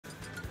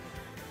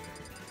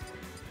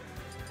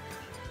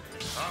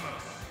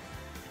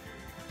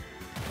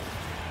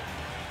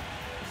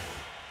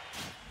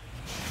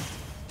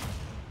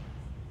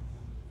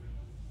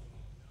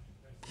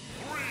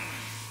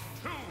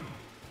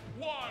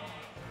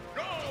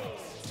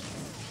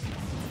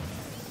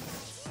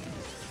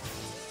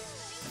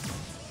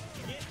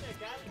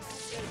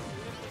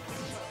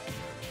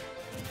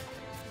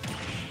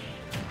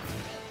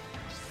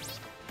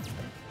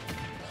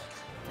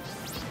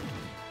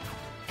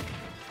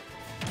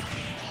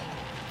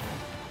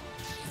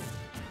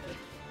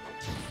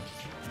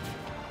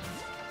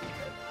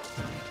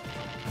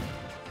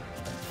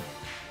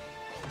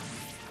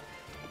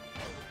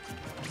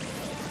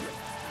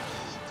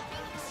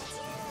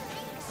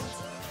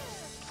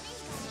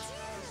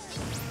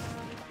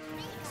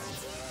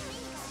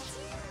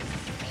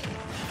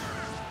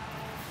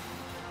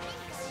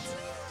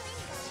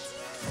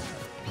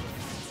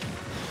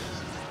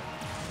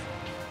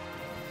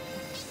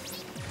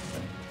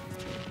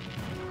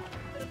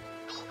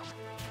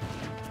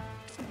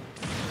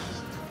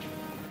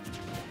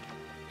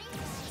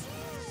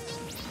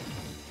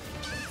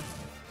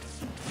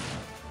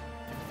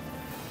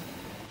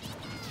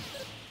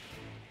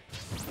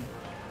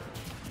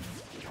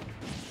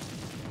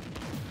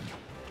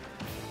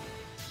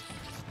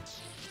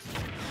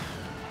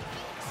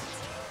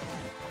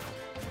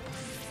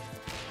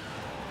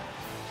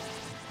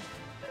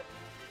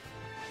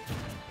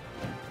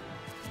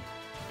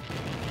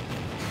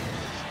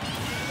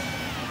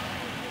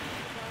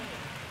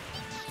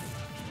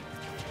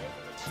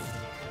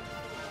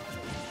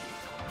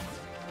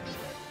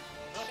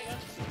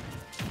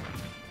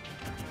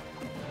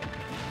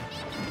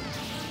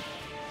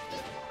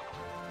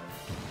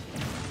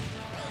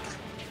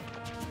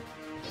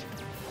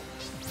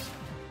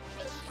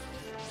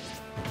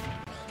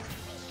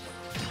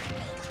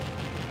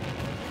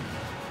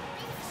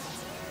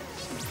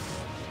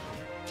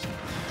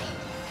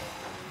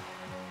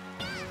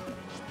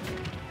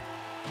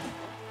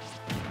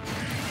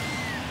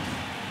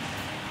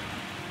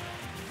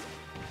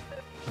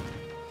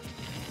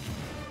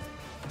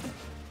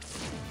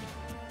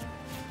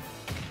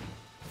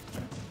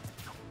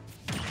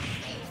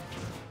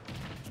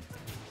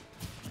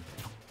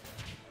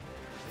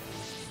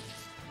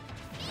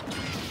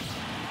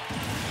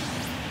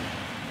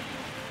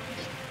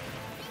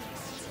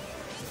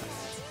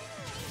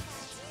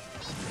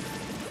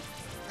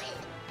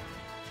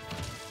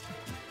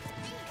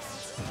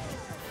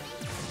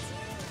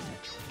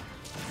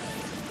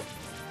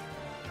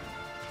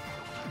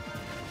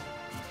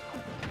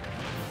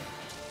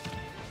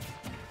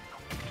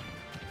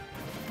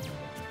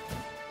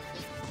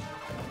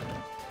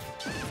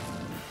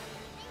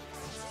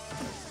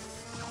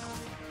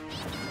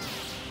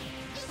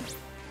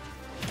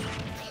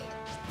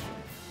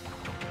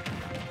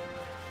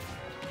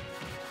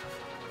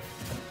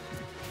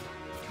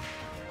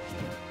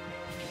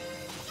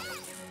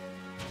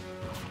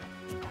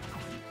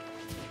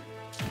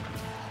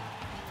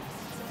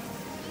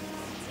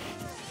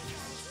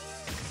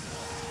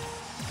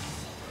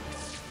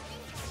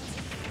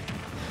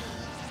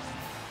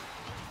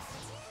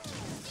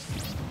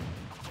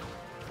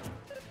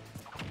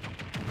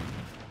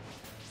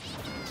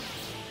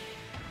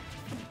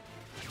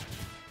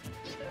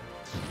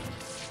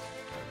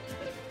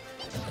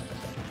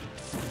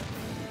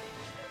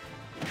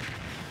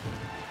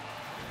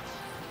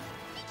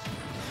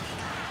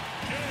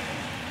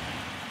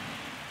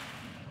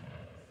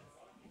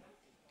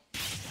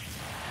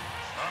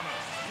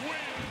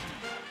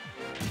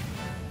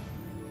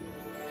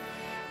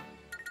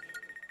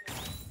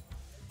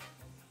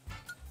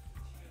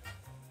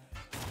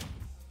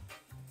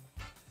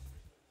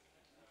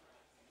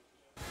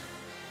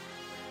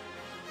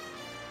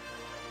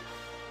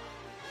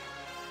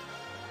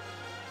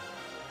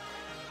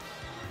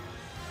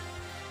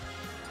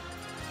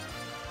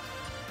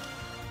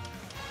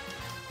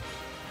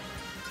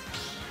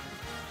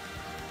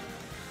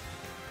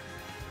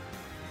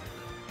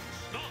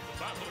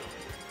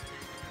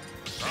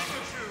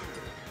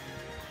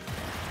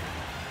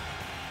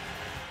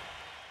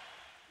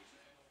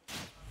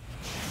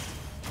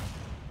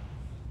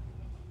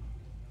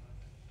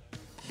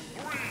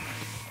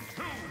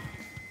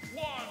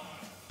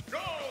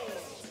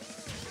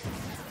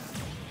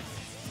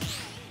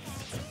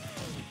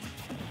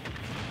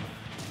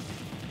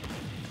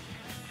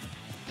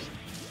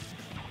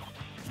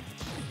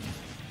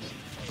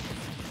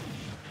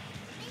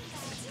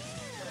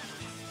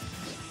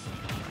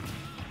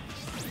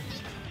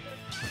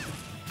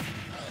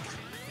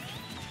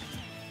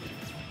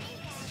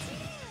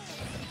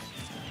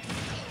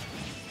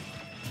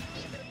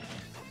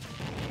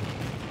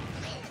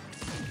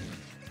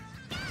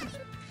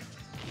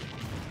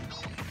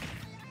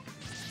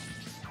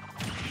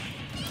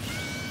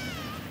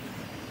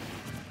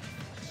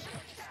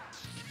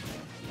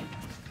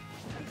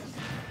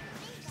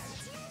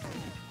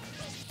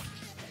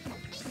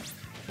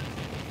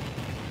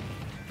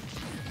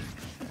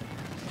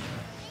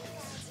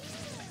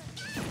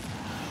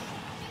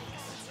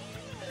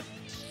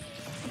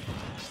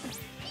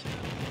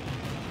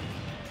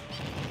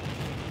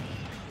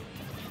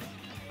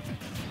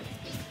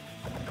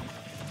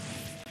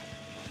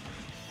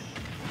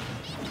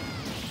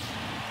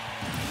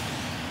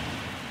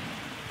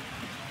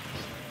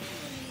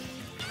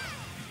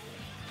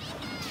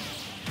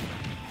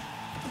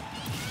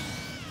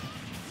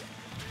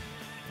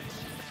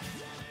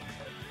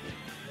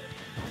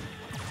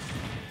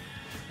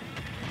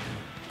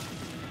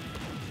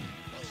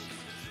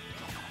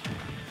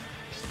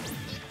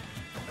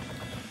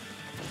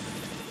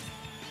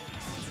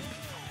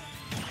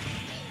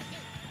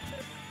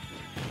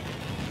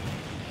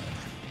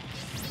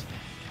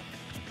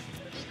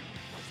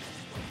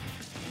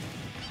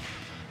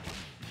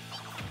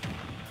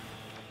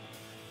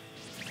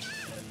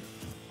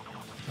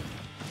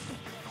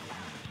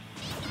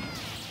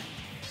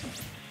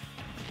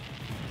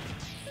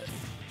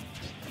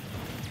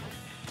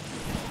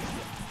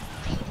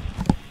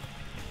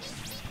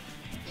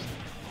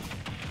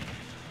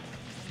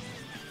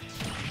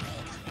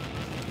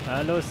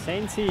Hallo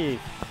Sensi,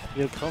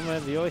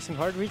 willkommen bei uns im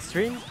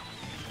HardReadCH.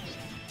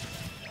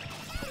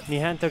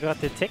 Wir haben hier gerade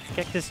den Tech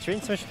gegen den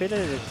Stream zum Spielen.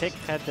 Der Tech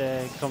hat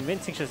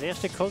convincing schon das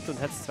erste geholt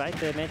und hat das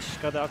zweite Match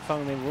gerade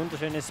angefangen mit einem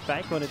wunderschönen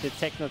Spike, wo der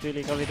Tech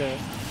natürlich auch wieder...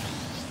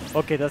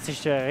 Okay, das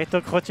ist der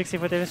Retro-Krotsch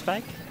von dem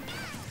Spike.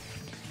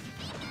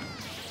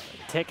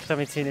 Tech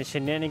damit seine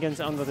Shenanigans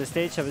under the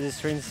stage, aber der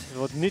Streams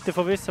will nichts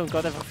davon wissen und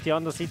geht einfach auf die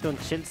andere Seite und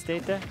chillt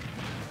dort.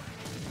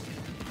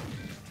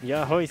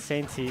 Ja, hoi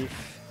Sensi.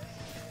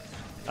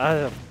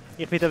 Also,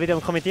 ich bin da wieder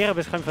am Kommentieren, aber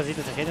es kann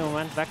passieren, dass ich jeden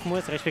Moment weg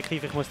muss.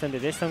 Respektive ich muss dann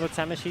den Destin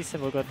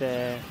zusammenschießen, wo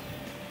gerade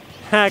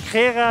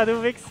Kera,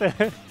 du Wichser!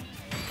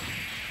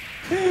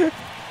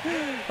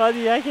 Hat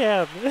ich auch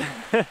gehört.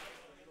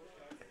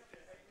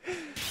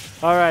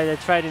 Alright, I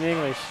tried in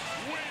English.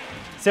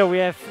 So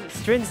we have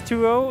Strins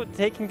 2-0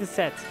 taking the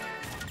set.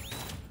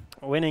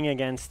 Winning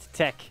against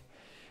Tech.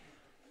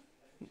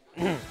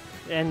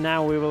 And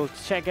now we will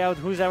check out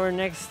who's our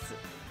next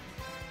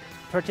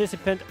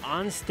participant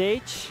on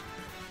stage.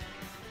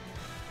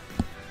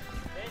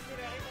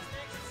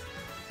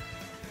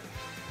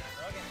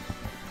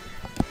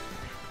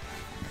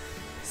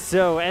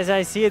 So as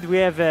I see it, we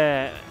have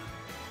a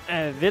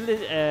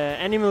village,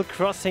 Animal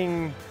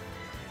Crossing.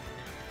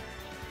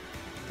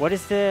 What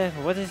is the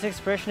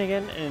expression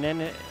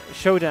again?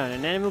 Showdown,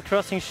 an Animal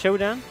Crossing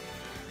showdown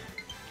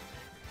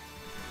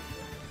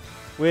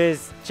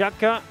with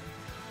Jaka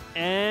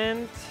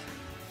and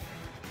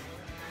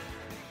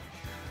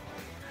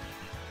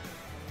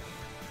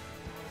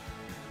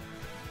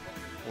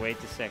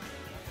wait a sec.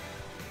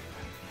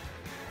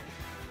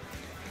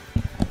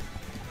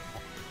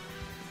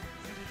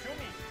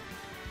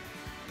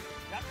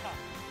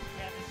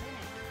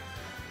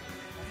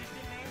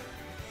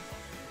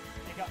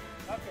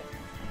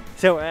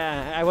 So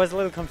I was a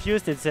little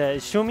confused. It's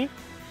Shumi,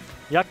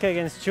 Yaka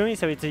against Shumi,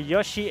 so it's a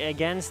Yoshi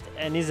against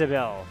an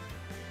Isabelle.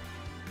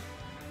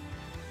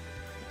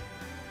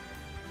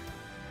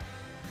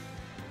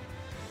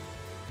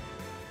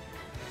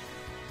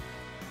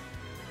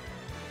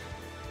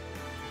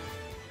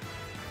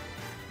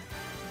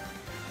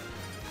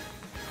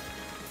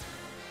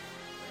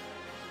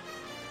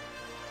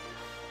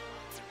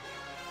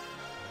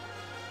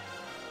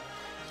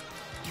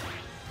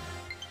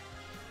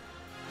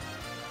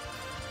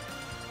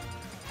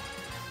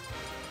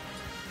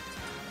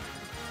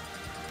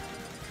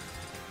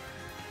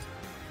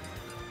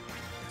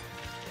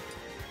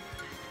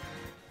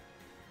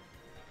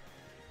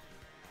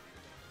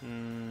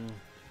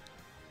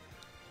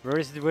 Where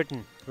is it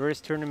written? Where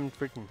is tournament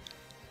written?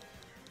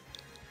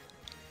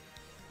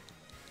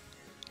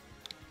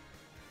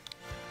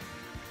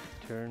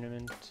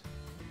 Tournament.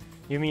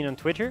 You mean on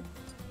Twitter?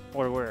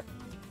 Or where?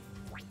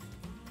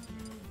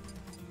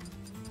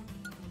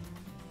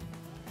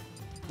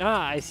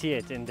 Ah, I see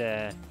it in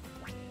the...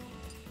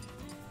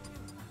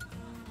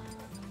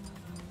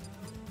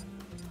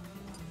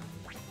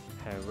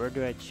 where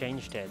do I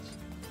change that?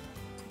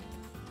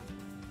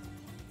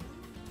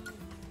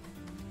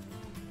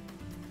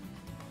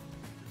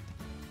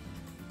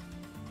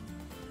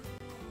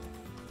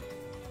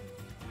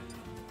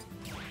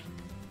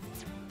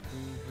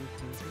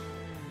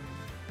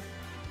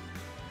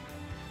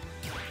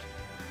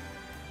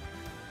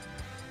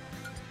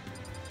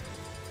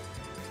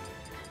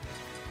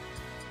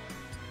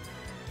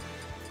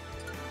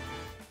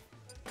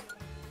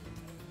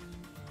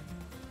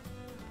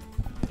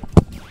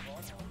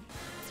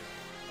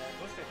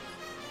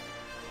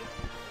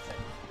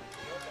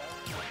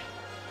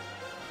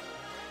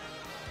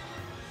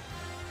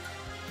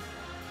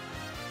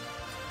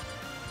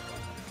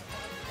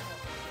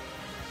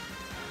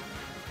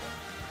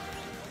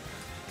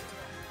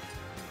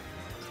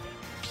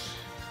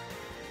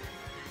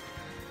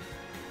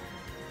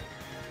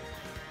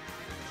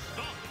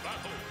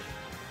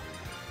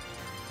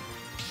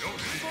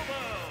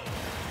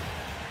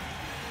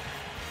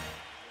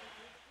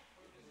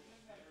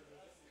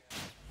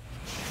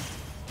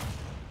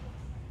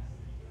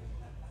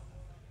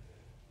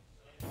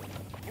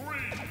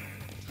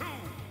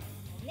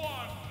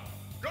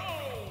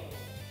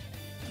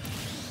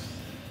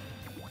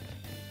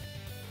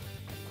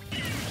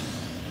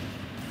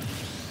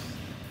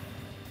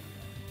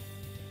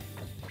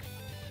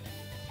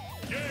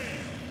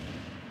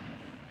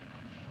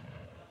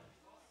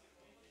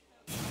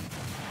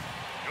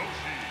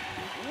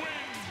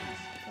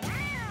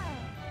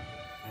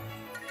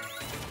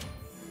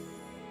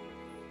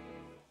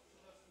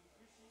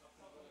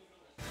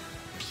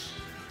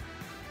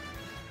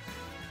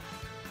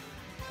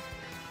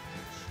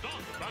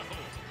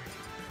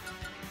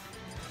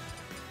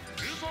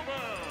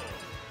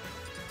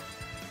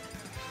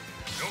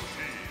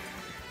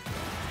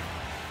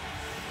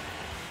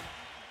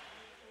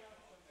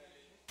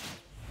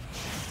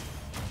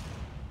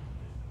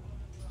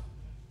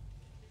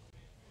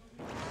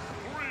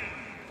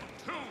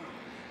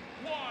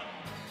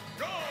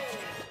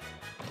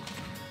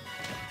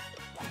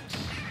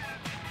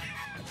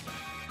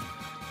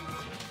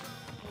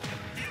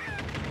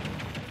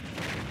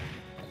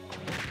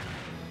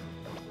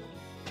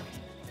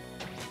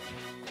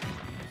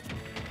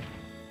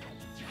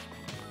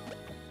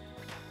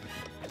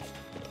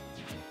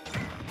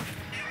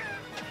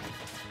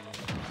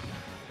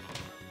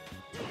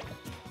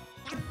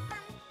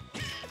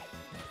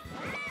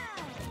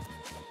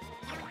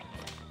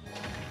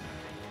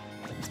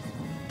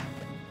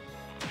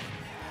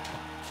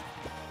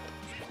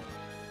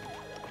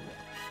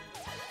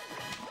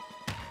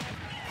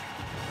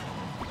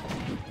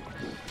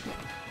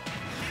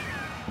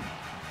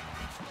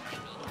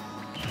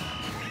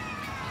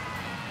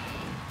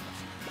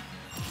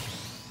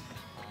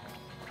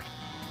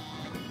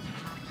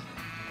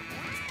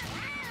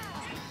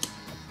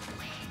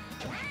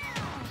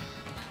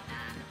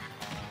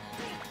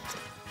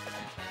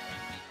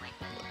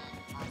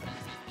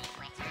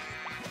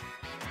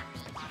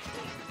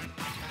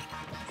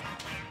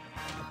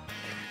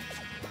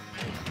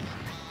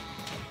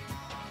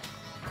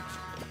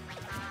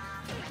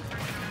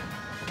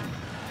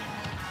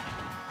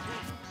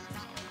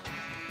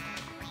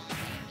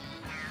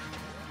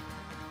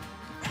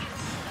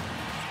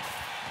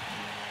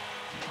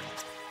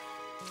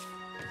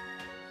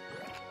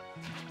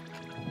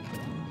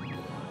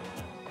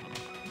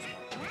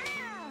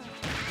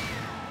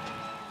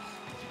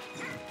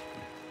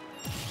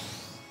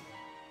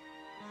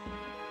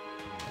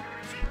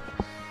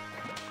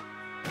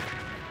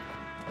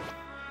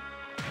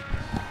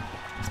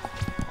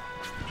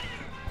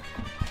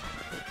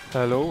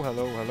 Hello,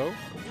 hello, hello.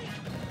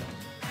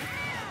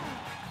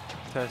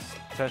 Test,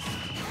 test.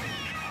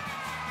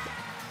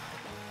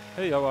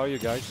 Hey, how are you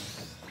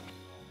guys?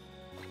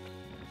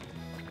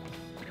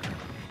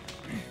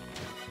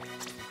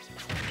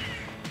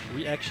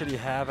 We actually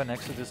have an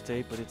Exodus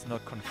tape, but it's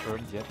not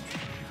confirmed yet.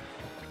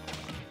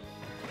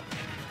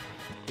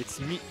 It's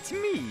me,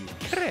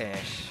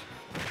 Crash!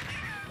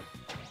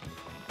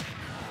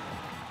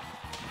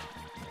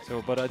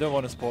 So, but I don't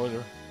want a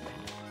spoiler.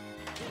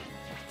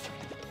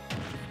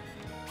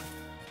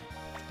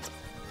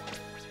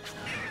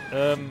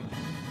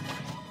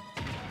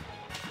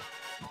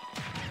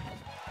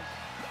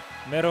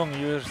 Merong,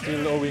 you're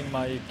still owing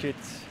my kid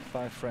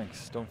 5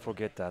 francs. Don't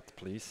forget that,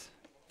 please.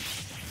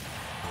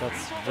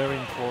 That's very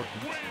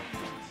important.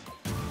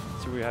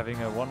 So we're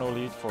having a 1-0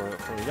 lead for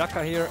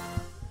Yaka here.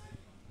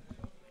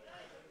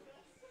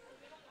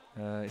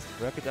 Is the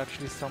bracket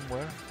actually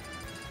somewhere?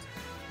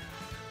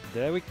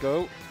 There we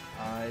go.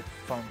 I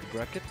found the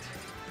bracket.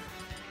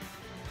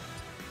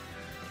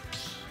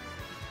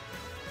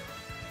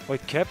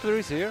 Wait, Kepler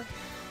is here?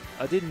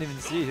 I didn't even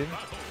see him.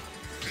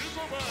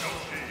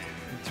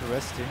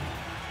 Interesting.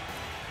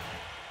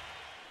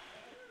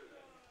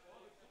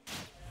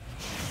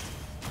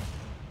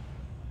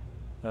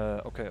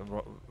 Okay, I'm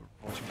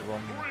watching the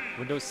wrong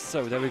windows.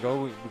 So there we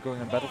go, we're going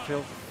on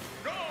Battlefield.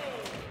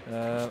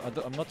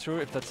 I'm not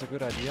sure if that's a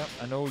good idea.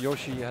 I know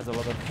Yoshi has a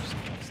lot of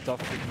stuff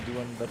he can do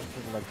on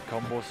Battlefield, like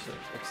combos,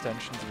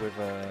 extensions with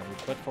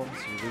platforms.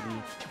 He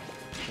really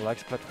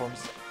likes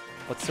platforms.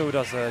 But so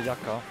does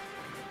Yaka.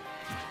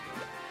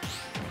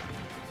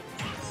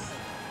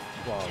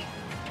 Wow,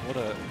 what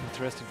an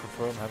interesting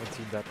confirm. Haven't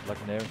seen that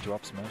like an air into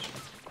up smash.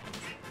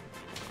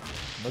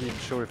 Not even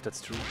sure if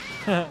that's true.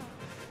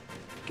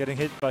 Getting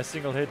hit by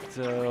single hit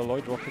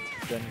Lloyd rocket,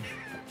 then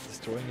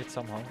destroying it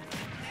somehow.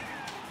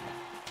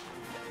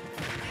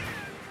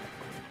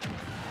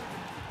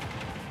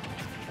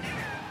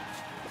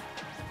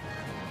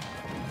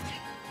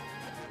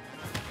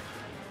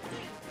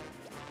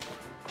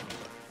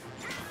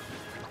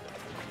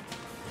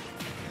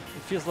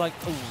 It feels like,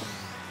 oh,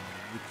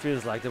 it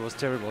feels like that was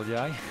terrible,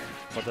 yeah,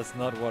 but that's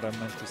not what I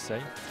meant to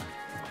say.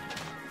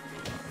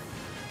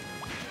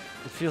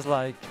 It feels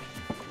like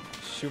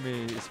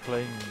Shumi is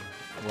playing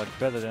like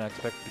better than I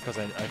expect, because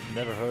I've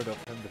never heard of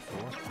him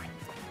before.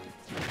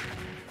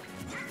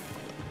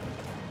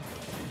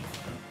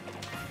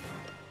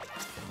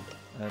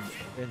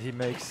 And he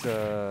makes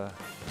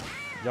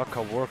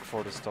Yaka work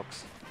for the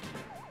stocks.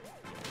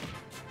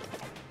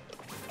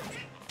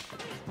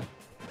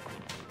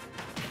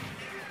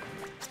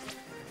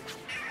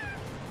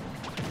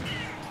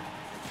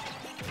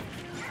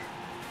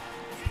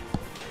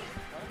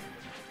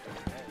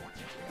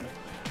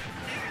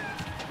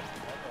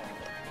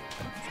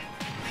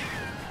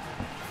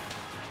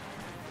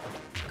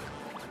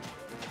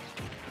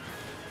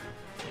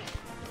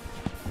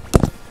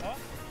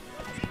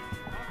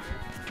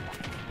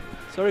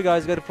 Sorry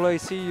guys, gotta play,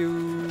 see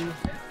you!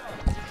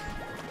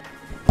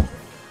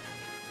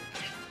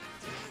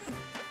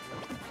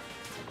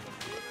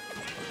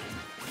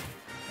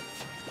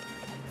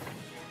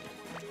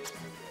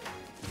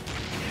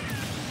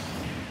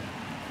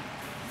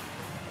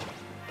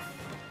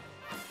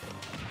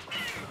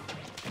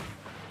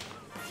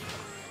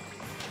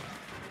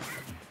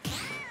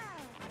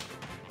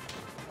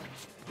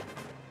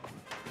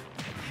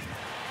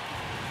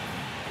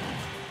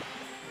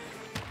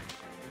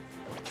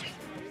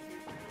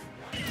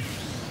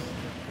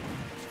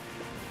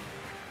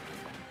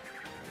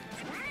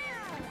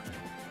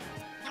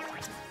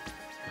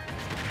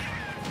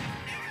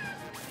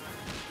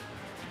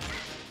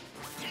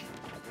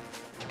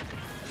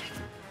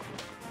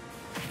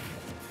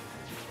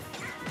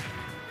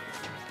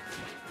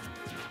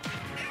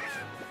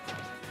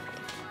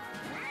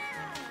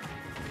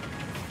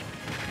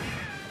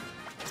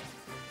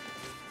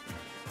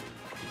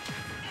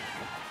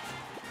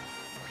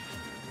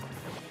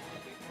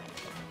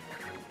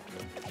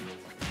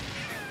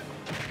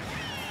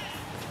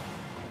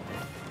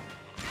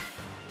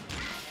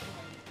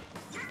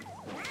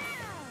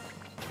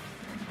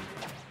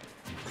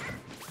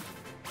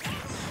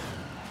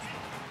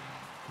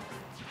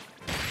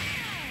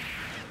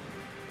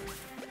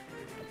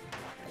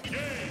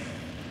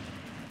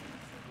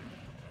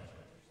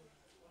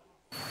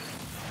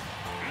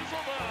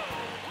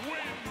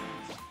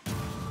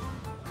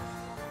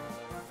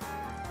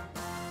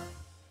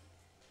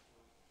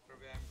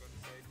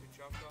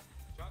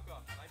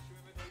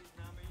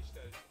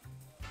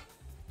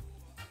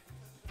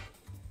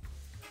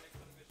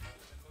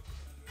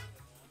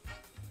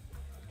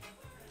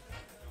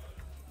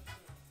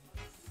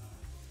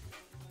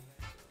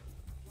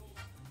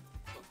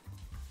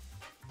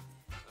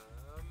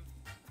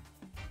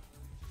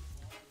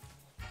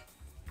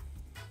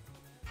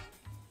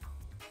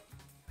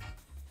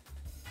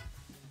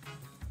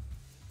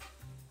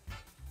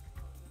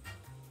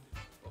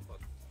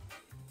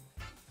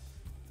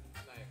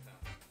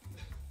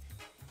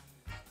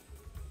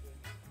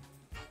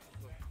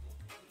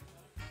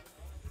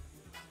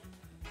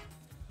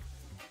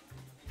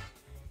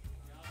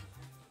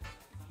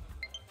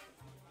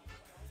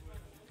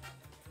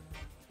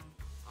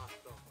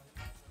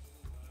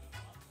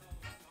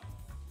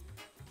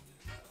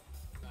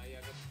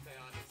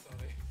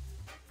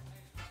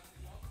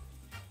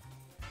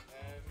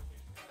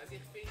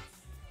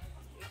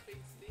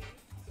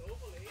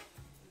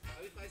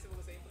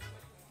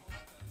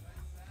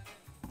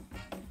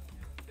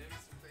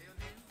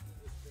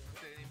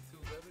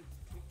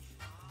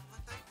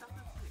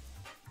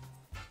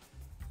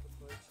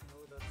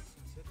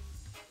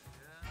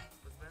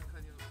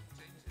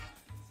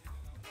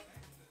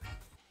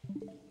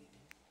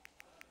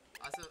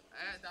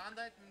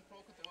 Standard mit dem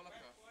Pro Controller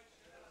gehabt.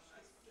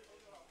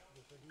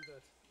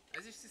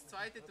 Es ist das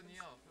zweite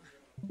Turnier.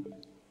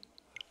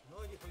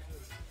 No, you can do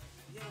it.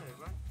 Yeah,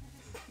 right?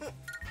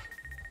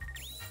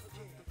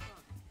 Okay,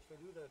 if I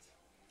do that.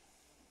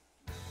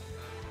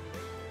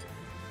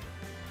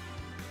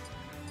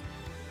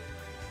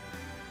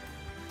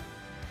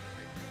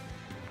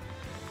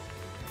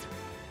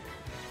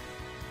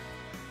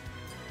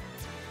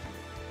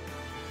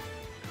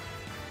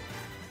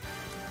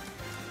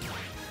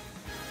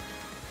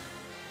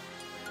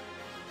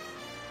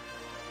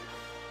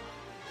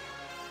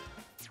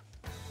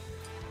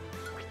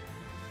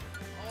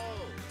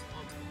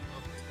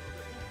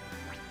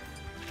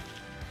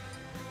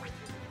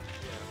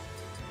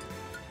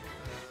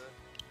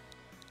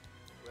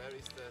 Where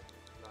is the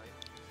line?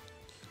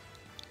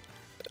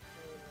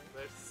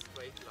 Where's the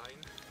straight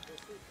line?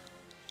 That's the...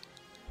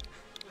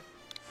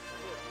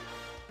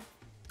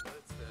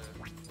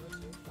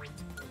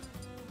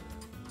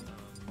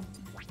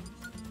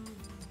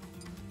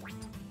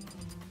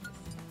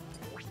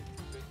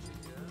 Switching,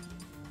 yeah.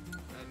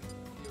 And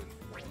even...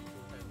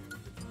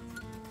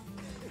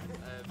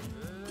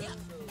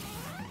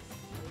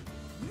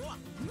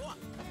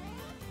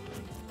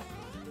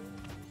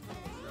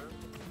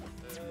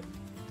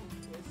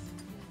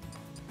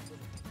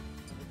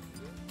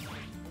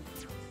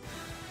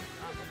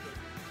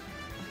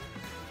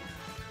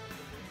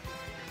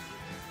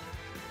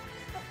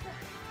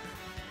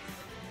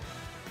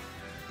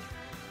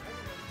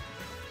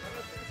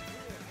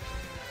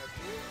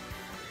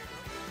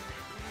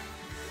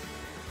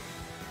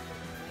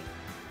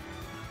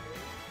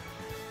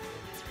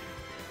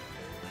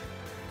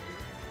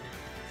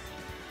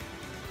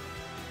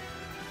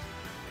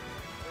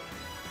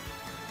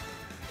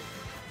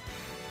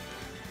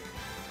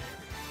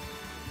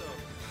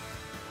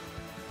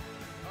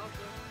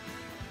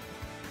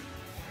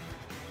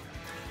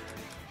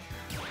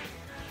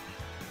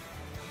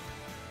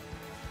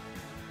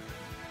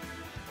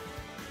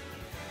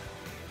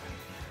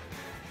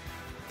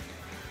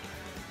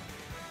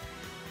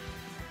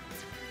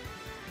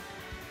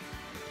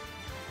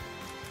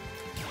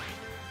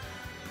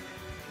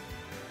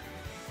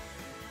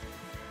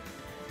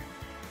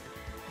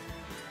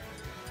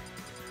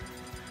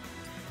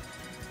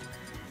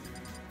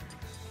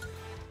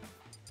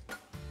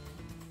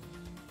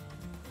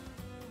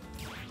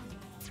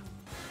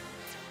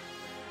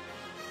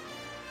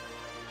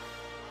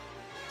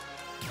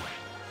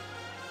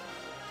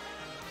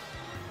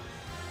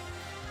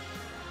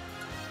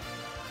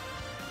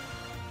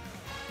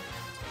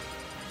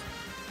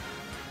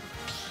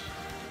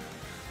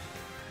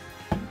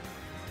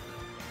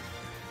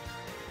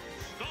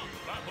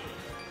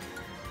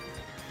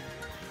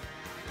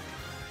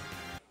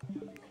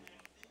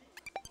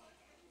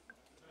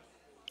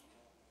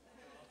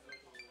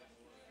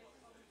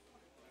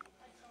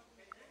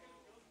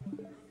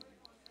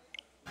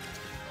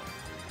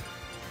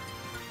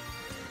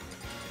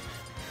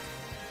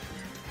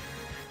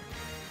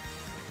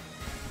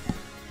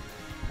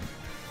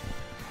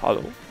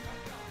 Hello?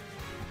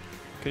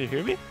 Can you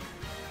hear me?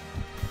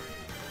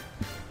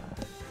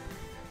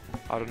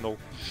 I don't know.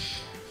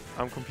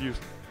 I'm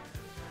confused.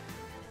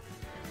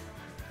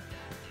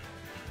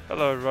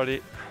 Hello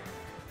everybody.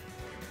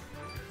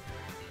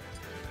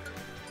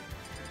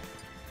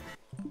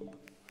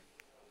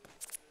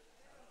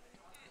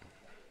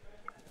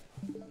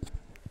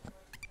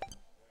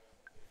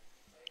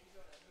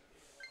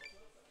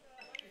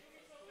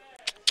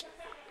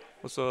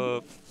 What's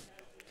up?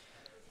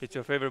 It's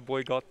your favorite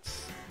boy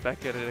Guts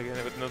back at it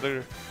again with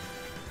another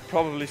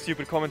probably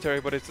stupid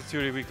commentary, but it's a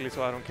Zürich weekly,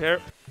 so I don't care.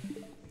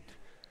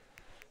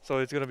 So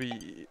it's gonna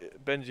be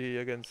Benji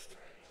against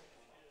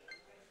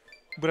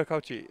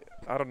HardReadCH.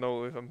 I don't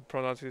know if I'm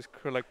pronouncing this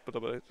correct, but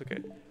it's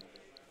okay.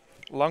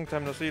 Long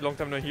time no see, long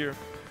time no hear.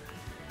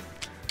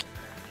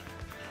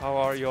 How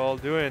are you all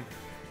doing?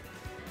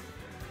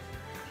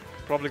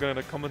 Probably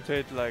gonna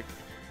commentate like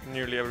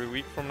nearly every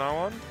week from now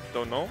on.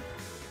 Don't know.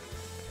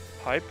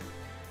 Hype.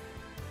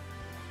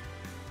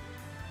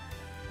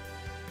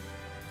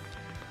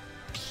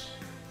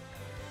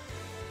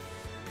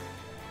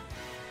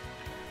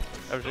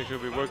 Everything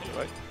should be working,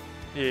 right?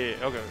 Yeah,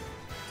 okay.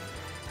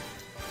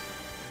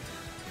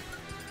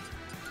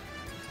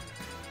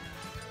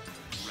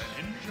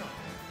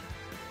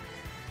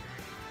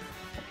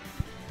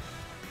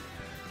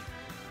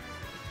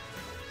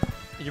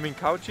 You mean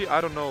Couchy? I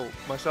don't know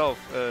myself.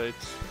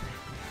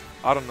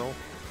 I don't know.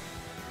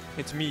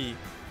 It's me,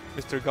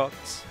 Mr.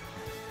 Guts.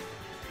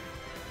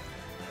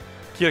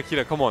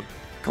 Kira, come on.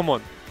 Come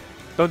on.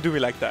 Don't do me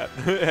like that.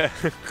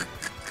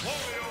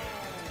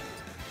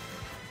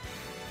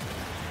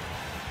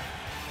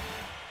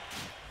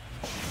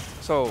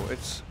 So,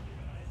 it's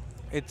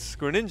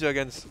Greninja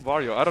against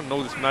Wario. I don't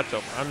know this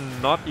matchup.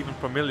 I'm not even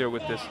familiar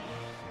with this.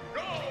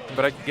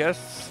 But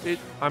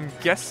I'm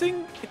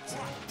guessing it's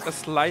a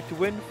slight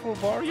win for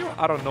Wario?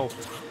 I don't know.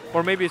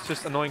 Or maybe it's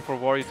just annoying for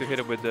Wario to hit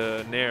it with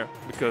the Nair,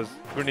 because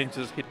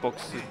Greninja's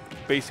hitbox is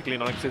basically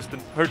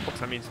non-existent.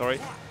 Hurtbox, I mean, sorry.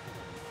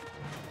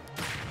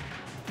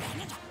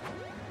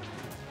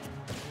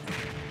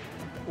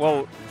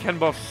 well, Ken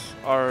buffs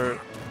are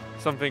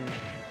something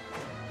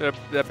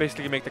that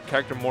basically make the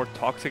character more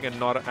toxic and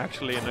not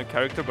actually in a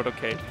character, but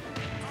okay.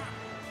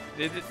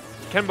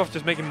 Ken buffs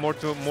just make him more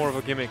of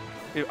a gimmick,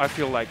 I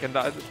feel like, and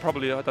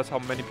probably that's how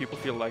many people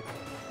feel like.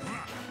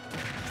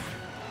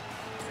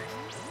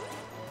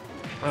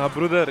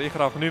 Broeder, ik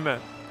ga nu mee.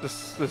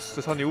 Dus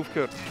dat had niet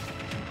opgehoord.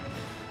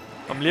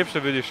 Am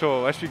liebsten würde ich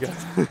schon, weißt du wie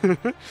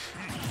geil.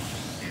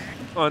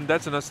 And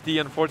that's an SD,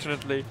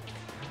 unfortunately.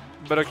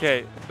 But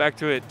okay, back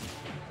to it.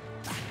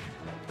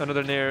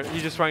 Another Nair.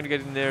 He's just trying to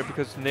get in there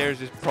because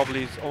Nairs is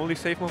probably his only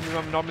safe move, if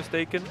I'm not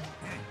mistaken.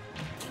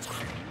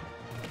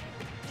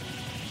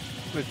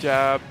 The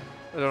jab.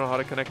 I don't know how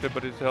to connect it,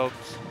 but it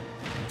helps.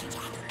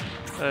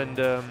 And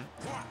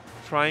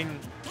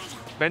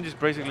Benji's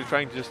basically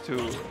trying just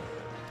to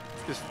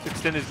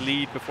extend his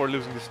lead before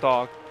losing the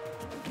stock.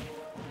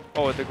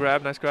 Oh, the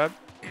grab, nice grab.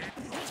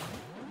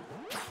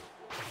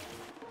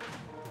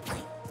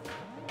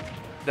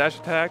 Dash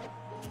attack.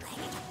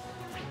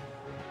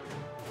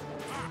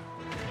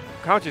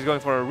 Couch is going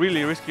for a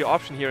really risky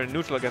option here in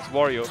neutral against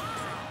Wario.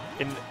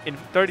 In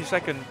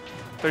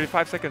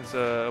 35 seconds,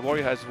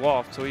 Wario has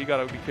waft, so you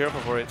gotta be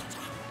careful for it.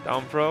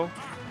 Down throw.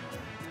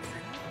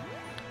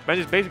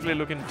 Benji's basically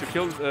looking to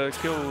kill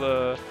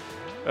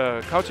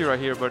Couchy right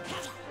here, but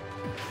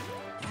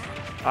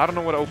I don't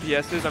know what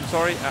OPS is. I'm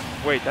sorry.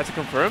 Wait, that's a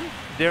confirm?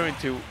 Dare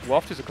into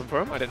waft is a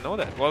confirm? I didn't know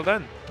that. Well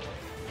then.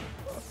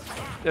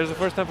 There's a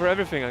first time for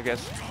everything, I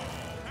guess.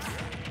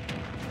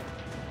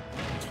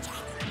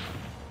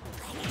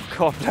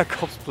 God,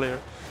 Black Ops player.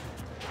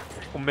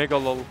 Omega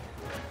lol.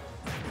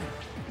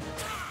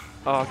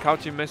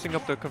 Couchy messing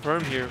up the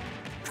confirm here.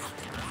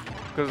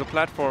 Because of the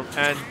platform,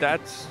 and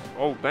that's...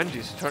 Oh,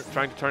 Benji's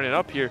trying to turn it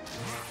up here.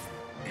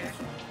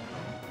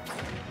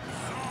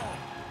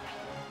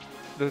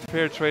 The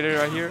fair trader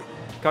right here.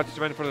 Couchy's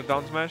waiting for the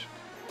down smash.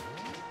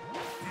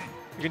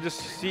 You can just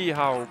see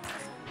how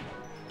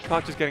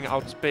Couchy's getting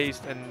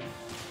outspaced and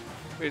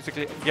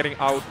basically getting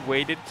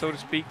outweighted, so to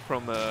speak,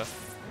 from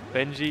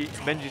Benji.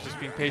 Benji's just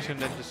being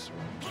patient and just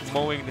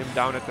mowing him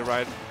down at the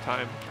right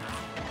time.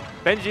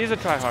 Benji is a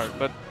tryhard,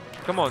 but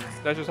come on,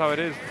 that's just how it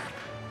is.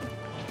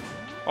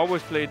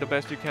 Always play the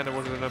best you can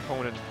with an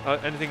opponent.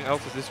 Anything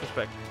else is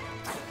disrespect.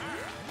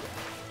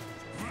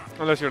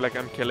 Unless you're like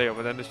MKLeo,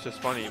 but then it's just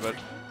funny. But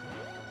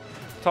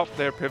top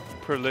player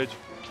privilege.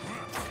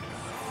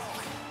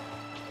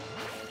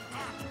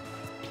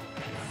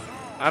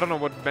 I don't know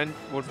what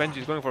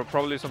Benji's going for.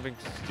 Probably something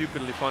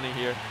stupidly funny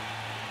here.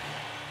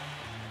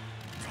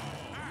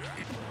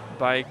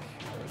 Bike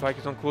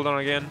is on cooldown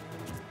again.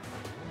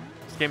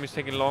 This game is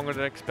taking longer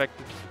than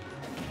expected.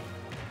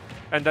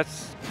 And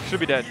that's should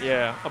be dead.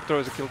 Yeah, up throw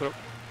is a kill throw.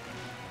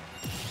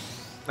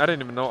 I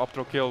didn't even know up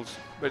throw kills,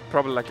 but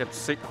probably like at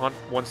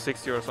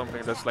 160 or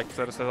something. That's like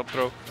set up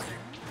throw.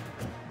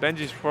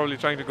 Benji's probably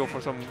trying to go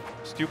for some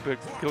stupid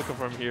kill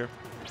confirm here.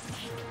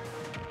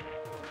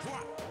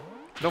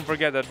 Don't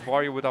forget that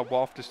Wario without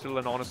waft is still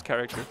an honest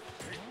character.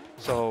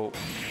 So,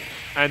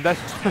 and that's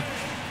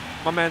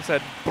my man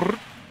said.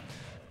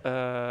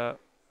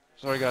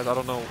 Sorry guys, I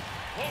don't know.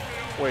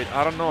 Wait,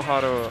 I don't know how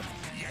to.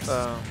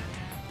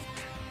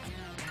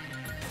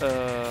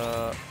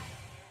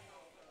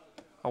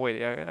 Oh wait,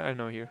 yeah, I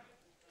know here.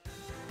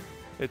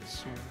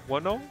 It's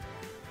 1-0.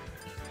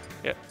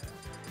 Yeah.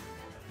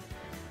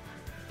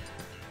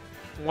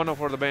 1-0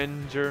 for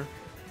the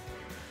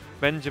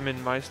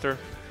Benjamin Meister.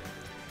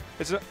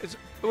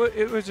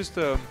 It was just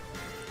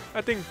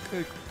I think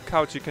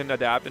Couchy can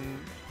adapt and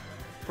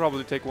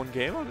probably take one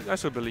game. I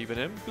still believe in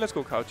him. Let's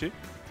go Couchy.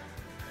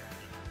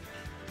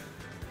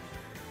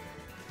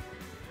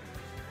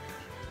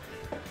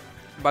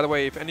 By the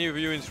way, if any of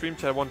you in stream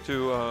chat want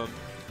to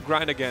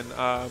grind again,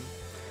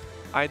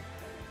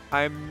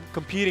 I'm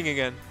competing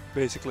again,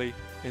 basically,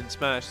 in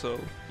Smash, so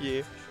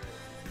yeah.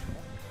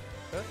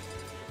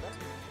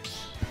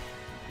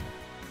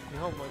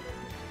 No,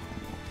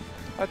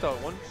 I thought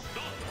one.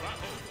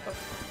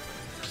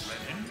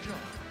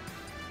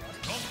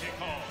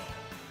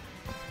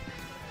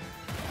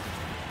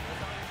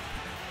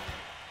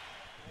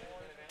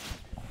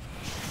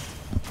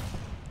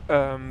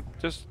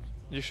 Just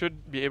you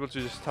should be able to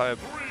just type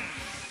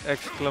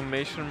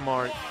exclamation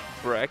mark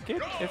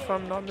bracket if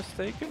I'm not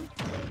mistaken.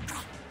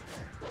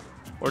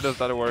 Or does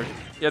that work?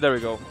 Yeah, there we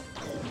go.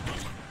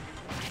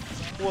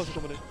 Who was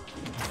coming in?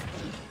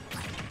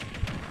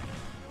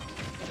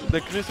 The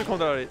Knister come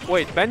already.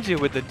 Wait, Benji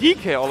with the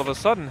DK all of a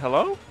sudden.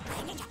 Hello?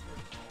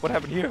 What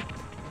happened here?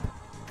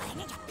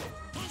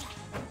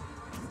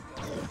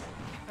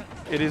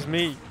 It is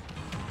me.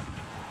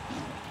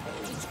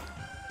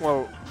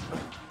 Well,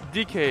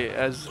 DK,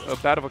 as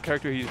bad of a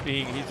character he's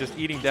being, he's just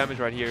eating damage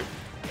right here.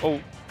 Oh,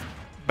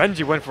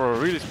 Benji went for a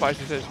really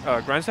spicy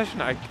grind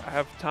session. I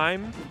have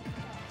time.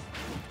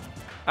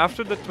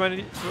 After the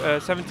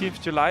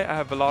 17th July, I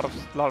have a lot of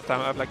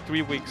time. I have like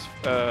 3 weeks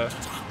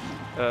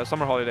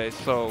summer holidays,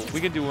 so we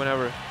can do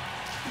whenever.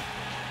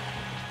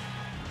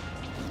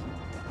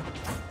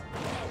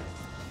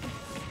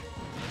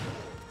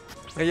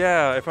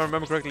 Yeah, if I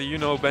remember correctly, you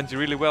know Benji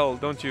really well,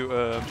 don't you,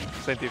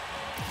 Saint Thief?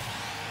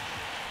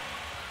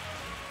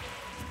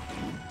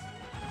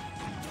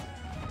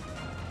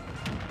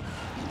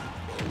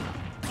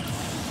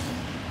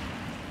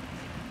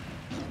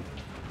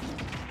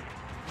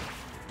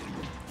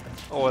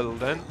 Oh, well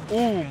then.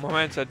 Ooh, my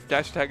man said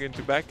dash tag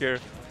into back air.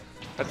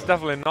 That's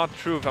definitely not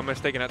true if I'm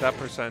mistaken at that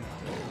percent.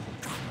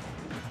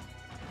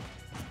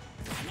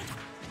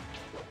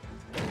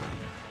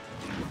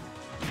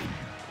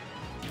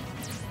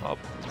 Up.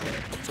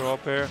 Throw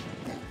up here.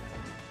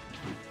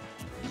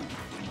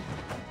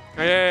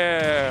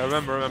 Yeah,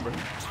 remember.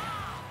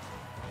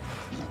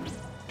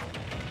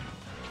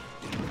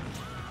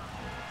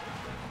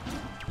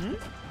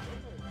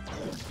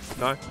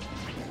 No.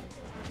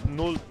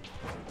 Null.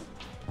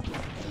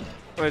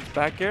 Oh, it's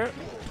back here.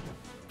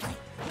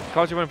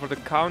 Because you went for the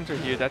counter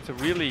here, that's a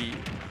really...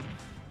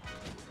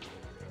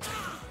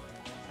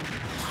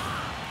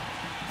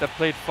 That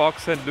played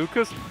Fox and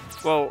Lucas.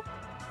 Well,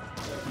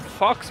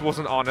 Fox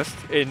wasn't honest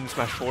in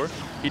Smash 4.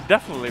 He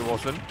definitely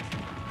wasn't.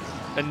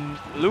 And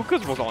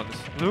Lucas was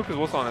honest. Lucas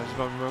was honest, if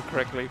I remember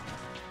correctly.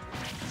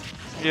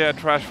 Yeah,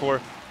 Trash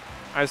 4.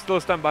 I still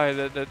stand by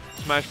that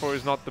Smash 4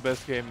 is not the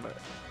best game.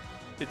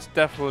 It's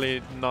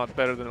definitely not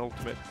better than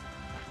Ultimate.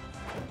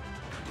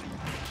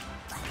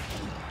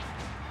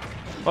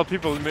 Well,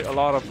 people, a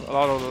lot of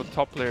the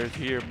top players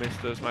here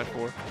missed the Smash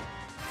 4.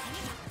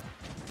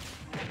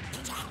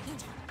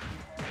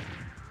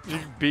 You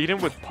beat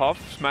him with Puff,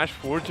 Smash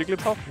 4,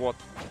 Jigglypuff? What?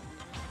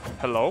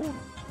 Hello?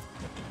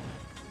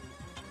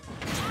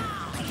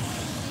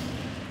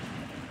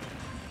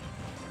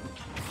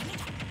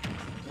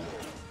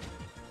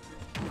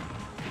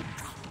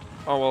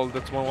 Oh well,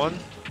 that's 1-1.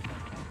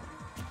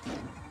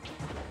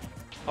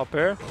 Up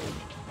air.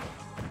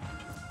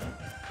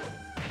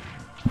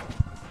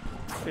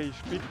 Hey,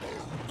 spielt.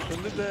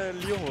 Können wir den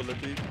Leo holen?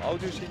 Die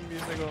Audioschienen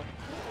müssen wir gehen.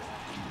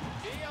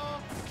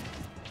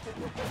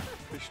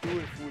 Bist du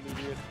ein Fuhle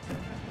hier?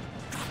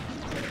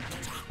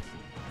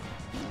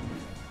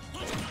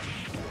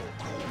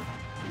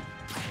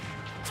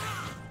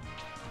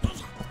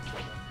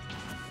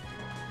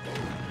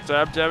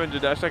 Jab into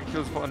dash attack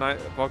kills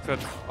Fox head.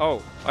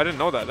 Oh, I didn't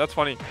know that. That's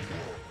funny.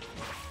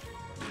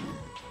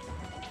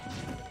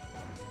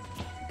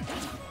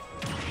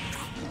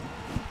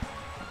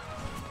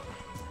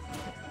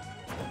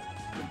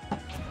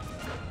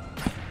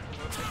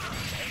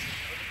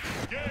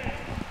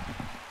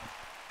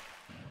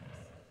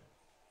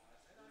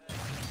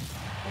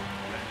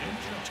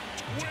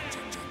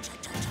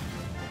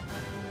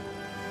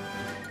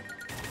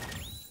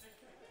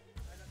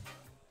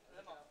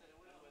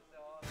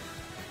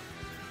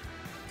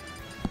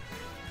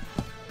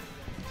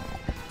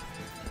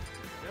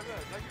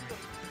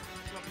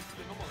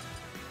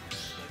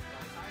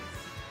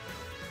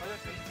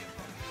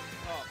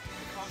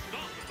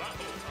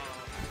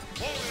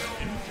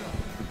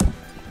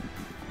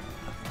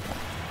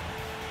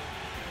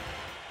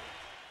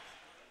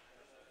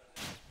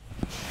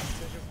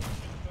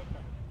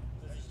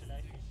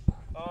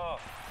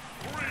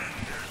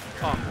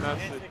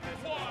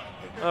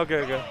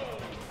 Okay.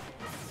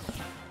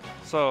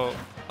 So,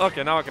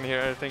 okay, now I can hear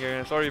everything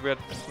again. Sorry, we had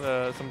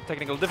some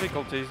technical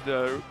difficulties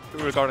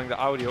regarding the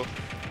audio,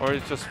 or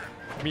it's just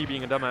me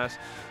being a dumbass.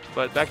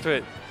 But back to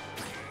it.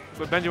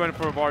 But Benji went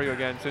for Wario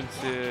again since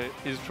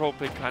his troll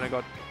pick kind of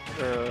got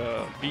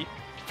beat.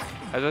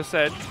 As I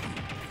said,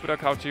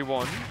 HardReadCH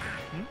won.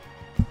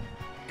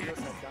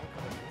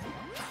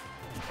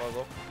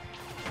 Also,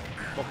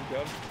 mach ich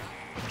gern.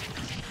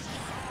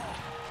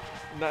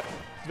 Na,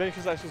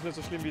 wenigstens ist es nicht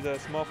so schlimm wie der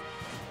Smurf.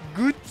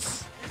 Gut!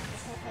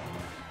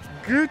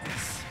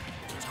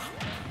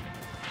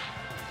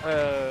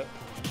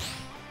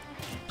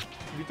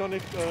 Wie kann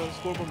ich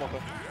Scoreboard machen?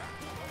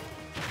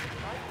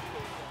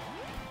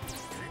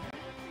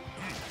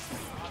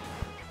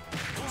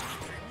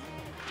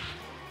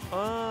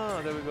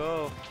 Ah, there we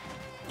go.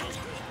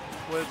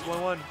 Well, it's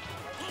 1-1.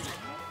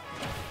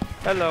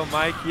 Hello,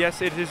 Mike.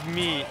 Yes, it is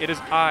me. It is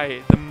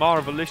I, the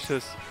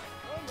marvelicious,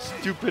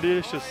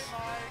 stupidicious.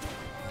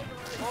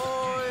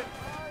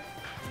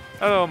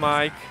 Hello,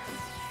 Mike.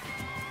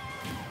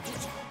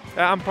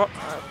 I'm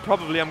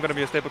probably gonna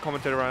be a staple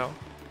commentator right now.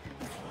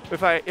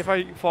 If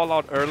I fall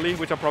out early,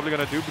 which I'm probably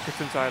gonna do because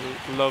since I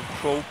love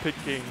troll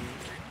picking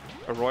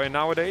Roy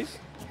nowadays.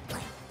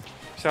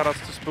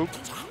 Shoutouts to Spook.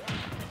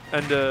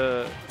 And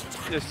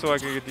just so I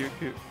can get you.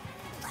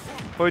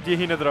 Hoi die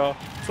hinten dran.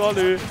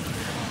 Salut.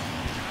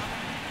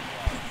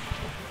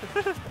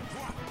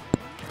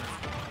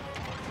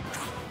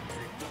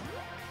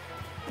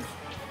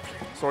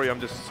 Sorry, I'm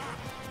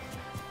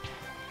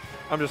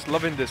just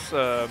loving this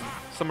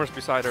Summer's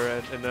Beside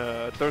Her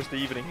and Thursday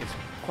evening. It's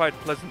quite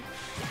pleasant.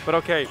 But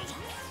okay.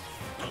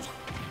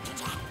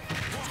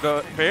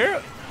 The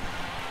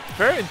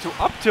fair into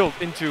up tilt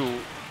into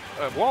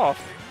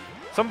waft.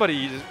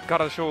 Somebody's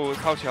gotta show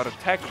Kaushi how to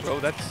tech, bro.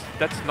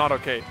 That's not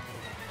okay.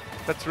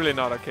 That's really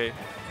not okay.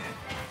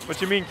 What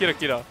you mean, Kira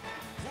Kira?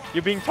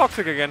 You're being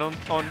toxic again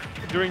on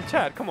during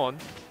chat. Come on.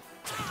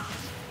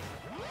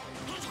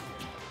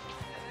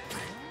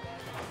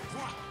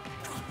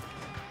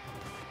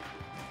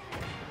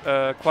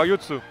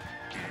 Kwajutsu.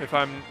 If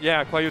I'm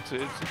Kwajutsu.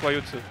 It's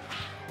Kwajutsu.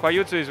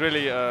 Kwajutsu is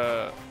really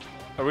a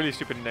really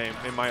stupid name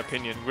in my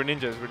opinion.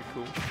 Greninja is really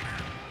cool.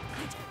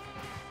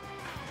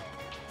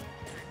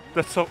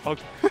 That's so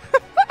ugly.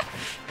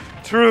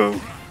 True.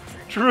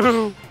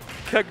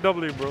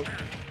 KW, bro.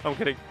 I'm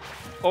kidding.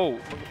 Oh,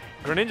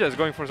 Greninja is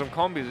going for some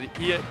combos.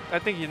 I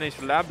think he needs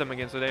to lab them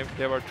again so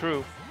they were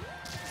true.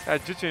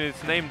 Jutsu in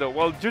its name though.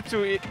 Well,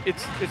 Jutsu,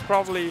 it's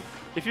probably,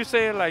 if you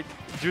say like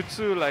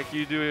Jutsu like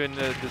you do in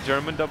the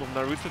German dub of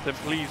Naruto, then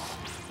please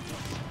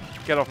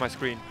get off my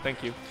screen.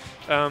 Thank you.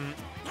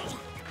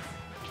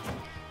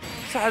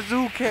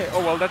 Sasuke. Oh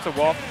well, that's a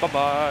walk. Bye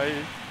bye.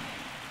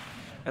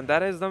 And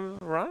that is the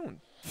round.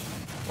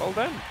 Well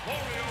done.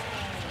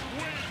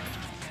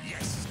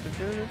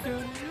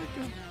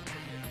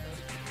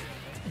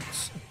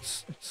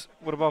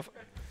 What about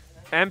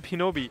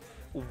Ampinobi?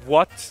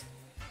 What?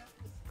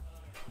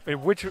 In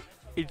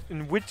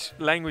which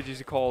language is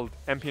it called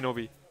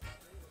Ampinobi?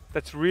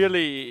 That's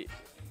really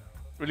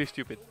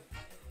stupid.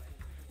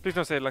 Please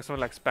don't say it like something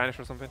like Spanish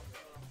or something.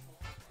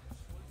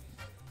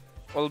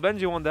 Well,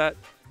 Benji won that.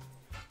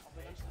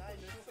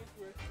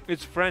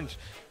 It's French.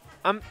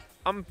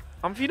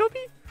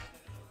 Ampinobi?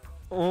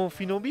 Oh,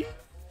 Finobi?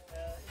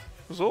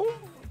 So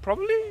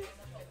probably.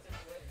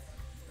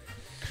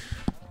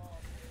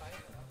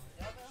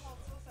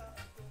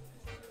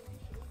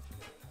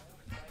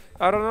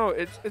 I don't know.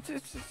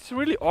 It's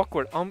really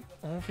awkward.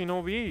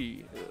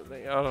 Finobi.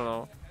 I don't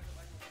know.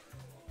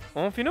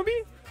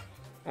 Finobi?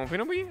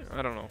 Finobi?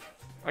 I don't know.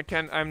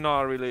 I'm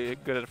not really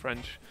good at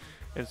French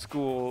in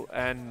school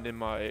and in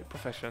my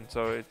profession,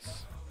 so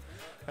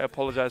I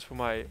apologize for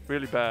my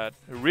really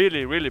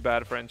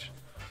bad French.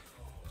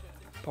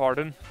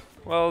 Pardon.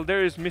 Well,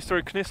 there is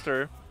Mr.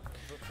 Knister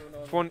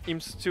von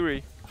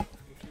Zürich.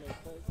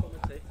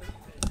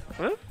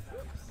 Huh?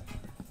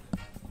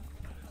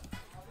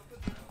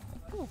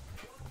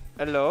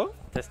 Hello?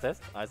 Test,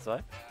 1,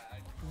 2.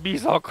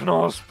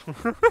 Bisa-Knosp.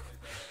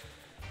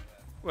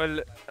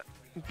 Well,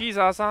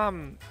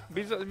 Bisa-Sam.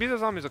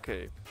 Bisa-Sam is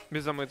okay.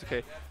 Bisa-Sam is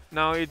okay.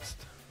 Now it's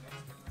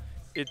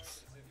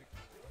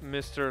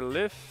Mr.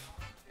 Liff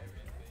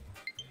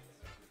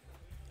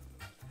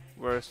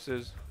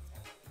versus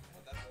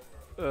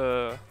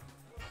Mr.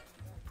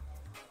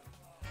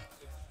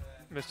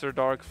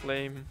 Dark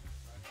Flame.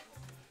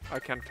 I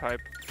can't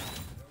type.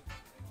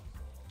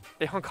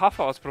 Ich habe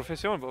Kaffee als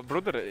Profession,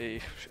 Bruder,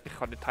 ich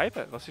kann nicht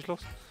typen. Was ist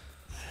los?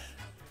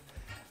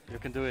 You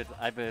can do it,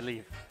 I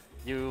believe.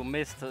 You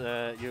missed,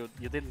 you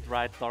didn't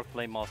write Dark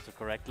Flame Master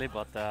correctly,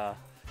 but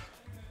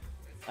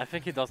I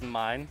think he doesn't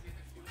mind.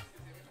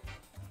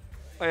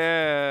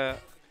 I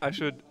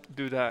should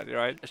do that,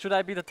 right? Should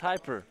I be the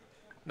typer?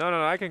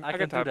 No, I can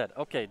do type. that.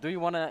 Okay, do you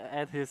want to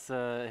add his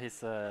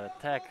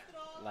tag,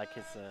 like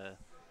his...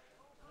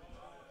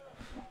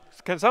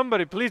 Can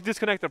somebody please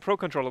disconnect the Pro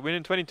Controller? We're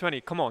in 2020,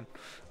 come on.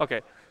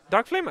 Okay,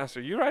 Dark Flame Master,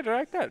 you write it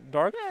like that?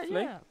 Dark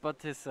Flame? Yeah,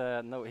 but his,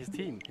 no, his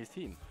team.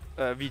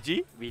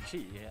 VG?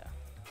 VG, yeah.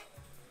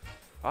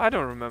 I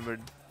don't remember.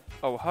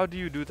 Oh, how do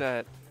you do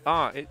that?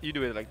 Ah, you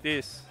do it like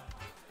this.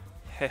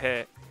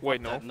 Hehe. Wait,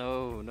 no.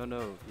 No.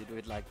 You do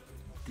it like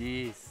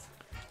this.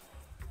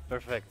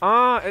 Perfect.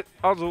 Ah,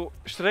 also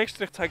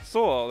Schrägstrich zeigt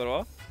so, oder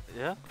was?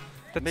 Yeah.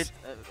 That's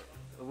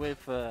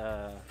with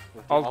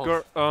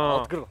Alt-Ger.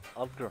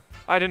 Alt-Ger.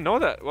 I didn't know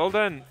that. Well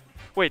then.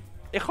 Wait,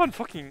 ich kann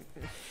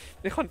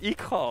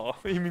IK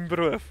in meinem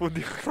Beruf und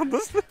ich kann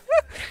das nicht.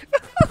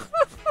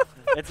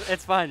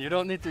 It's fine. You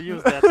don't need to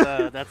use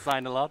that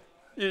sign a lot.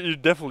 You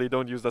definitely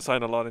don't use that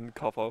sign a lot in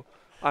Kafo.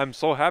 I'm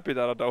so happy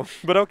that I don't.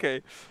 But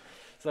okay.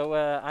 So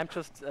I'm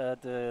just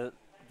the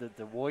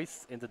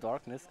voice in the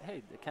darkness.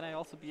 Hey, can I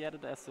also be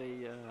added as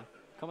a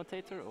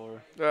commentator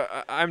or?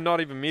 I'm not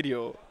even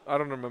medio. I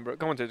don't remember.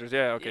 Commentators,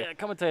 yeah, okay. Yeah,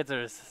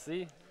 commentators.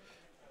 See.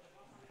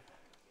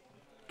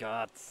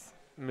 Gods.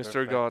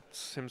 Mr.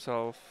 Gods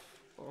himself.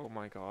 Oh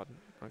my god.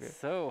 Okay.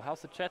 So,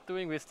 how's the chat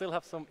doing? We still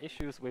have some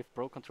issues with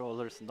Pro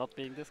Controllers not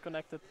being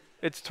disconnected.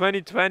 It's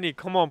 2020.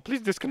 Come on,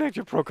 please disconnect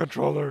your Pro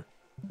Controller.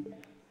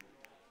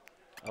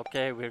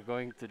 Okay, we're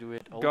going to do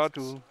it old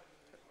school.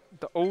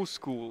 The old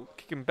school.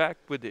 Kicking back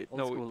with it.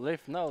 Old school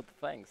live. No,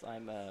 thanks.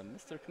 I'm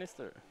Mr.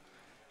 Knister.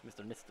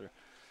 Mr. Knister.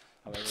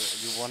 However,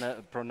 you want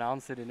to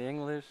pronounce it in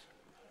English?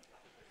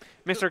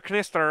 Mr.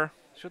 Knister.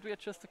 Should we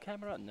adjust the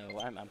camera? No,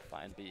 I'm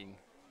fine being...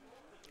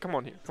 Come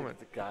on here, come on.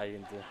 The guy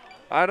in the...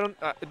 I don't...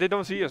 they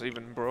don't see us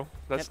even, bro.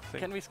 That's the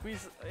thing. Can we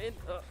squeeze in?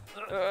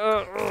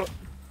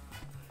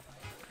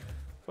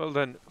 Well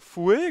then,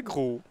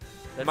 Fuego.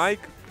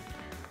 Mike,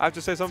 I have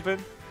to say something.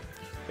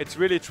 It's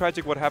really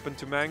tragic what happened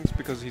to Mangs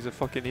because he's a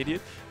fucking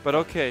idiot. But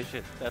okay.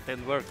 Shit, that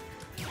didn't work.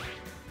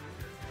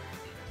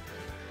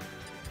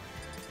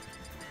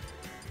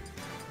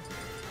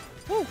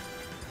 Woo.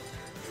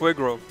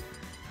 Fuego.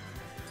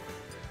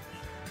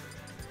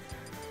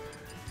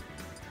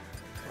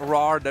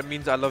 Rar, that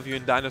means I love you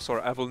in dinosaur.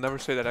 I will never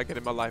say that again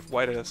in my life.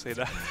 Why did I say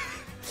that?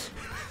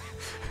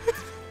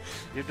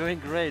 You're doing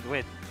great.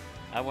 Wait,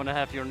 I want to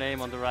have your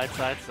name on the right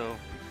side, so...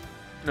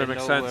 That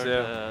makes know sense,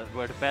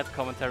 where the bad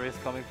commentary is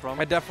coming from.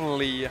 I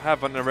definitely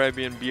have an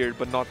Arabian beard,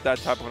 but not that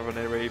type of an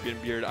Arabian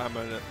beard. I'm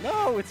a...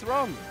 No, it's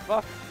wrong.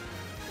 Fuck.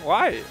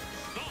 Why?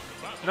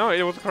 No,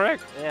 it was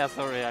correct. Yeah,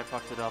 sorry, I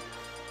fucked it up.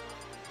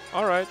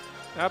 Alright,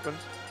 happens.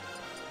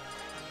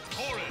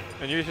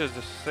 And you should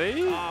just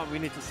save? Ah, we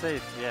need to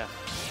save, yeah.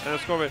 And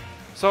let's go with.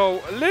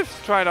 So, Liv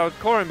tried out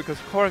Corrin because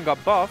Corrin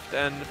got buffed,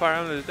 and Fire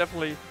Emblem is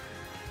definitely...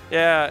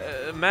 Yeah,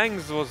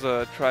 Mangs was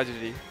a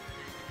tragedy.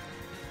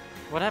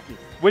 What happened?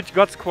 Which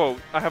Guts quote?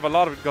 I have a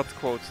lot of Guts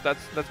quotes.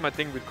 That's my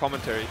thing with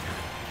commentary.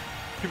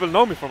 People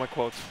know me for my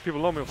quotes.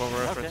 People know me for my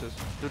references.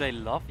 Do they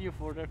love you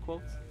for their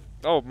quotes?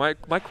 Oh, my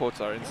quotes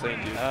are insane,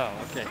 dude. Oh,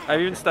 okay. I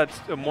even said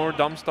more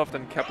dumb stuff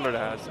than Kepler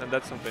has, and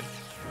that's something.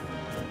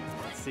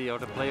 Let's see, are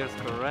the players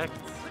correct?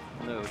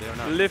 No, they're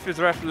not. Liv is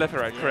left or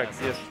right, Yeah, correct,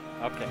 so- yes.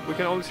 Okay. We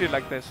can only see it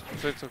like this,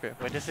 so it's okay.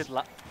 Wait, is it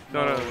live?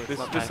 No, it's this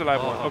not is a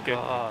live one, Oh okay.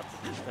 God,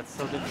 that's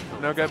so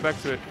difficult. Now get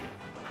back to it.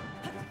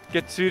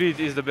 Get Zürich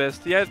is the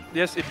best. Yeah,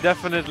 yes, it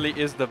definitely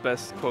is the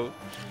best quote.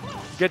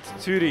 Get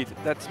Zürich,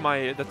 that's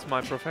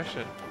my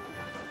profession.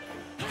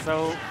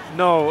 So,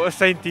 No,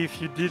 Saint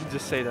Thief, you didn't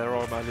just say that,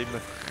 or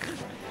Malignant.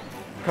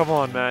 Come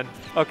on, man.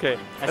 Okay,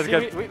 I let's see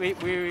get.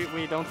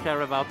 we don't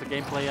care about the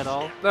gameplay at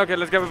all. Okay,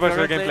 let's get back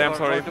to the Currently, gameplay. I'm or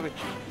sorry. do we-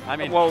 I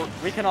mean, Well,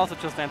 we can also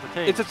just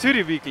entertain. it's a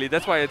Zürich weekly.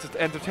 That's why it's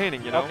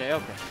entertaining, you know. Okay,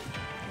 okay.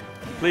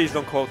 Please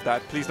don't quote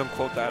that. Please don't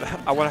quote that.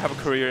 I want to have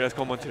a career as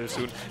commentator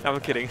soon. No, I'm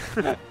kidding.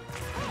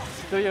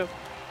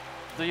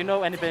 Do you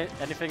know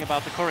anything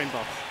about the Corrin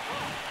box?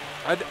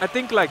 I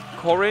think like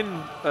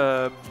Corrin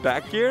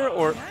back year,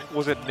 or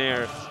was it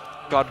Nair,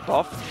 got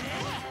buffed?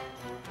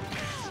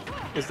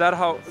 Is that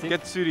how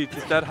get Zürich?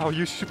 Is that how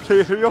you should play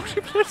Yoshi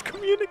players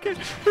communicate?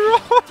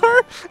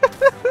 Roar!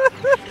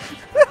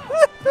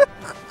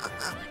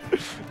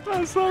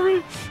 I'm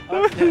sorry.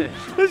 Okay.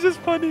 It's just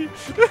funny.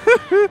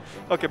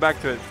 Okay, back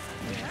to it.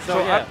 So,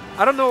 yeah.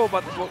 I don't know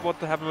about what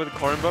happened with the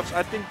Corrin buffs.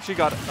 I think she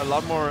got a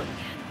lot more.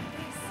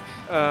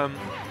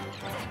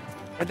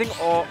 I think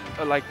all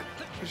like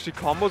she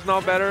combos now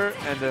better,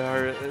 and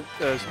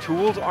her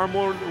tools are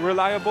more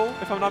reliable,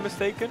 if I'm not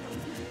mistaken.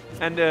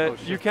 And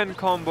you can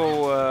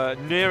combo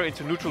Nair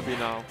into neutral B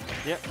now.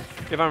 Yeah.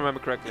 If I remember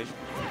correctly.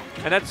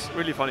 And that's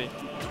really funny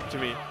to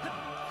me.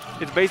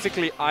 It's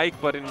basically Ike,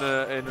 but in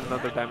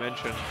another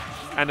dimension,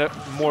 and a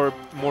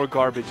more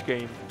garbage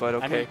game. But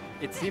okay. I mean,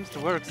 it seems to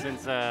work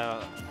since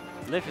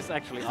Liv is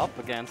actually up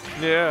against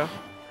Yeah.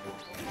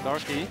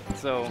 Darky.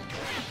 So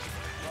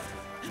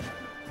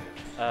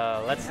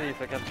let's see if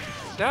I can.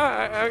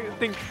 Yeah,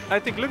 I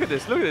think look at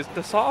this.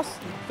 The sauce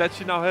that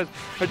she now has.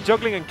 Her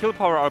juggling and kill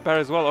power are better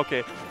as well.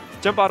 Okay.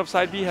 Jump out of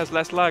side B has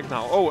less lag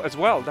now. Oh, as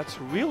well. That's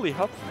really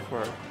helpful for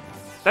her.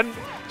 Then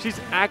she's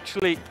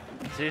actually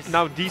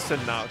now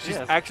decent now. She's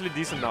actually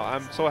decent now.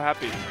 I'm so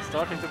happy.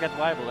 Starting to get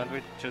viable, and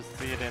we just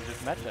see it in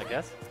this match, I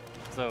guess.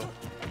 So.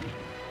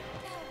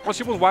 Well,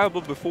 she was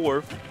viable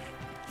before,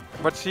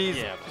 but she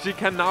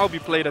can now be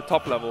played at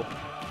top level.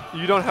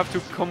 You don't have to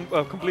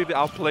completely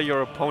outplay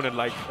your opponent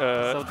like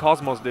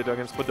Cosmos did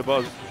against Put the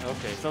Buzz.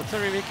 Okay, so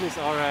Zürich weeklies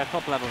are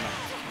top level now.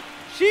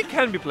 She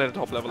can be played at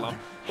top level now.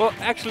 Well,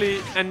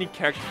 actually, any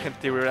character can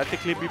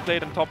theoretically be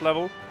played on top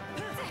level,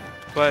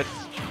 but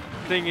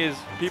thing is,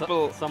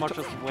 people some are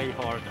just way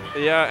harder.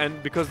 Yeah,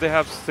 and because they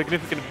have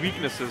significant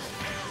weaknesses,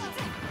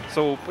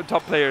 so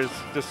top players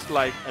just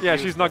like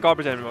she's not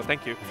garbage anymore.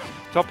 Thank you.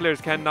 Top players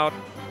can now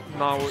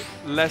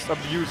less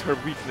abuse her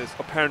weakness,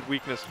 apparent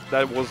weakness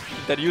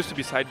that used to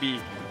be side B.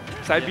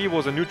 Side B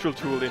was a neutral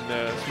tool in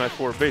Smash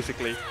 4,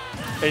 basically.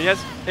 And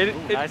yes,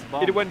 nice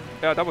bomb. it went.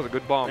 Yeah, that was a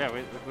good bomb. Yeah,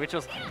 we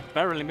just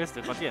barely missed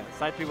it, but yeah,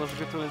 side B was a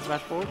good tool in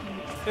Smash 4.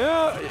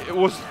 Yeah, it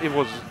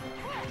was.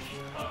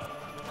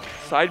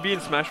 Side B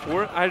in Smash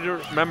 4. I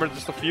don't remember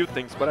just a few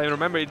things, but I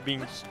remember it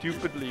being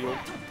stupidly.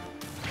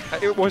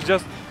 It was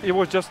just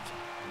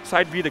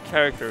side B the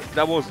character.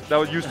 That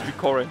used to be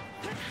Corrin.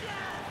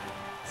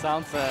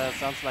 Sounds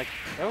like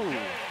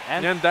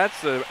and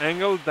that's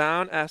angle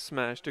down S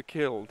smash to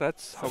kill.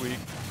 That's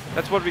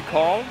what we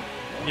call.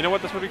 You know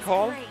what that's what we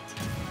call?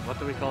 What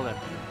do we call that?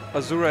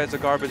 Azura is a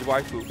garbage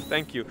waifu.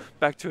 Thank you.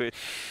 Back to it.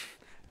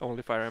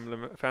 Only Fire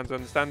Emblem fans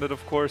understand it,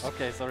 of course.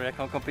 Okay, sorry, I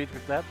can't compete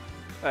with that.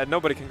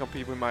 Nobody can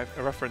compete with my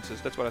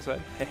references. That's what I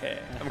said.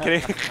 I'm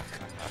kidding.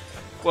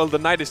 Well, the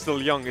night is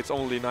still young. It's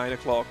only 9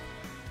 o'clock.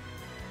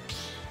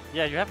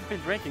 Yeah, you haven't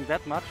been drinking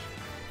that much.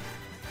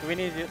 Do we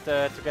need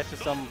to get you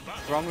some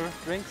stronger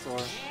drinks, or?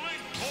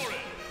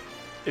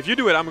 If you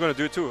do it, I'm gonna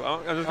do it too.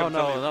 I'm just gonna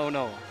tell you.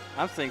 No.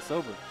 I'm staying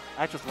sober.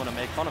 I just want to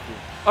make fun of you.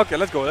 Okay,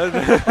 let's go.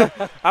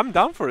 I'm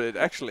down for it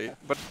actually.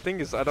 But the thing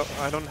is, I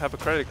don't have a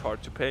credit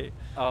card to pay.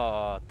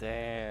 Oh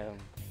damn.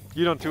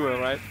 You don't too,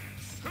 right?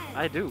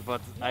 I do,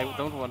 but I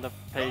don't want to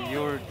pay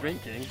your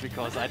drinking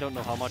because I don't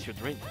know how much you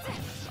drink.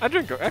 I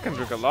can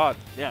drink a lot.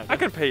 Yeah. I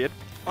can pay it.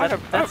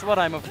 That's what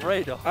I'm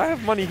afraid of. I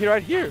have money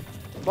right here.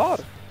 Bar.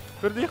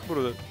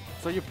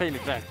 So you pay me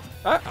back?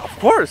 Of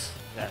course.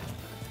 Yeah.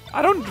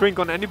 I don't drink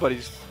on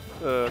anybody's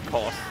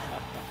cost.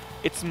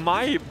 It's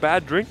my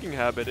bad drinking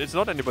habit. It's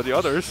not anybody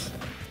others.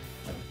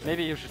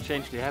 Maybe you should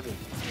change the habit.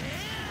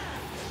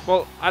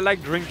 Well, I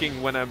like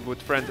drinking when I'm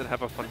with friends and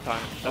have a fun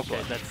time. That's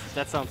Okay, why.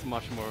 that sounds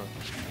much more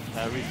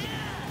reasonable.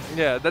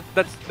 Yeah,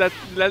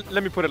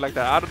 let me put it like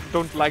that. I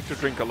don't like to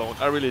drink alone.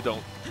 I really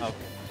don't.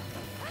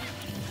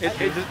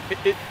 Okay.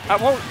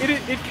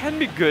 It can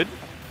be good,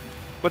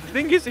 but the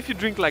thing is, if you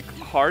drink like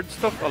hard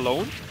stuff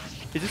alone,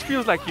 it just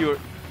feels like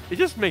it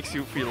just makes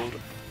you feel,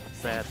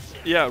 Sad.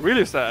 yeah,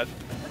 really sad.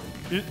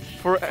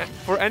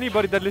 For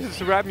anybody that listens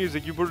to rap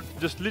music, you would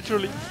just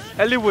literally,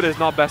 Ellwood is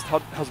not best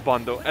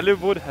husbando.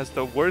 Ellwood has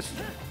the worst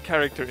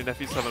character in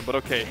FE7, but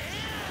okay.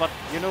 But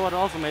you know what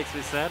also makes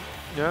me sad?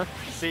 Yeah.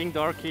 Seeing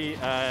Darky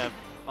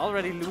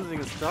already losing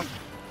his stuff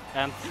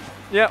and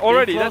Yeah, being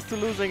already. close to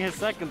losing his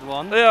second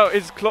one. Yeah,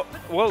 it's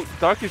well,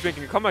 Darky's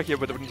making a comeback here,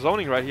 but the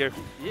zoning right here.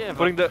 Yeah,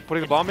 Putting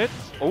the bomb in.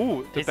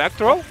 Oh, the he's back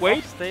throw. off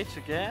Wait, stage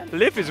again.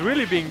 Liv is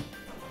really being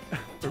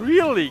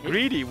really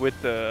greedy with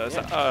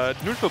the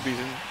neutral bees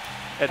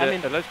at I a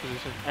mean, ledge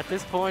position. At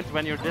this point,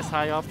 when you're this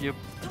high up, you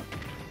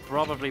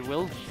probably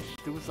will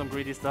do some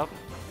greedy stuff.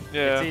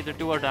 Yeah, It's either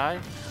do or die.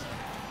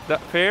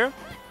 that fair.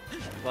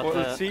 But Well,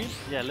 let's see.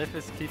 Yeah, Liv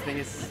is keeping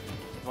his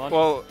advantage.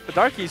 Well,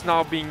 Darky is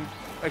now being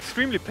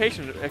extremely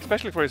patient,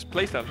 especially for his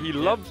playstyle. He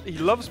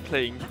loves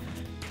playing,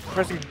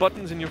 pressing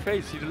buttons in your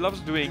face. He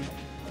loves doing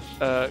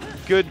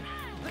good.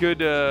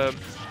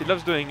 He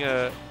loves doing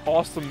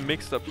awesome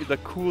mix up, the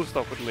cool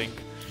stuff with Link.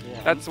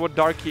 yeah. That's what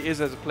Darky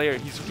is as a player.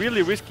 He's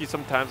really risky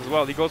sometimes as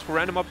well. He goes for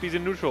random up Bs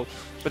in neutral,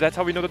 but that's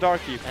how we know the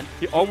Darky. And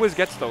He always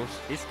gets those.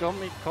 He's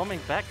coming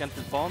back, and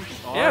the bombs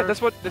are Yeah, that's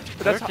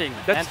hurting.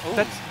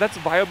 that's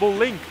viable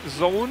Link.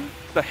 Zone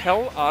the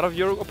hell out of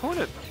your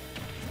opponent.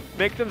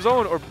 Make them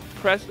zone or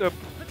press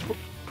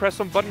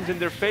some buttons in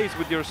their face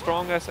with your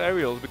strong ass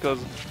aerials, because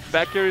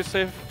back air is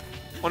safe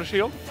on a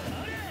shield,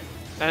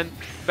 and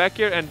back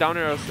air and down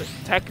air are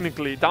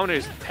technically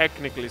is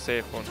technically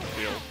safe on a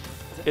shield.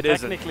 It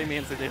isn't, technically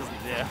means it isn't.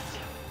 Yeah.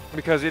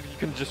 because you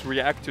can just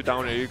react to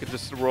down air. You can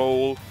just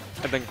roll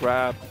and then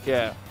grab.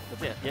 Yeah.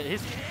 But yeah,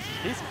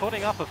 he's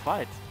putting up a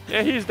fight.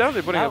 Yeah, he's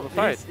definitely putting Now up a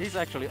fight. He's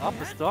actually up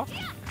a stock.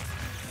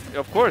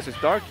 Of course, it's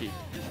Darky.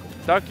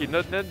 Darky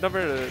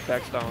never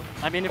backs down.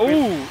 I mean, if we,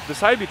 Oh, the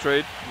side B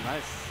trade.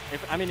 nice.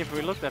 If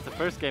we looked at the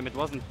first game, it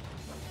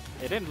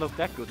didn't look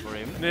that good for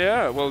him.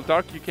 Yeah, well,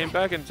 Darky came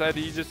back and said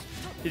he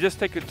just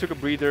took a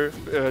breather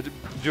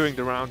during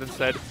the round and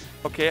said,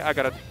 okay, I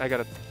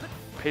gotta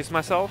pace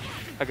myself,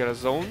 I gotta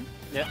zone,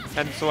 Yeah.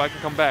 and so I can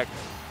come back.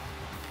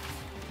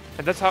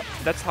 And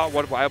that's how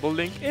what viable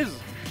Link is.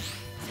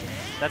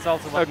 That's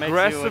also what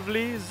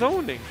Aggressively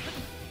zoning.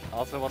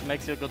 what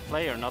makes you a good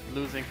player, not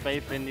losing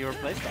faith in your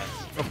playstyle.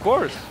 Of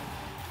course.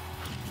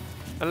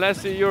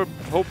 Unless your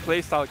whole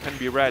playstyle can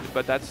be read,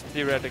 but that's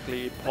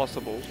theoretically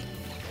possible.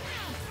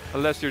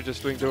 Unless you're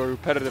just doing the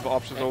repetitive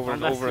options over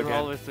and over you're again.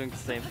 always doing the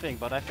same thing.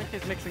 But I think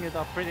he's mixing it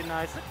up pretty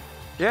nice.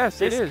 Yes,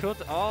 it This is.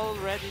 could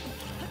already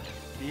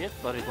be it,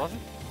 but it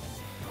wasn't.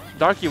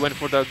 Darky went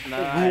for the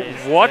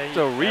Nice. what Hey,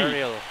 the read.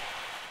 aerial.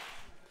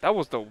 That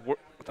was the I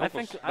that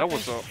think-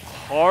 was a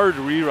hard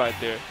read right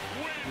there.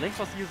 Link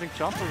was using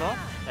jump a lot.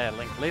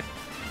 Link lift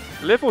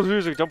Liv was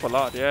using jump a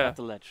lot, yeah. at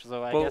the ledge.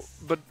 So I Well, guess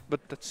but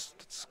that's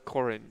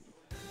Corin.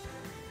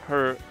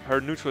 Her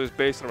neutral is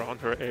based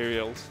around her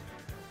aerials,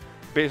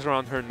 based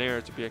around her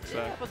nair to be yeah,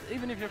 exact. but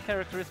even if your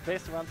character is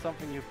based around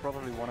something, you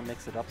probably want to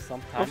mix it up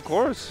sometimes. Of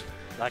course.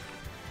 Like,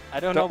 I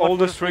don't The know what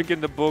oldest you trick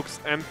in the books: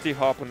 empty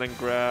hop and then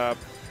grab.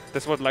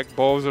 That's what like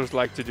Bowser's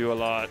like to do a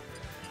lot.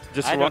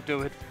 Just I run, don't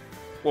do it.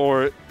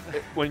 or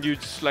when you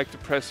just like to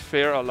press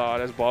fair a lot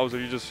as Bowser,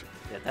 you just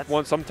Yeah,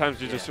 that's sometimes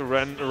you yeah. just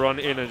run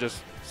in and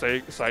just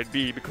say side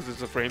B because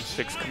it's a frame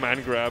 6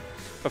 command grab.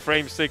 A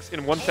frame 6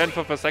 in 1/10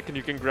 of a second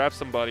you can grab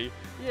somebody.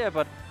 yeah,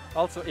 but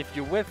also if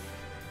you whiff,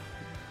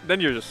 Then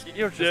you're just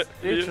you're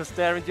just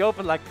there in the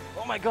open like,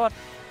 oh my god.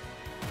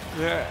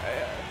 yeah.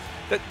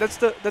 That's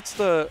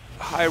the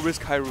high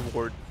risk high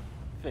reward.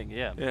 Thing,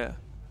 yeah. Yeah.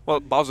 Well,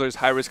 Bowser is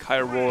high risk high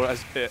reward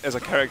as a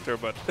character,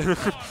 but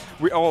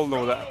we all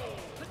know that.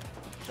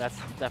 That's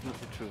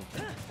definitely true.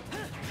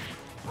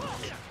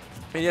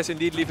 And yes,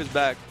 indeed, Leaf is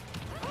back.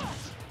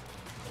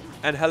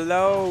 And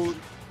hello,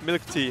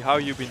 Milk Tea. How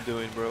you been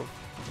doing, bro?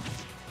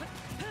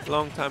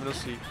 Long time no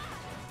see.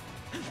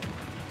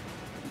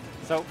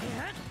 So,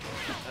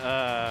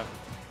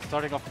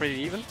 starting off pretty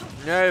even.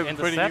 Yeah, In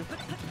the pretty set? new.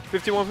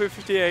 51 for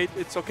 58.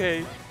 It's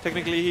okay.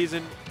 Technically, he's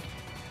in.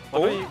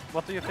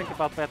 What do you think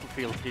about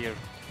Battlefield here?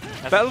 As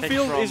a pick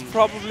Battlefield is from-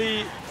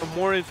 probably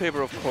more in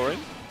favor of Corin.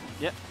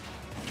 Yeah.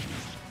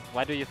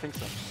 Why do you think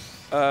so?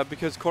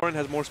 Because Corin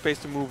has more space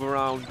to move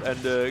around and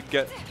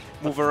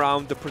move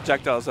around the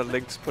projectiles that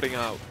Link's putting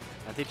out.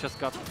 And he just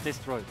got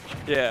destroyed.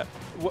 Yeah.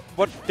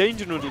 What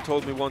Danger Noodle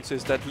told me once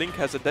is that Link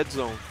has a dead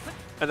zone,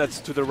 and that's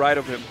to the right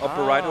of him,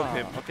 upper right of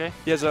him. Okay.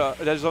 He has a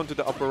dead zone to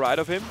the upper right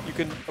of him. You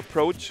can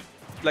approach,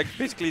 like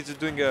basically he's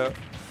doing a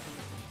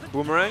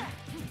boomerang.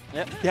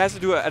 Yeah. He has to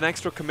do an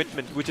extra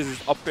commitment, which is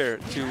his up air,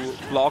 to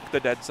block the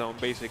dead zone,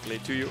 basically,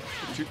 to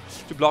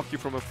block you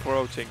from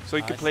approaching. So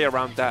he can play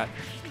around that.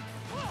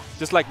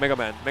 Just like Mega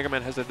Man. Mega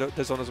Man has a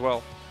dead zone as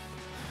well.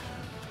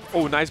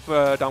 Oh, nice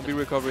down B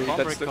recovery. Bomb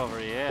That's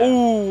recovery, yeah.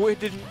 Oh, it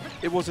didn't.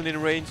 It wasn't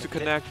in range to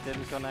connect.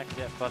 Didn't connect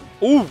yet, but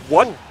Oh,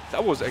 what?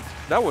 That was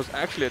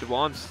actually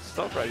advanced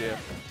stuff right here.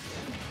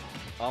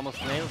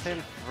 almost nails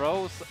him.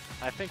 Throws.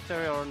 I think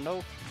there are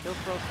no kill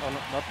throws, or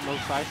not no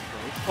side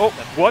throws. Oh,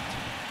 what?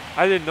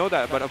 I didn't know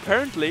that, but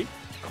apparently,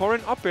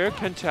 Corrin up air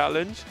can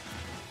challenge.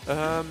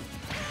 Down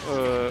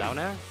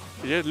air.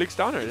 Yeah, Lick's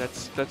down air.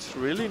 That's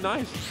really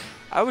nice.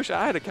 I wish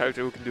I had a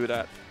character who can do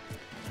that.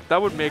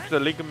 That would make the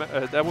Link.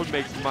 That would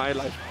make my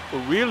life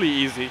really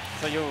easy.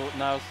 So you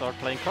now start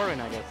playing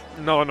Corrin, I guess.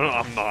 No,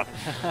 I'm not.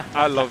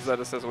 I love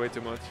ZSS way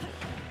too much.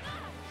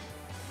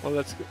 Well,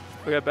 let's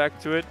get back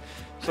to it.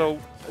 So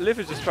Liv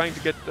is just trying to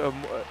get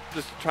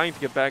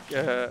back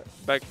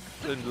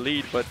in the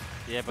lead, but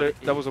Yeah, but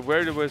that was a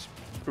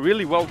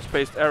really well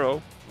spaced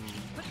arrow.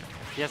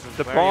 yes,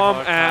 The bomb,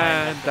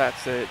 and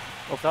that's it.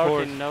 Of course.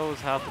 Darkin knows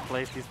how to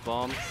place these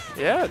bombs.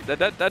 Yeah,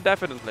 that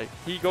definitely.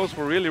 He goes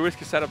for really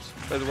risky setups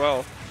as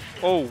well.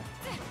 Oh,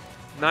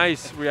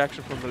 nice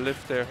reaction from the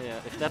lift there. Yeah,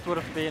 if that would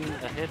have been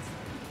a hit,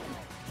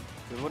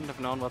 we wouldn't have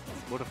known what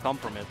would have come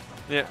from it.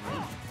 Yeah.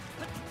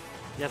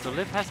 Yeah, so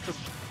Liv has to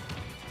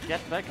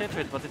get back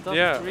into it, but it doesn't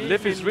Yeah, really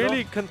Liv is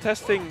really look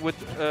contesting with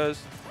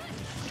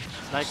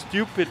like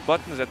stupid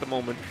buttons at the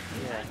moment.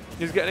 yeah.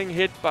 He's getting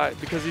hit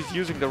because he's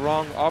using the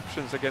wrong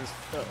options against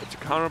to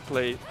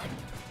counterplay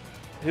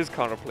his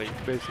counterplay,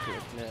 basically.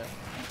 Yeah.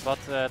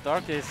 But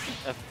Dark is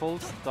a full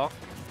stock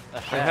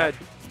Ahead,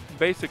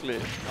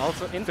 basically.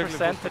 Also in Technical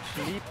percentage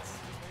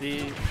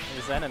leads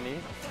his enemy.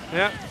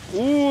 Yeah.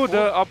 Ooh,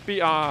 the up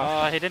B.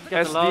 Oh, he didn't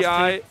get the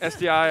last hit.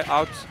 SDI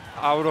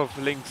out of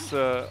links.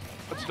 To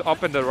the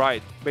up and the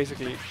right,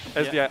 basically.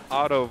 SDI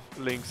out of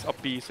links up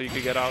B, so you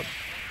can get out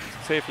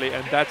safely,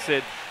 and that's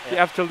it. The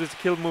F tilt is a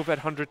kill move at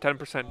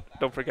 110%.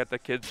 Don't forget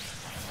that, kids.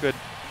 Good.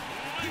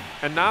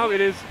 And now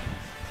it is.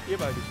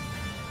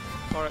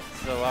 Alright.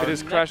 So It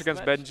is Crash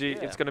against match, Benji.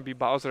 yeah. It's gonna be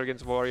Bowser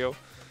against Wario.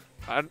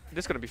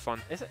 This is gonna be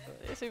fun. Is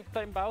he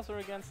playing Bowser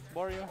against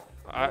Wario?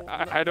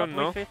 I don't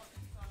know.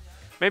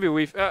 Maybe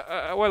Wii.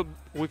 Well,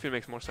 Wii Fit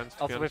makes more sense. To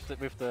be Also honest.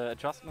 with the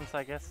adjustments,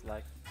 I guess.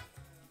 Like.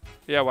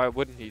 Yeah, why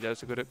wouldn't he?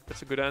 That's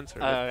a good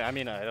answer. I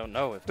mean, I don't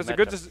know. If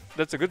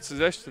That's a good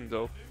suggestion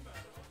though.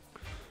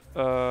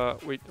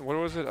 Wait, what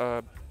was it?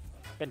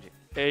 Benji.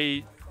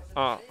 AG,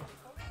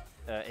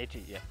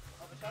 yeah.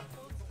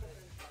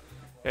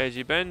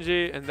 AG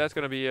Benji, and that's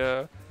gonna be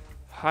a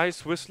high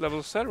Swiss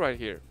level set right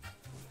here.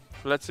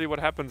 Let's see what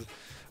happens.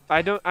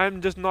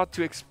 I'm just not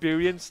too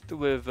experienced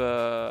with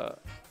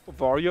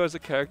Wario as a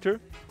character,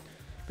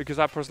 because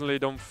I personally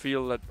don't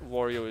feel that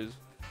Wario is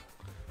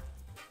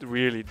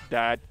really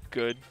that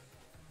good.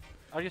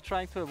 Are you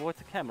trying to avoid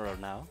the camera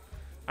now?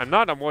 I'm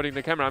not avoiding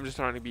the camera. I'm just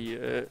trying to be.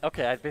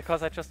 Okay,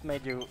 because I just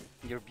made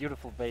your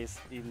beautiful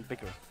base even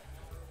bigger.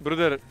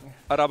 Broeder,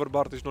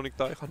 Araberbart is nog niet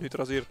thuis. Ik ga nu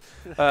traseren.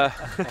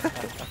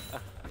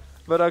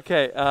 But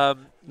okay,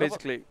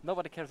 basically.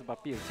 Nobody cares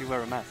about beards. You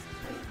wear a mask.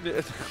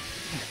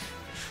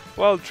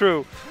 Well,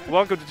 true.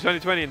 Welcome to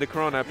 2020 in the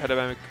Corona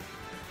pandemic.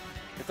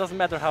 It doesn't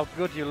matter how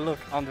good you look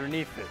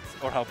underneath it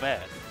or how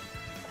bad.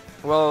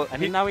 Well, I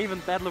mean, now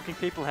even bad-looking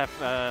people have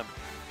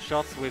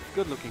shots with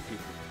good-looking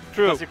people.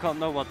 true. Because you can't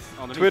know what's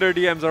underneath. Twitter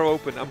DMs are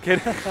open. I'm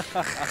kidding.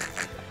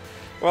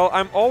 Well,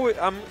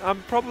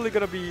 I'm probably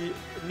gonna be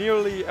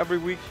nearly every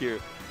week here.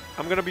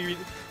 I'm gonna be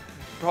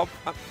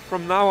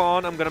from now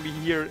on. I'm gonna be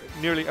here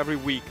nearly every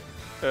week,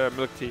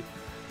 Milk Tea,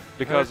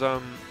 because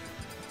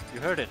You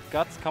heard it.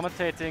 Guts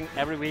commentating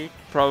every week,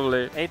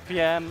 probably 8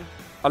 p.m.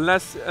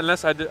 unless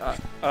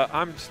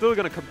I'm still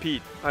gonna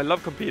compete. I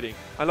love competing.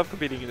 I love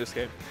competing in this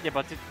game. Yeah,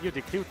 but you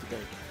DQ'd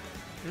today.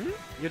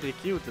 You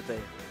DQ'd today.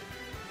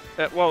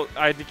 Well,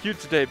 I DQ'd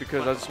today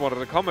because I just wanted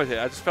to commentate.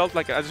 I just felt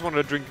like I just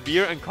wanted to drink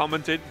beer and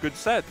commentate good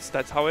sets.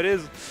 That's how it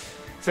is.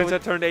 Since I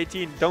turned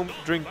 18, don't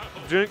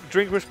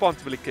drink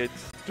responsibly,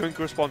 kids. Drink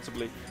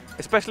responsibly,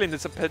 especially in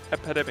this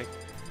epidemic.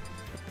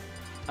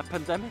 A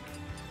pandemic?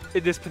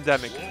 In this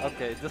pandemic.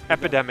 Okay, this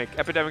Epidemic.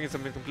 Epidemic is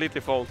something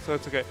completely false, so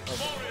it's okay.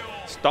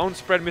 Don't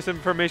spread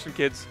misinformation,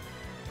 kids.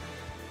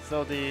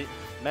 So the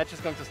match is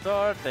going to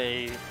start.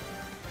 They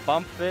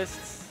bump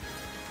fists.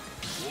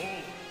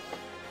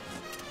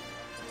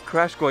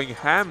 Crash going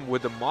ham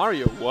with the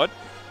Mario. What?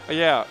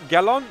 Yeah,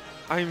 Gallon,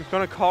 I'm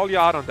gonna call you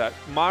out on that.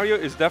 Mario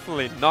is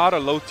definitely not a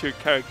low tier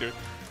character.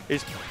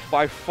 He's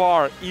by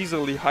far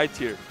easily high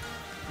tier.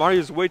 Mario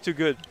is way too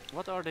good.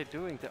 What are they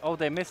doing? Oh,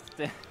 they missed.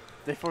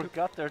 They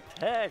forgot their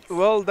tags.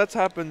 Well, that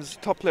happens.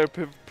 Top player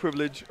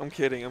privilege. I'm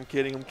kidding. I'm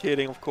kidding. I'm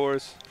kidding. Of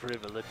course.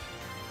 Privilege.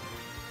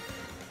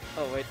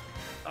 Oh wait.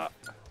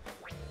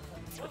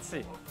 Let's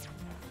see.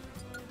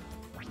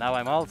 Now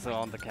I'm also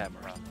on the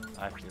camera.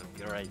 I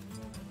feel great.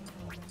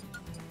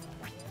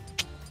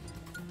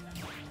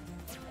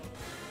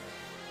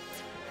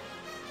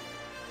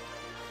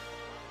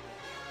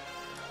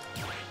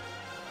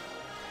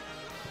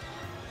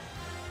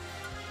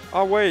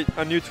 Oh wait,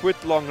 a new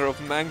tweet longer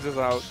of Mangs is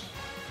out.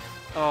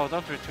 Oh,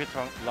 don't retweet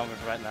longer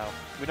right now.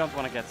 We don't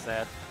want to get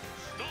sad.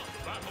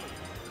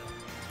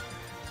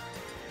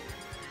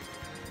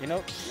 You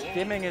know,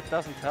 skimming it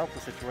doesn't help the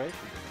situation.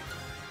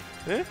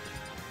 Eh?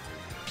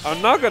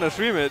 I'm not gonna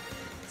stream it.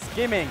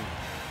 Skimming,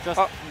 just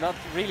not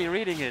really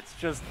reading it,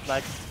 just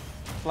like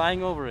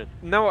flying over it.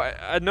 No,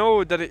 I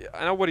know that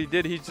I know what he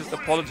did. He's just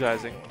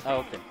apologizing.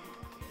 Oh, okay.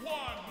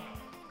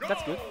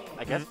 That's good,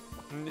 I guess.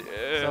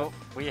 Yeah. So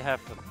we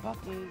have a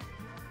button.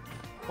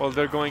 Well,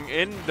 they're going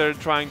in. They're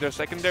trying their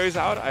secondaries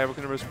out. I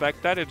can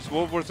respect that. It's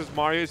Wolf versus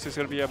Mario. It's just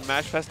gonna be a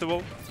match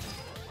festival.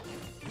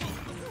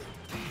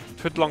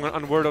 Twit-long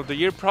on Word of the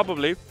Year,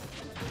 probably.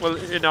 Well,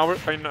 in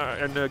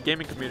the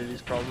gaming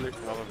communities, probably.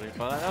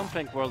 But I don't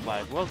think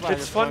worldwide. Worldwide.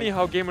 It's funny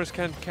how gamers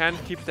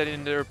can't keep that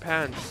in their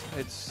pants.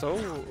 It's so.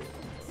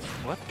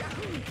 What?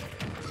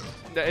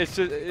 It's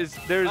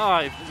just there's.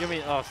 Oh, you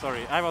mean? Oh,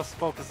 sorry. I was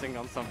focusing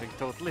on something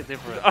totally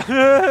different.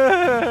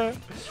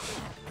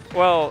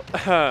 Well,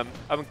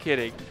 I'm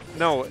kidding.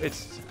 No,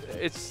 it's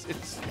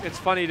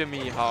funny to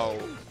me how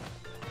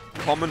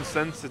common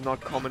sense is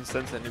not common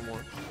sense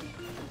anymore.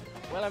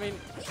 Well, I mean,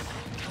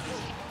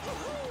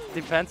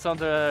 depends on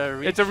the.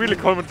 It's a really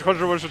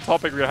controversial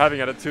topic we're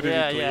having at a 2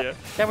 yeah.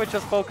 Can we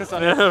just focus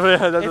on it?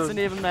 Yeah, it's an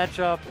even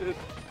matchup.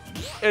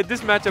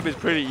 This matchup is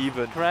pretty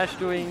even. Crash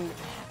doing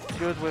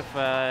good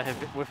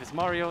with his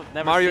Mario.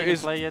 Never Mario seen him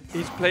is play it.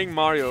 He's playing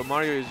Mario.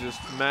 Mario is just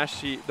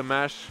the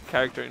mash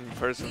character in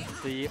person.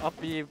 The up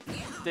B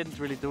didn't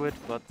really do it,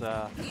 but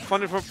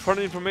Fun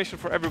information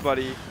for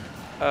everybody.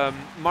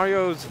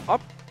 Mario's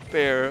up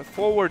air,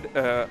 forward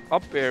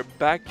up air,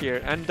 back air,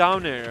 and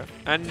down air,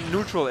 and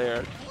neutral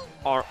air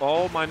are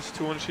all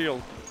 -2 on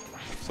shield.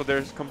 So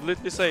they're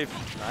completely safe.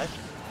 nice.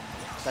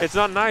 It's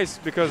not nice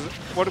because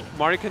what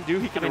Mario can do,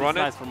 he can run it's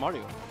it. nice for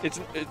Mario. It's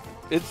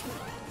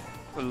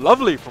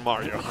lovely for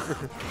Mario.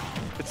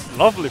 It's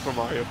lovely for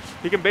Mario.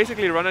 He can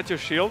basically run at your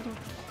shield,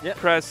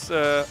 press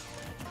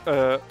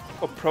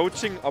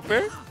approaching up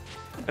air,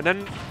 and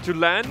then to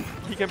land,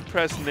 he can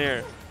press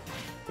nair,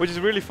 which is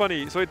really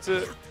funny. So it's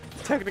a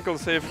technical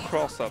safe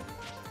cross-up.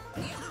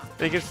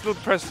 And you can still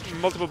press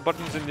multiple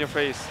buttons in your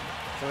face.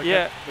 So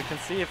we can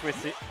see if we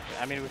see.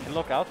 I mean, we can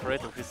look out for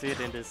it if we see it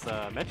in this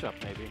matchup,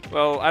 maybe.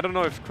 Well, I don't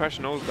know if Crash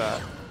knows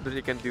that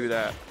he can do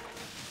that.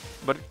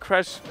 But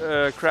Crash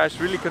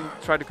really can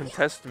try to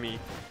contest me,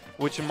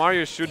 which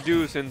Mario should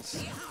do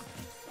since.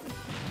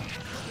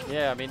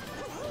 Yeah, I mean.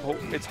 Oh,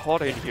 it's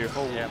hot in here.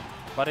 Oh. Yeah,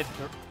 but it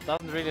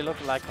doesn't really look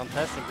like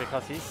contesting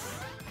because he's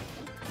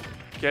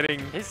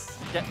getting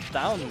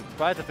down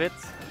quite a bit.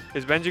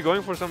 Is Benji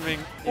going for something?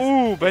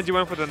 Ooh, Benji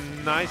went for the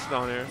nice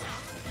down air.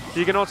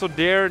 He can also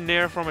dare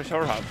nair from a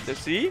shower hop.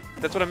 See?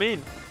 That's what I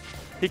mean.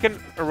 He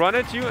can run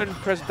at you and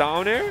press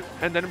down air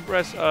and then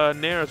press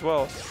nair as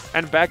well.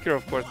 And back air,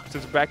 of course,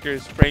 since back air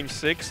is frame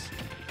 6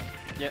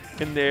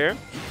 in the air.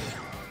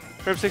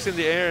 Frame 6 in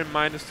the air and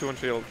 -2 on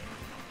shield.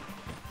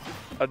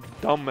 A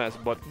dumbass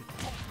button.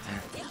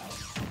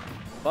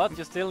 But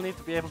you still need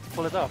to be able to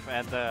pull it off,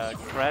 and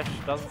Crash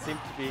doesn't seem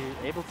to be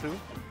able to.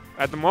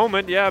 At the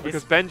moment, yeah,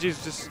 because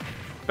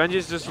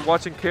Benji's just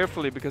watching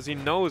carefully because he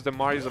knows that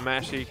Mario's a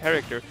mashy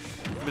character,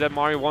 but that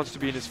Mario wants to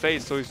be in his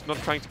face, so he's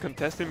not trying to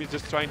contest him, he's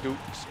just trying to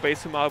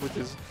space him out with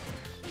his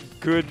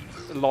good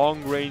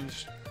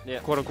long-range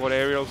quote-unquote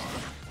aerials.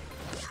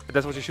 But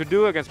that's what you should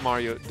do against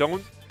Mario.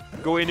 Don't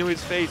go into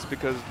his face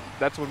because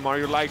that's what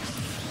Mario likes.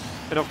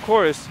 And of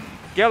course,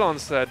 Gallon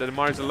said that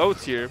Mario's a low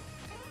tier.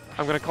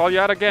 I'm gonna call you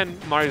out again,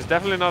 Mario's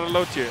definitely not a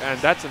low tier, and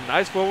that's a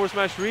nice forward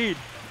smash read.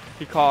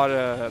 He caught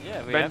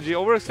Benji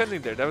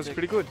overextending there. That was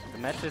pretty good. The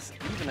match is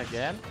even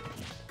again.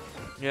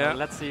 Yeah. So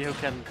let's see who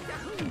can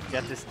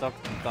get this stuff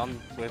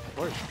done with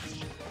first.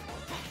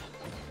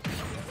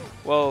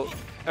 Well,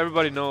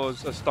 everybody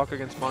knows a stock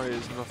against Mario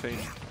is nothing.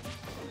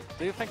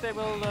 Do you think they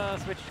will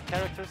switch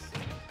characters?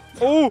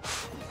 Oh!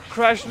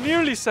 Crash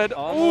nearly said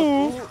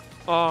almost.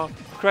 ooh!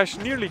 Crash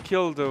nearly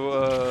killed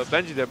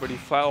Benji there, but he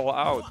fell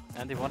out.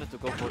 And he wanted to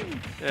go for it.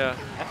 Yeah.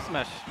 F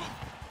smash.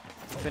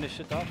 Finish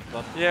it off,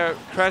 but yeah,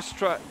 Crash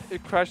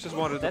just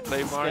wanted to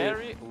play Mario.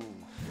 Scary. Ooh.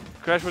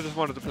 Crash just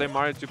wanted to play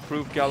Mario to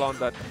prove Gallon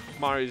that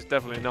Mario is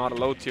definitely not a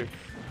low tier.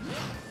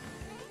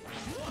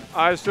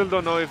 I still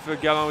don't know if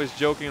Gallon is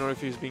joking or if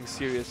he's being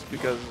serious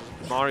because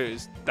Mario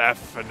is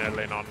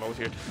definitely not low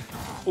tier.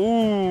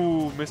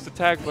 Ooh, missed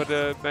attack, but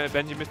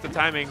Benji missed the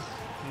timing.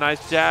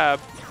 Nice jab.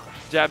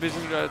 Jab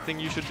isn't a thing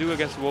you should do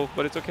against Wolf,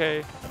 but it's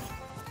okay.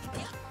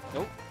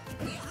 Nope.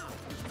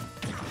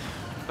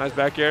 Nice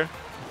back air.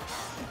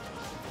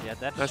 Yeah,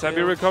 that's nice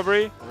heavy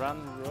recovery. Run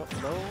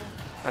low.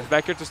 Nice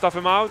back air to stuff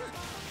him out.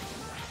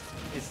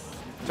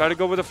 Try to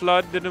go with the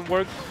flood, didn't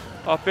work.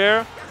 Up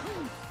air.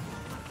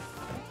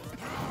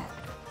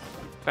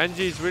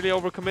 Benji is really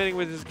overcommitting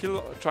with his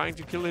kill, trying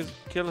to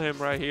kill him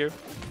right here.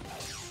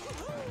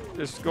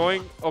 Just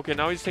going. Okay,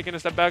 now he's taking a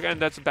step back,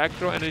 and that's a back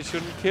throw, and he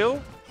shouldn't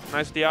kill.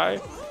 Nice DI.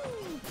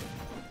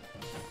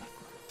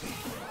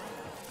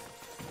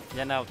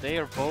 Yeah, now they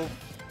are both.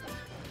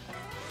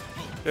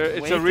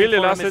 It's a really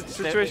last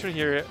situation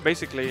here,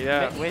 basically.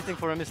 Yeah. Waiting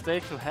for a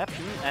mistake to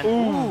happen, and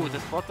ooh, the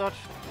spot dodge.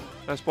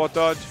 A spot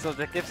dodge. So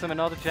that gives him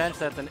another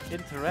chance at an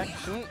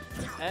interaction,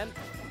 and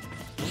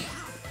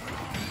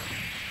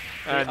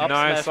And up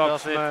nice smash up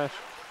does it. smash.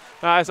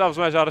 Nice up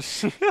smash out of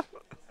shield.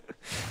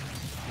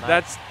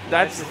 That's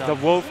Nicely the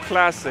done. Wolf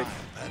classic.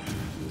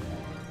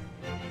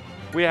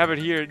 We have it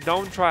here.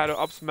 Don't try to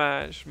up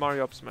smash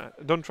Mario up smash.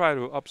 Don't try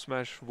to up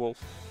smash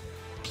Wolf.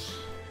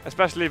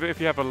 Especially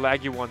if you have a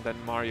laggy one than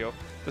Mario.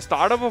 The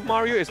startup of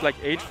Mario is like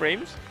 8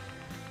 frames.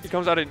 It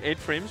comes out in 8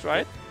 frames,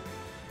 right?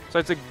 So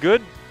it's a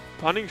good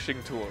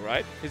punishing tool,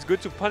 right? It's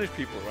good to punish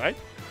people, right?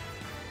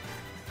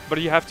 But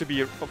you have to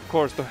be, of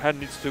course, the head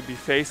needs to be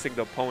facing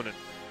the opponent.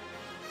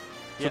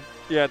 So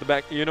yeah, the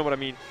back, you know what I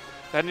mean.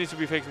 The head needs to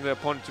be facing the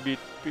opponent to be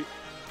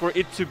for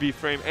it to be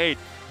frame 8.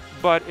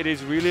 But it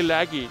is really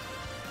laggy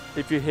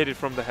if you hit it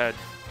from the head.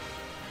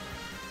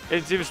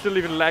 It's still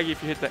even laggy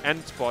if you hit the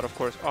end spot, of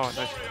course. Oh,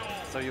 nice.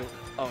 So you.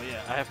 Oh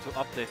yeah, I have to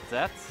update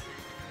that.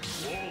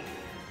 Oh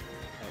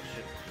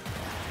shit.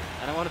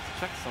 And I wanted to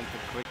check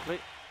something quickly.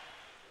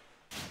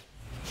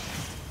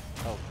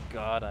 Oh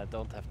god, I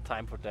don't have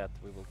time for that.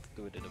 We will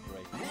do it in a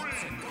break. 3,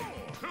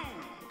 2,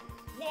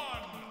 1,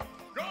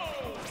 go!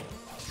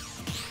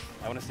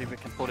 I want to see if we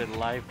can put it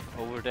live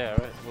over there.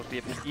 It would be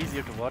a bit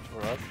easier to watch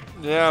for us.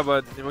 Yeah,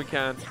 but we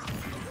can't.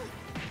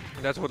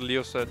 That's what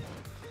Leo said.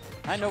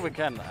 I know we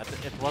can.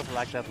 It was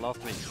like that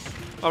last week.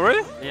 Oh,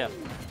 really? Yeah.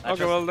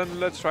 Okay, well then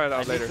let's try it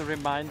out I later. need to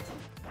remind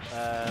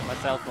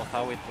myself of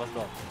how it was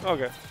done.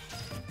 Okay.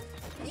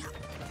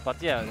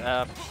 But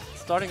yeah,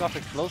 starting off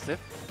explosive.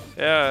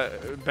 Yeah,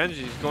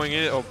 Benji's going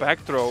in, back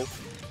throw.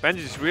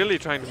 Benji's really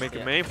trying to make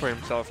a name for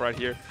himself right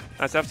here.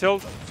 Nice F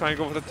tilt, trying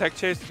to go for the tech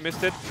chase,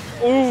 missed it.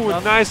 Ooh,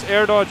 nice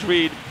air dodge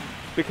read.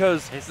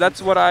 Because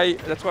that's what I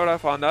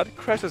found out.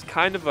 Crash is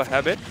kind of a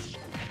habit.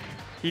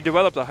 He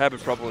developed a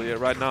habit probably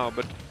right now,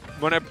 but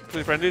when I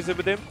play friendlies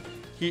with him,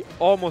 he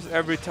almost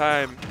every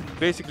time,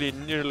 basically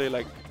nearly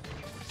like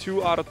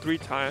 2 out of 3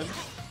 times,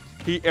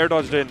 he air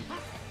dodged in.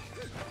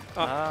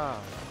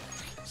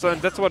 So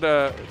and that's what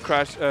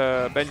Crash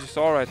Benji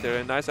saw right there.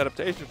 A nice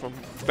adaptation from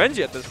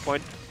Benji at this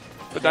point,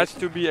 but that's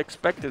to be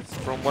expected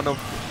from one of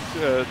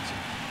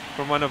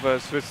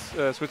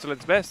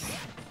Switzerland's best.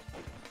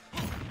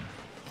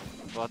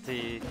 But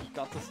he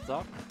got the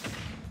stock.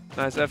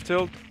 Nice F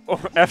tilt.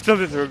 Oh, F tilt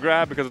into a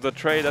grab because of the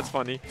tray. That's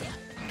funny.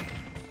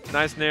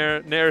 Nice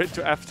nair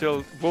into F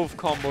tilt. Wolf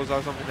combos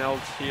are something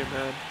else here,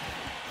 man.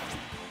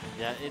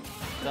 Yeah, it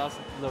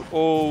doesn't look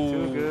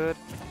too good.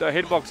 The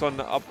hitbox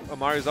on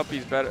Mario's up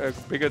is better,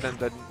 bigger than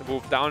the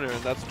Wolf downer,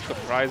 and that's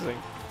surprising.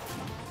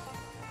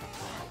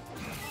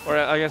 Or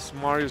I guess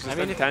Mario's is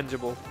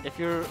intangible. If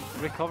your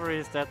recovery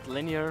is that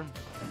linear,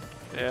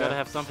 you gotta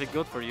have something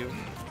good for you.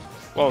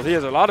 Well, he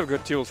has a lot of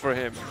good tools for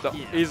him.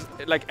 He's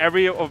like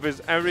every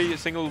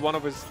single one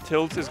of his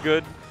tilts is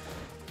good.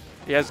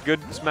 He has good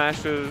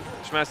smash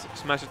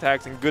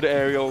attacks and good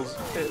aerials.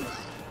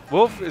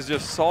 Wolf is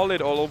just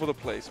solid all over the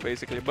place,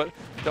 basically. But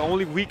the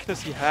only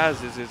weakness he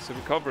has is his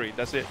recovery.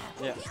 That's it.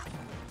 Yeah.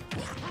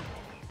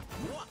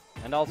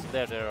 And also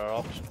there are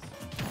options.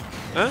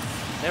 Huh?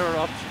 There are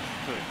options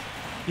to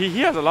it.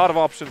 He has a lot of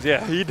options.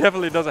 Yeah, he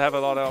definitely does have a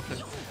lot of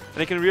options, and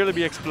he can really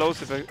be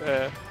explosive.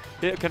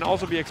 He can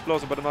also be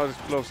explosive, but not as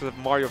explosive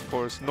as Mario, of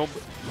course.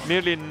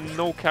 Nearly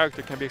no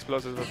character can be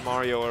explosive as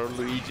Mario or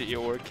Luigi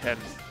or Ken.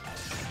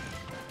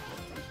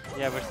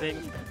 Yeah, we're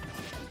seeing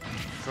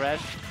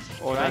Crash.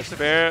 Oh, nice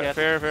fair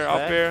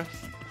up air.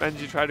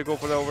 Benji tried to go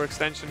for the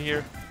overextension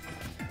here.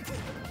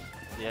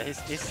 Yeah,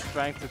 he's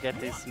trying to get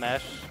his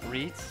smash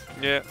reads.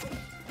 Yeah.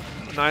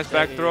 Nice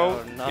back throw.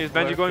 Is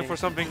Benji going working. for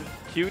something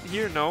cute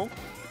here? No.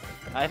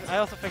 I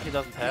also think he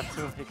doesn't have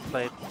to. He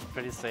played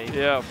pretty safe.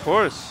 Yeah, of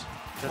course.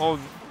 Just Oh,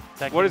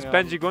 what is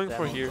Benji going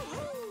for here?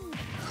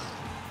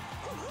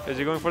 Is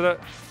he going for that?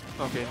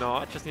 Okay, no.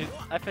 I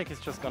think he's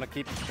just gonna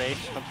keep stage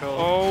control.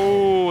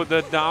 Oh,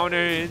 the downer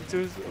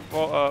into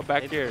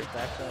back here.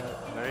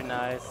 Very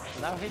nice.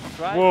 Now he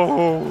tries.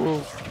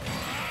 Whoa!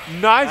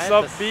 Nice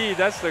up B.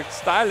 That's the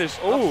stylish.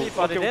 Oh,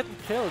 but he didn't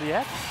kill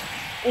yet.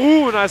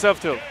 Ooh, nice up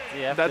tilt.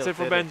 Yeah, that's it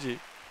for Benji.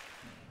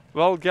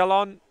 Well,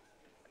 Gallon,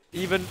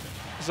 even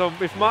so,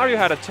 if Mario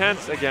had a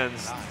chance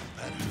against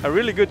a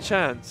really good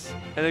chance,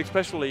 and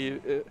especially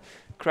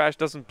Crash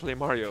doesn't play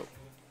Mario,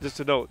 just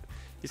to note,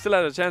 he still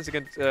had a chance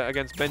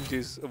against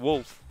Benji's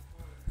Wolf.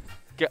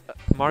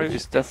 Mario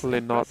is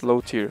definitely not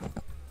low tier.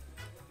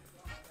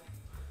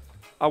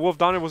 Wolf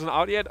Downer wasn't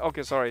out yet?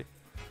 Okay, sorry.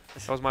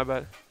 That was my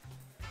bad.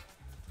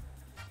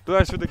 Du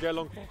hast wieder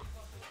Gallon gemacht.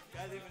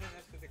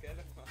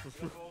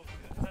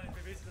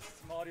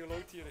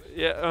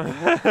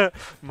 Yeah,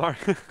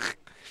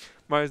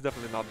 Mario is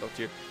definitely not low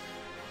tier.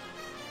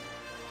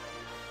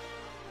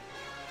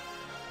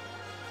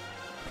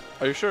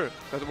 Are you sure?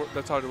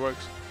 That's how it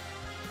works.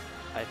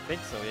 I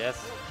think so, yes.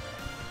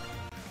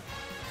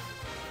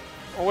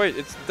 Oh wait,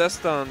 it's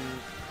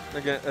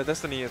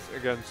Destiny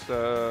against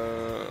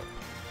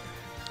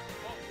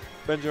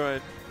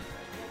Benjamin.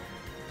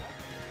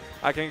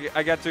 I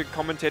get to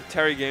commentate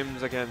Terry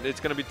games again. It's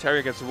gonna be Terry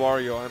against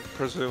Wario, I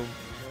presume.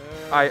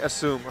 I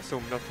assume,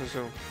 not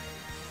presume.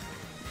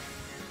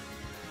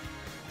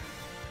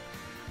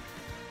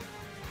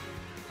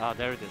 Ah,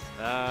 there it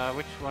is.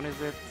 Which one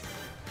is it?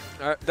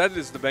 That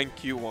is the bank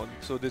Q one,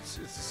 so it's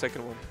the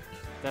second one.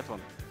 That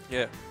one.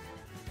 Yeah.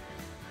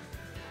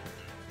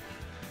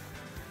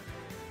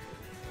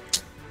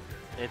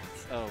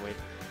 It's oh wait.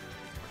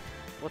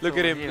 What's Look at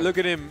over him! here? Look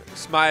at him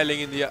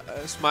smiling in the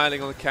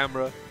smiling on the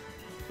camera.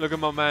 Look at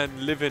my man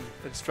living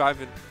and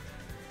striving,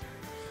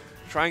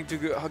 trying to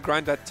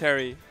grind that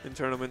Terry in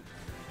tournament.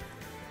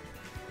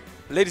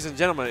 Ladies and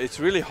gentlemen, it's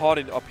really hot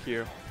up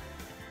here.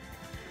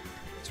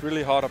 It's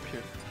really hot up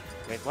here.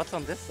 Wait, what's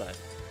on this side?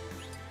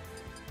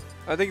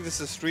 I think this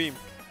is a stream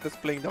that's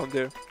playing down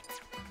there.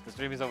 The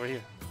stream is over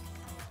here.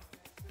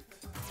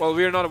 Well,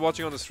 we are not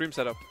watching on the stream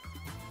setup.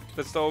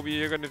 That's the OBS.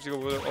 You're gonna have to go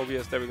with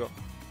OBS. There we go.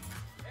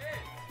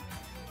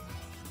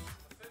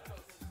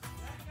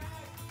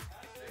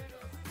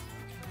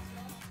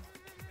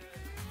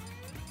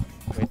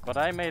 Wait, but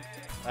I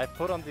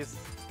put on this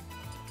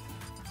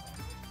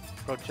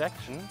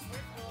projection.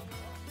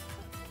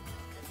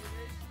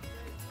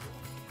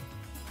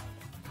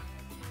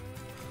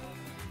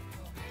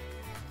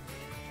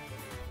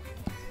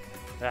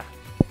 Yeah.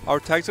 Our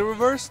tags are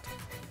reversed?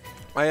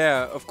 Oh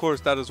yeah, of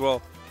course, that as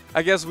well.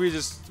 I guess we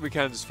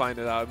can't just find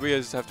it out. We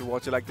just have to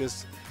watch it like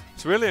this.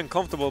 It's really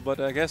uncomfortable, but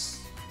I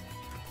guess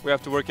we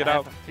have to work it I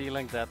out. have a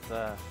feeling that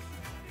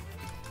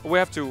We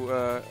have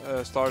to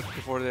start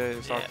before they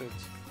start Yeah. it.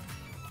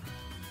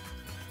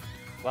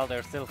 well,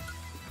 they're still.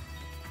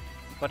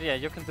 But yeah,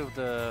 you can do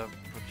the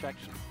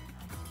projection.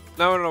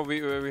 No, we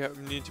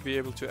need to be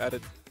able to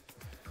edit.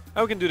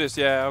 Oh, we can do this.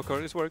 Yeah, of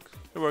course, it works.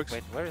 It works.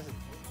 Wait, where is it?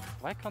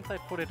 Why can't I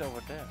put it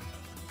over there?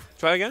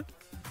 Try again.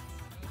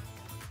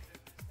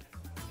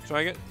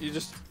 Try again. You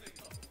just.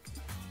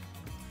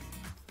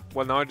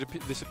 Well, now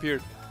it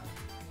disappeared.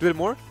 Do it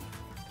more.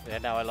 Yeah,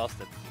 now I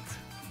lost it.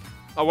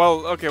 Oh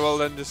well. Okay. Well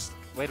then just.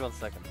 Wait 1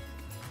 second.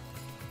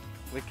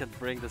 We can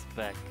bring this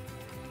back.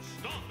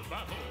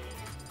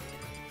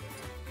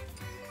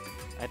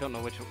 I don't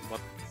know what's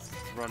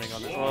running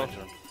on this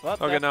version.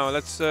 But Okay, now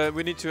that's- let's.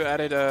 We need to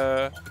edit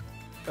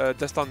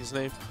Deston's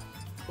name.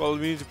 Well,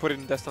 we need to put it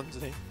in Deston's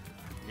name.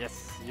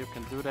 Yes, you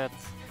can do that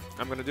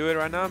I'm gonna do it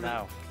right now.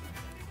 now.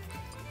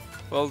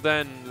 Well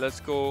then, let's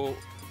go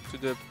to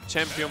the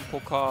Champion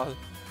Pokal.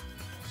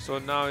 So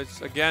now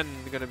it's again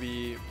gonna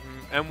be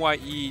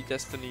MYE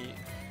Destiny.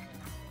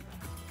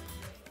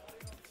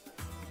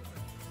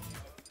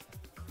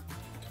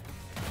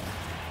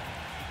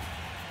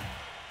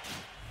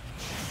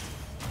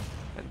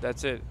 And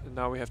that's it. And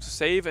now we have to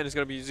save, and it's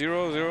gonna be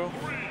 0-0.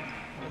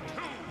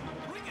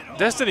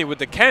 Destiny with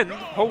the Ken.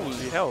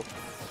 Holy hell.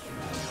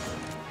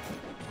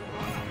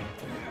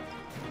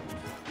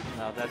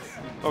 Now that's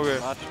Okay.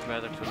 much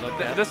better to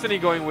look at. Destiny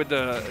going with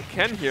the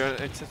Ken here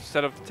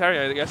instead of Terry.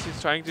 I guess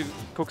he's trying to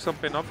cook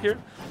something up here.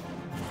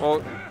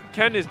 Well,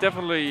 Ken is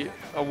definitely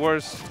a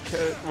worse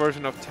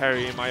version of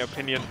Terry, in my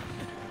opinion,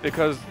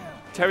 because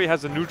Terry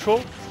has a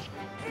neutral.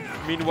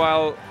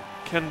 Meanwhile,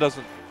 Ken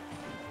doesn't.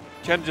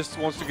 Ken just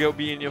wants to go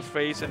be in your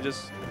face and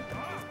just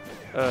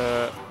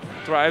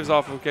thrives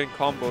off of getting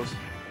combos.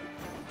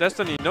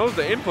 Destiny knows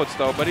the inputs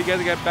though, but he got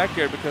to get back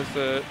here because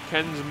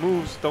Ken's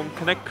moves don't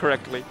connect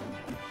correctly.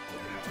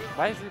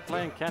 Why is he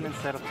playing Ken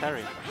instead of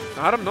Terry?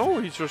 I don't know.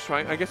 He's just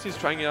trying. I guess he's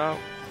trying it out.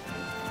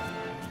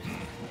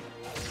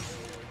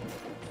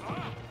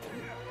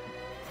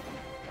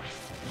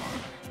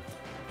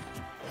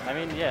 I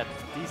mean, yeah,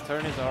 these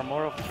tourneys are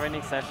more of a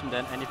training session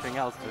than anything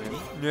else to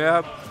him.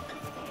 Yeah.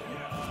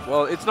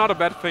 Well, it's not a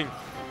bad thing.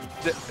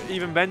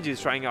 Even Benji is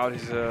trying out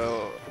his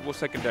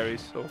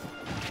secondaries. So,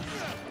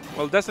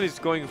 well, Destiny's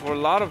going for a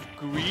lot of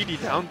greedy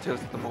down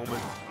tilts at the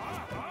moment.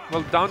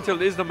 Well, down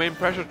tilt is the main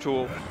pressure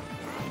tool,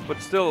 but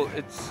still,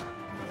 it's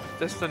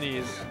Destiny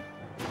is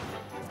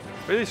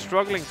really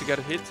struggling to get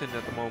hits in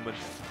at the moment.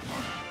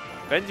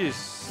 Benji is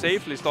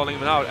safely stalling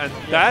him out, and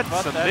Yeah,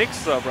 that's a but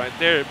mix-up right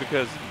there,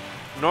 because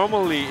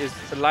normally is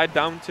a light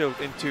down tilt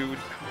into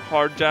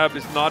hard jab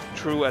is not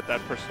true at that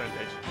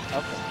percentage.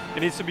 Okay.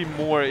 It needs to be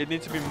more. It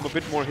needs to be a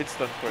bit more hit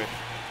stun for it,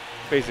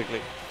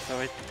 basically. So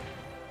it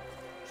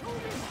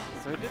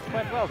did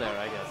quite well there,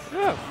 I guess.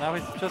 Yeah. Now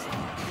he's just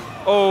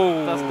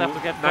Oh, doesn't have to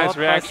get nice caught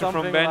by reaction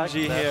from something like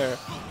Benji that. here.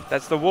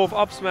 That's the wolf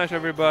up smash,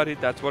 everybody.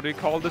 That's what we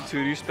call the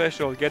Tsuri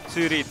special. Get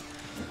Tsuri'd.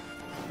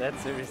 that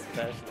series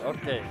special.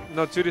 Okay.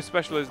 No, Tsuri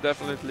special is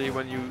definitely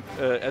when you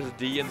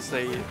SD and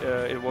say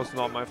it was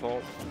not my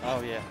fault.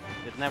 Oh yeah,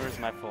 it never is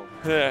my fault.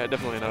 Yeah,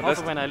 definitely not.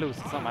 Also when I lose,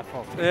 it's not my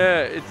fault.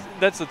 Yeah,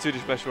 that's the Tsuri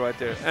special right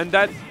there.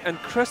 And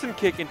crescent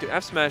kick into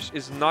F smash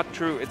is not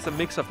true. It's a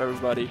mix up,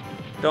 everybody.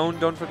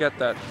 Don't forget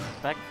that.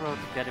 Back throw to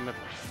get him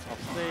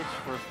off stage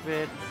for a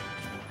bit.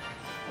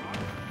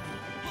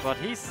 But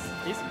he's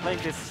playing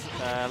this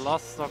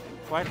lost stock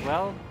quite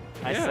well,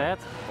 I Yeah. said.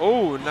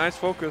 Oh, nice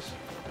focus.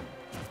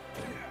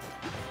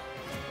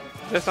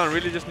 Deston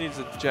really just needs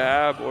a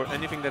jab or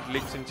anything that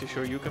links into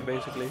Shoryuken,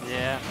 basically.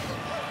 Yeah.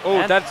 Oh,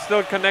 And that's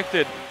still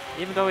connected.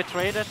 even though he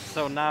traded,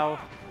 so now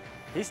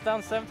he's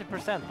down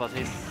 70%,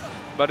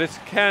 but but it's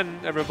Ken,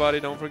 everybody,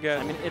 don't forget.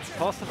 I mean, it's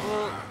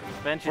possible.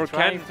 Benji For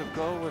trying Ken- to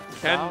go with the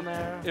Ken, down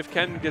air. if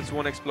Ken gets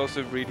one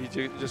explosive read, he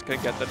just can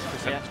get that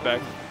percentage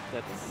back.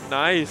 That's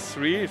Nice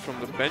read from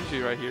the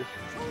Benji right here.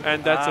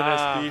 And that's an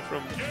SD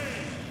from...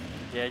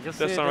 yeah, you see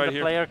That's it not in right the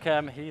here. player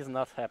cam. He's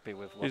not happy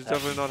with what He's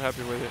happened. definitely not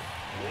happy with it.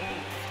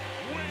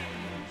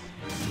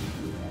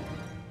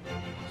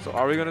 So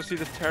are we gonna see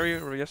the Terry,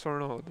 or yes or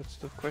no? That's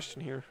the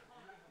question here.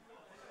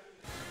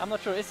 I'm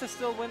not sure. Is this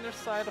still winner's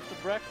side of the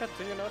bracket?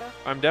 Do you know that?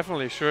 I'm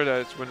definitely sure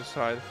that it's winner's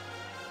side.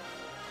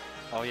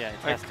 Oh yeah, it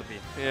I has to be.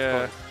 of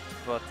Yeah.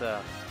 course.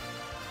 But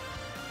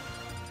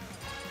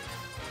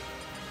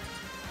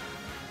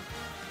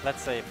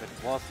let's say if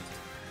it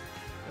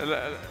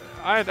wasn't.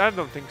 I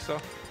don't think so.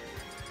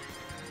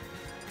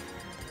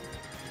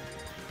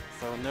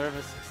 So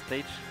nervous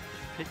stage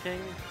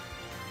picking.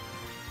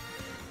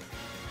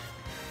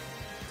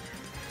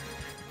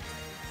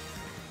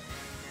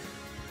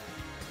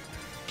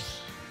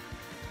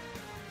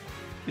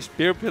 Is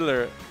Spear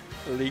Pillar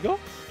legal?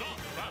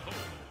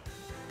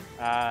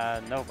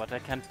 No, but I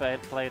can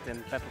play it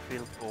in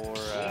Battlefield or.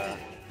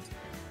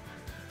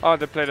 Oh,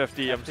 they played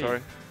FD, I'm FD.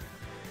 sorry.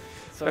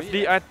 So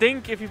FD, yeah, I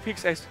think if he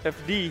picks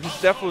FD,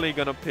 he's definitely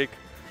gonna pick...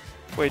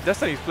 Wait,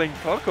 that's not he's playing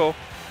Falco.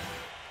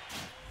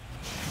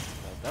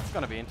 that's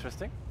gonna be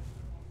interesting.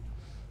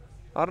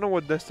 I don't know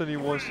what Destiny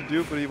wants to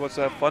do, but he wants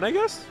to have fun, I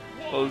guess?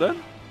 Well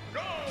then.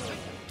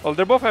 Well,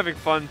 they're both having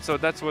fun, so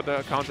that's what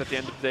counts at the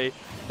end of the day.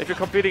 If you're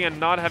competing and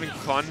not having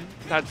fun,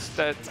 then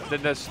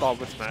let's stop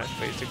with Smash,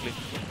 basically.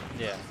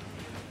 Yeah.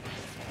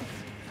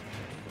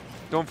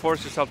 Don't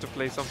force yourself to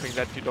play something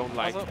that you don't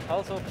like.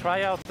 Also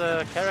try out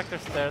the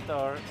characters that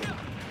are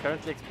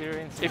currently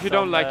experiencing. If you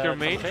don't like your some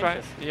main, try.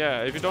 changes.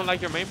 Yeah, if you don't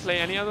like your main, play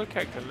any other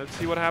character. Let's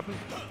see what happens.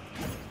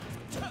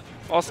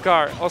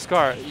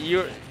 Oscar,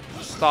 you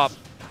stop.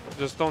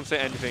 Just don't say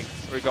anything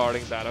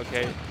regarding that,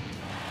 okay?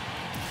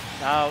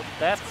 Now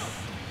that's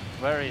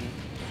very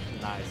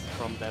nice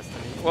from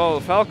Destiny. Well,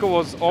 Falco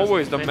was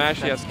always the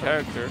finish mashiest that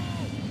character.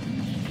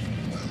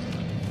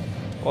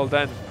 Well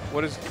then,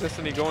 what is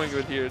Destiny going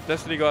with here?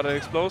 Destiny got an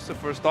explosive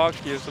for stock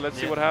here, so let's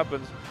see Yeah. what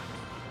happens.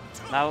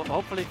 Now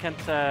hopefully can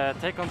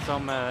take on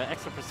some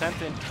extra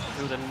percentage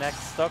to the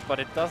next stock, but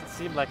it doesn't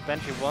seem like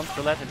Benji wants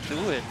to let him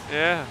do it.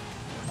 Yeah,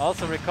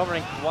 Also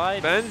recovering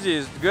quite. Benji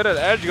is good at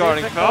edge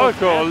guarding difficult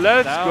Falco. and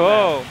Let's down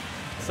go. there.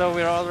 So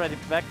we're already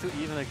back to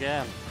even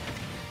again.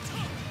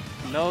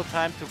 No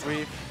time to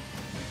breathe,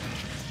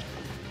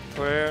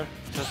 Where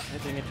just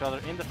hitting each other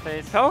in the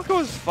face. Falco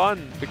is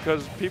fun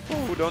because people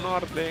who don't know how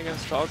to play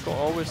against Falco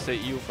always say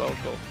 "ew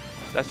Falco."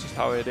 That's just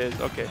how it is.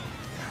 Okay.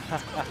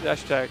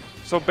 Hashtag.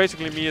 So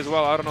basically me as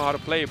well. I don't know how to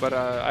play, but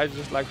I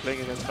just like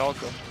playing against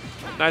Falco.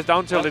 Nice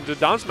down tilt into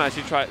down smash.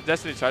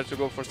 Destiny tries to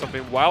go for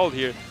something wild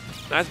here.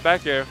 Nice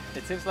back air.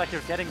 It seems like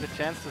you're getting the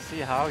chance to see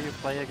how you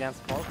play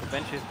against Falco.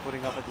 Benji is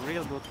putting up a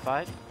real good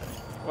fight.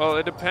 Well,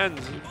 it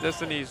depends.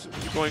 Destiny's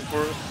going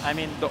for I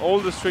mean, the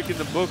oldest trick in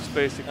the books,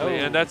 basically,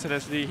 and Oh. that's an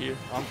SD here.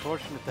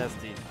 unfortunate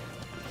SD.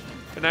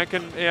 And I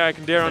can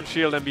dare on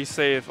shield and be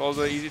safe. All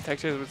the easy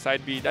textures with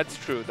side B. That's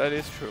true. That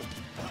is true.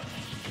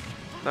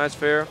 Nice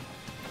fair.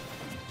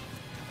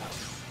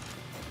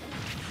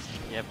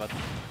 Yeah, but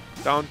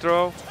Down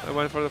throw. I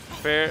went for the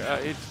fair.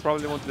 It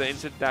probably wanted the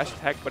instant dash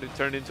attack, but it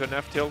turned into an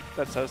F tilt.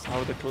 That's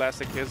how the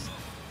classic is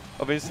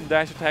of instant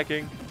dash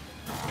attacking.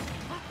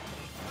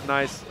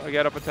 Nice. A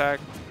get up attack.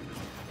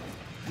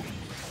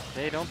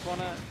 they don't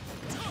wanna.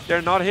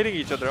 They're not hitting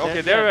each other. Okay,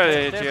 Yeah, they're yeah,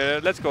 ready they're- here.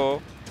 Let's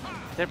go.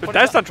 They're But putting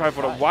that's up not trying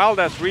for the fight. wild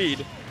ass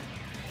read.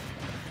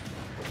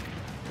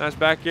 Nice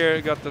back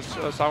air. Got the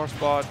sour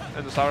spot,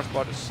 and the sour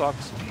spot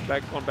sucks.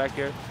 Back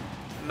air.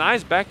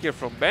 Nice back air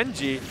from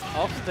Benji.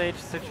 Offstage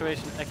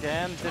situation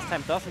again. This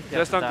time doesn't get.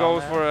 Just the not down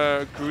goes air. for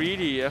a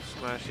greedy F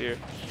smash here.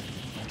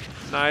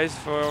 Nice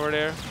for over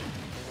there.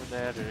 Over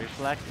there, the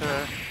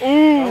reflector.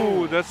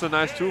 Ooh, that's a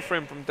nice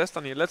 2-frame from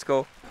Destiny. Let's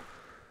go.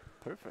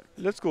 Perfect.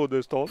 Let's go,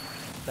 Deston.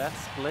 That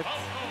split.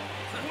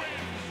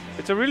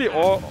 It's a really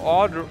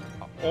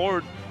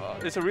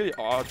it's a really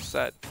odd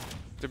set,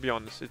 to be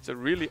honest. It's a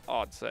really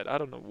odd set. I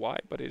don't know why,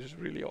 but it is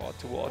really odd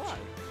to watch.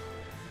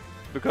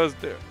 Because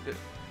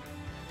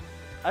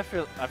I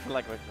feel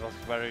like it was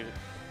very.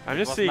 I'm it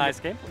just was seeing nice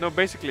game. no.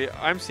 Basically,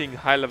 I'm seeing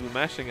high-level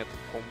mashing at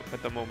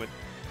the moment.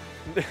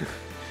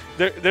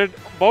 they're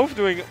both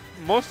doing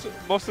most of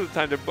the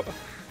time.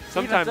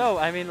 Sometimes Even though,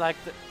 I mean, like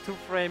the two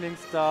framing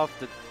stuff,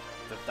 the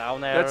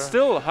down air. that's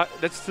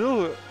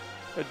still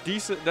a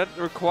decent. That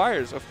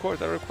requires, of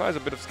course, a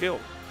bit of skill.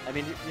 I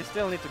mean, you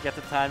still need to get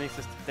the timing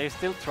system. They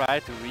still try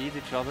to read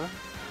each other.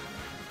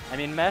 I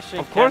mean, mashing.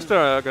 Of course, can,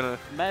 they're gonna.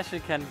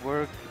 mashing can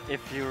work if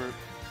you're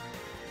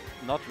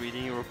not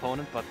reading your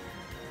opponent, but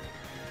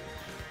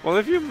Well,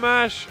 if you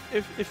mash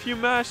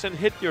and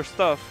hit your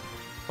stuff,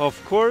 of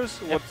course,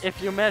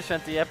 if you mash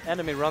and the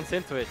enemy runs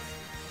into it,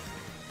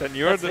 then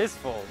you're that's his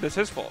fault. That's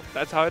his fault.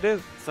 That's how it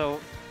is. So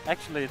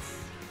actually, it's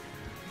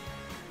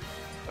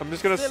I'm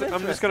just gonna Still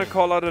I'm just gonna interesting.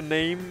 call out a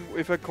name.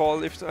 If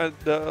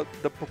the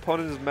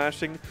proponent is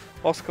mashing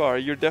Oscar,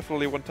 you're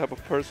definitely one type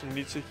of person who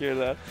needs to hear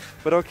that.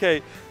 But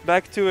okay,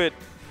 back to it.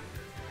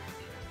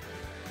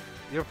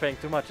 You're paying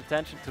too much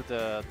attention to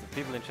the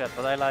people in chat,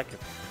 but I like it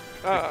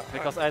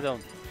because I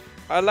don't.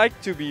 I like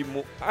to be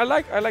more. I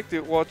like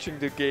watching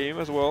the game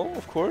as well,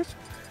 of course.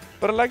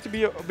 But I like to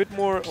be a bit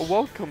more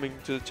welcoming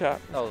to the chat,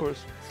 of Oh,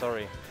 course.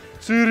 sorry.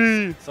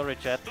 Siri. Sorry,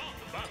 chat.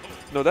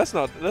 No, that's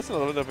not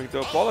nothing to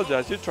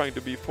apologize. You're trying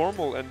to be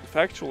formal and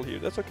factual here.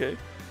 That's okay.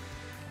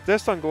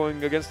 Destan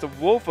going against the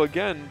Wolf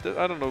again.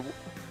 I don't know.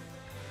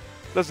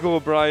 Let's go,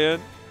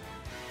 Brian.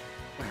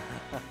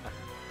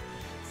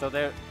 So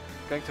they're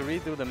going to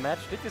redo the match.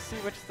 Did you see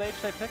which stage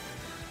they picked?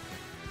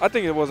 I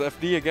think it was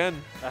FD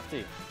again.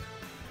 FD.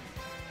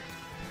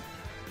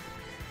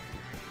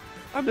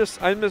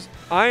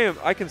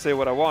 I can say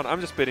what I want.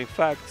 I'm just spitting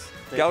facts.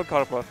 Gal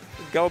Carpa.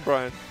 Gal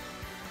Brian.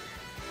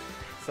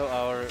 So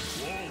our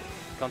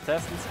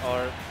contestants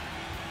are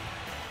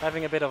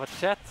having a bit of a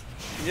chat.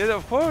 Yeah,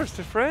 of course.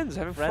 They're friends.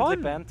 Having Friendly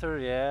fun. banter,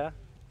 yeah.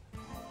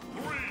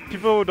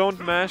 People who don't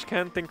mash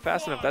can't think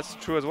fast enough. That's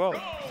true as well.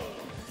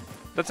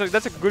 That's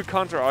a good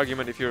counter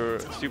argument if you're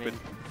stupid.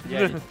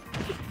 Yeah.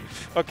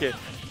 Okay.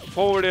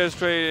 Forward air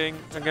straighting.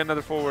 Again,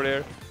 another forward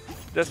air.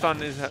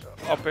 Destan is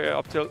up air,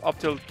 up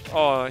tilt.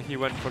 Oh, he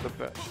went for the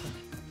back.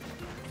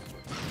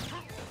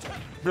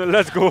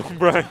 Let's go,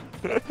 Brian.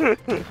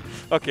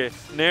 Okay,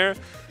 Nair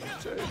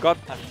got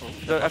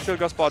the F-tilt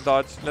got spot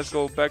dodge. Let's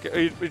go back.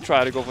 We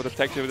try to go for the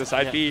tech with the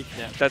side B.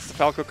 Yeah. That's the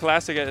Falco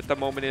classic at the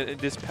moment in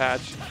this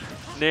patch.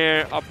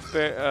 Nair up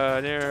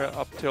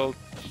tilt.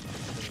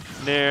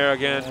 Nair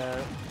again.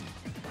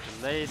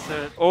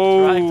 Laser.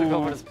 Oh. Trying to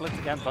go for the split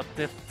again, but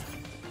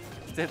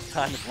did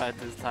time it right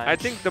this time. I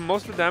think the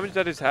most of the damage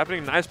that is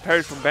happening. Nice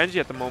parry from Benji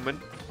at the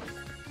moment.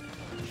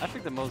 I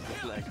think the most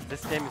like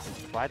this game is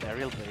quite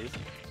aerial based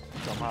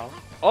somehow,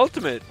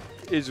 Ultimate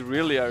is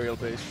really aerial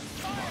based.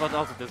 but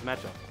also this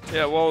matchup.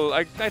 Yeah, well,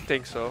 I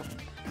think so.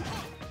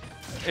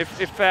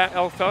 If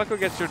El Falco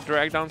gets your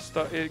drag down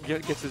stuff,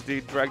 gets his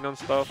drag down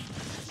stuff,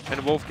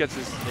 and Wolf gets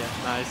his Yeah,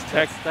 nice.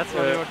 tech. That's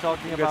what we were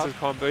talking gets about. his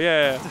combo.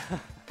 Yeah.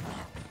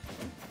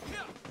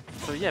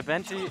 So yeah,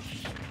 Benji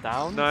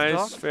down. Nice,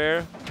 stock,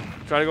 fair.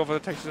 Try to go for the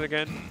textures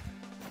again.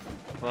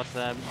 but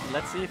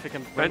let's see if we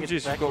can bring Benji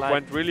it back. Like,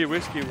 went really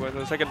risky with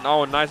the second.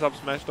 Oh, nice up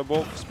smash. The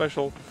Wolf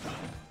special.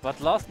 but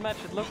last match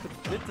it looked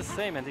a bit the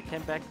same, and he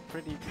came back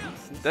pretty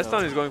decent. This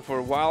time he's going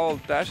for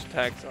wild dash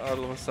attacks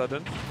all of a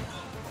sudden.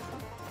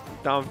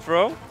 Down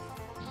throw.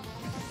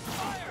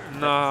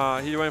 Nah,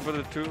 he went for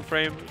the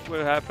 2-frame. What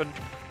happened?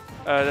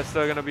 That's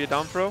still gonna be a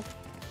down throw.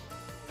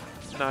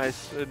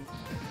 Nice.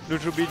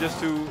 Neutral B just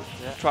to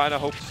try to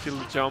hope to steal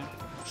the jump.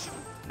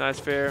 Nice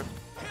fair.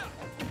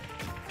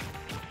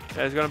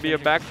 Yeah, it's gonna be a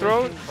back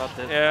throw. But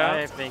Yeah.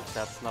 I think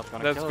that's not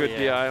gonna That's kill. good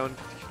yeah. DI on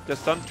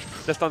Destan.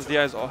 Destan's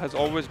DI has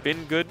always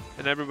been good,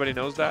 and everybody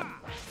knows that.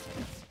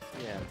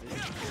 Yeah.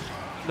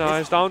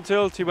 Nice down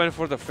tilt. He went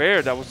for the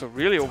fair. That was a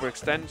really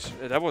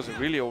overextension. That was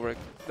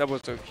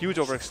a huge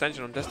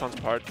overextension on Destan's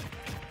part.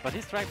 But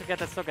he's trying to get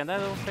that stock, and I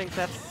don't think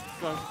that's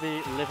going to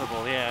be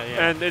livable. Yeah,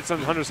 yeah. And it's on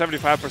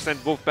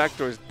 175%. Wolf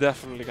backdoor is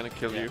definitely gonna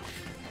kill Yeah. you,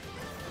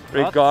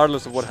 But-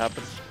 regardless of what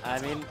happens. I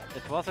mean,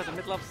 it was at the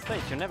middle of the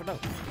stage. You never know.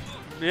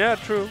 Yeah,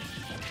 true.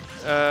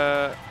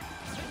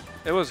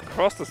 It was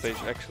across the stage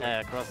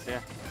actually. Cross, yeah.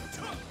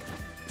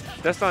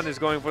 Destan is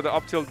going for the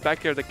up tilt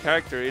back air the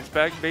character. It's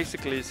back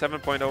basically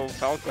 7.0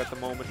 Falco at the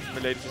moment,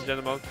 ladies and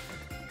gentlemen.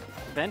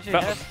 Benji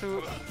But- has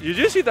to. You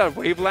just see that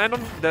wave land on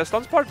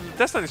Destan's part?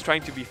 Destan is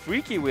trying to be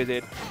freaky with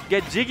it,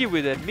 get jiggy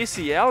with it.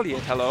 Missy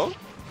Elliott, hello?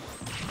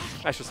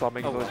 I should stop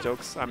making Oh, those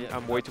jokes.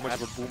 I'm way too much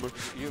of a boomer.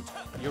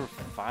 You're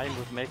fine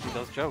with making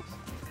those jokes.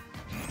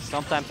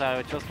 Sometimes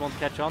I just won't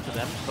catch on to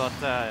them, but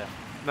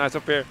Nice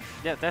up air.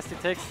 yeah, Destiny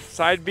takes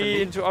Side the B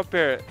lead. into up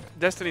air.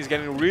 Destiny's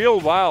getting real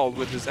wild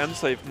with his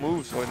end-safe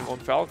moves on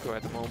Falco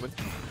at the moment.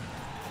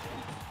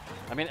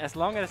 I mean, as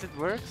long as it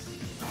works,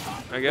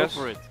 I guess.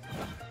 go for it.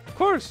 Of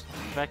course.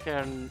 Back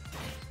air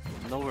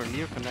nowhere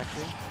near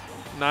connecting.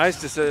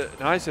 Nice,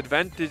 nice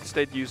advantage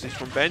state usage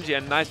from Benji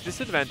and nice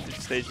disadvantage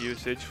state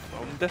usage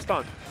from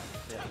Destan.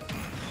 Yeah.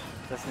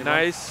 Destiny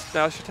Nice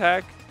dash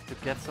attack. to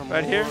get some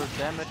Right more here.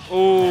 damage.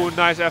 Oh,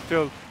 nice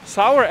F-tilt.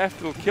 Sour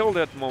F-tilt killed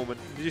that moment.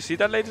 Did you see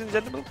that, ladies and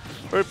gentlemen?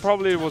 Or it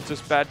probably was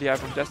just bad DI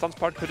from Destan's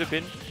part, could have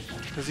been.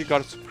 Because he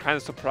got kind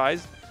of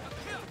surprised.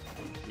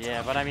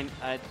 Yeah, but I mean,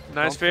 I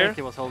Nice don't fair. think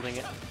he was holding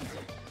it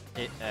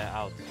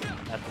out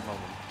at the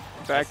moment.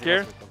 Back Yes, he here.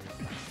 was recovering.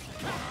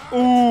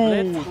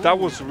 Ooh, Split. that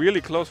Ooh. was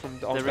really close from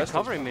on The Destan's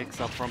recovery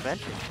mix-up from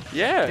Benji.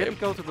 Yeah, Didn't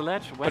go to the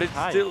ledge, but went it's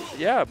high. still,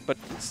 yeah, but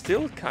it's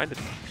still kind of,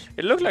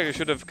 it looked like it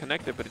should have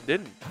connected, but it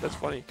didn't. That's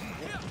funny.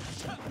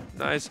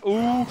 Nice.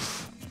 Ooh.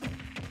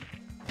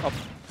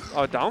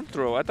 Up, down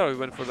throw. I thought we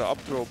went for the up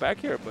throw back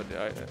here, but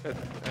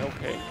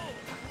okay.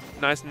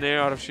 Nice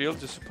nair out of shield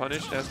just to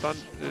punish Destan.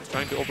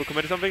 Trying to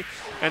overcommit something.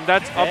 And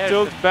that's up There's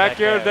tilt the back back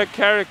air air. the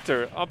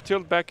character. Up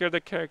tilt back air the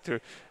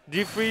character.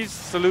 Defreeze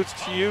salutes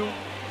to you.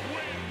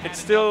 It's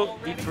still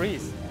Deep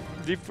freeze.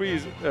 Deep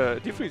Freeze,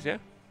 yeah.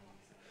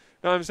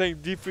 No, I'm saying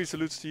Deep Freeze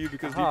salutes to you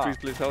because Deep Aha. Freeze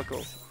plays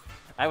Helco.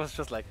 I was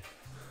just like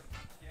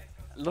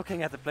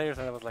looking at the players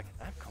and I was like,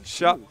 I'm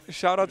confused.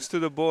 Shout outs to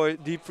the boy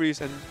Deep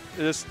Freeze, and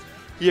just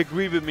he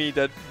agreed with me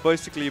that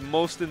basically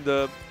most in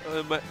the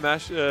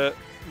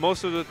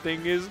most of the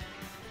thing is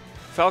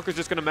Falco's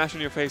just gonna mash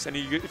on your face, and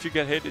if you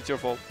get hit, it's your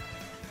fault.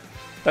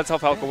 That's how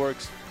Falco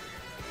works.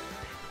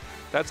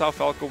 That's how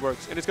Falco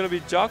works, and it's gonna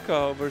be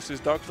Jaka versus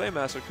Dark Flame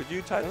Master. Could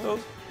you type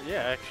those?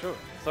 Yeah, sure.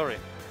 Sorry.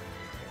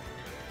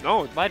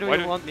 No. Why do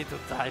you want me to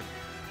type?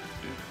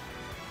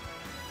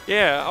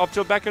 Yeah, up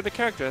till backer the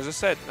character, as I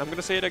said. I'm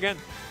gonna say it again.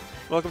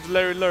 Welcome to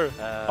Larry Lur.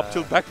 Up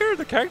till backer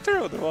the character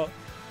or the what?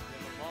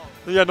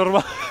 Yeah,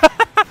 normal.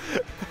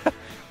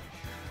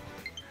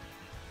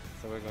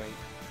 So we're going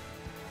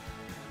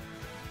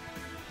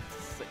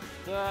to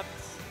save that.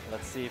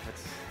 Let's see if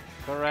it's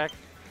correct.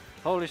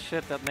 Holy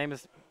shit, that name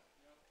is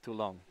too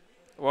long.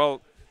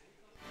 Well,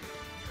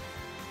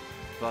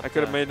 But I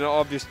could have made an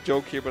obvious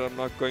joke here, but I'm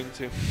not going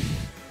to.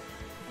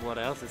 what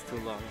else is too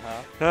long,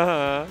 huh?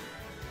 Haha.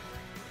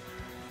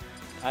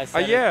 I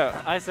said yeah.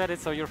 it. I said it,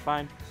 so you're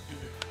fine.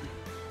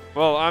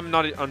 Well, I'm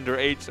not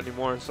underage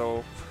anymore,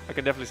 so I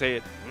can definitely say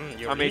it.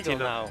 You're I'm legal 18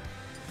 now.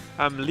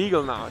 I'm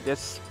legal now.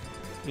 Yes,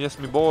 yes,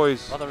 me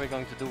boys. What are we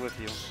going to do with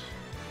you?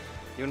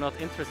 You're not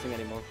interesting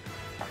anymore.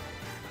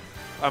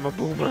 I'm a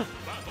boomer.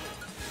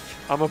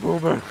 I'm a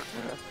boomer.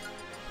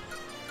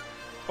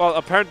 Well,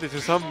 apparently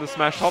to some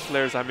Smash top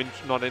players, I'm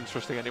not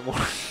interesting anymore.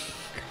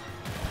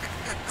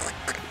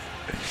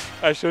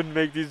 I shouldn't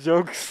make these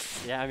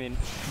jokes. Yeah, I mean,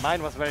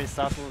 mine was very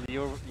subtle.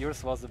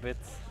 Yours was a bit.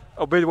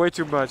 A bit way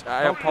too much.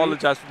 I Okay.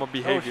 apologize for my Oh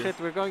behavior. shit,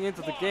 we're going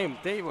into the game.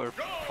 They were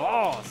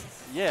fast.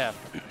 Yeah.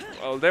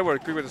 Well, they were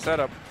quick with the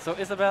setup. So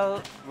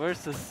Isabel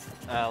versus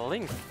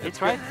Link. He It's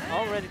tried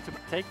already to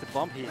take the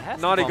bomb. He has.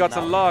 Naughty the got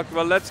bomb a now. lock.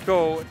 Well, let's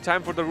go.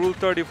 Time for the Rule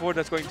 34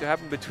 that's going to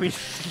happen between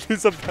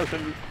Isabel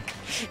and...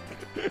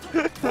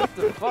 What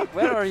the fuck?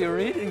 Where are you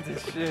reading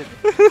this shit?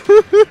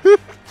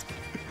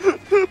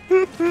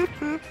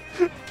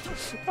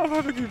 I'm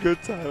having a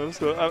good time,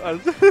 so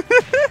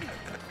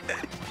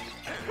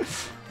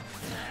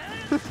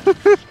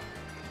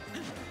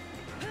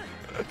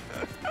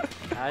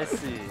I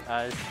see.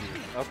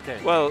 Okay.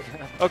 Well,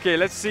 okay,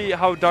 let's see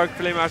how Dark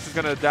Flame Master is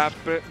gonna adapt,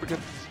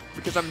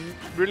 because I'm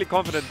really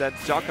confident that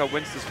Jaka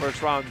wins this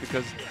first round,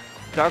 because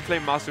Dark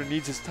Flame Master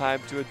needs his time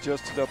to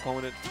adjust to the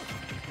opponent.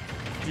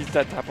 He's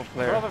that type of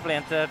player. Probably,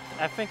 and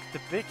I think the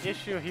big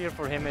issue here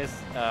for him is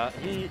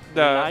he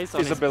The relies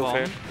on Isabel his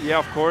Fair. bomb. Yeah,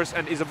 of course,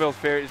 and Isabel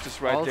Fair is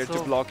just right there to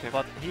Also, block him.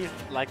 But he's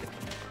like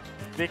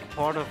big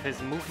part of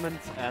his movement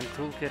and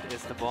toolkit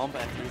is the bomb,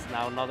 and he's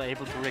now not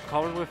able to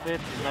recover with it.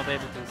 He's not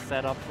able to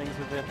set up things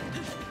with it.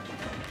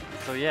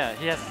 So yeah,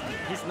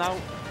 he's now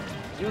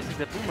using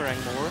the boomerang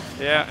more.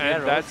 Yeah, and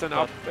arrows, that's an but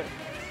up.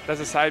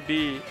 That's a side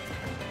B.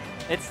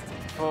 It's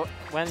for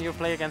when you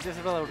play against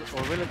Isabel or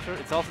Villager.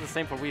 It's also the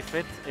same for Wii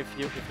Fit. If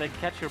they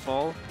catch your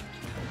ball,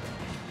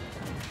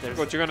 there's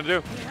What you gonna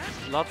do?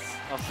 lots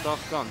of stuff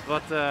gone.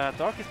 But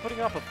Dark is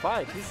putting up a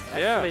fight. He's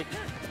Yeah. actually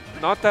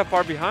Not that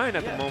far behind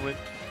at Yeah. the moment.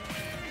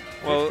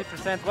 Well,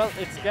 50%. Well,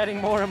 it's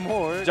getting more and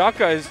more.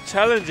 Jaka is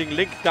challenging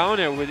Link down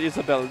here with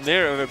Isabel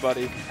near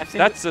everybody. I've seen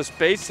That's a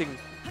spacing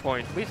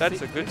point. we've That's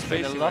seen- a good we've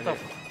seen spacing. a lot right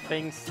of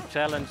things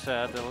challenge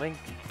the Link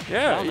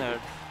here. down Yeah. there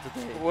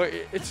today. Well,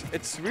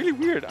 it's really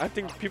weird. I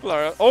think people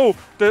are. Oh,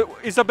 the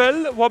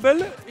Isabel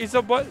wobble is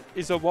a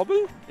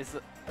wobble. Is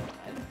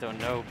I don't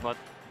know, but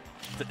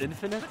the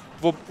infinite.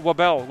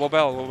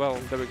 Wobble.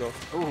 There we go.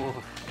 Ooh,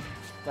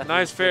 that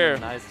Nice would've been a fair.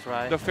 Nice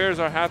try. The fairs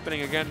are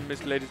happening again,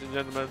 ladies and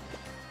gentlemen.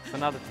 So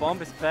now the bomb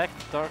is back.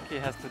 Darky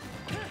has to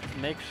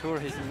make sure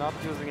he's not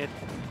using it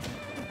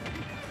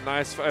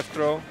Nice F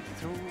throw.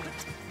 too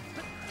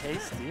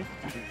hasty.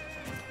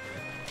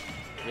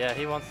 Yeah,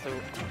 he wants to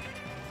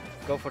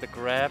go for the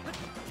grab.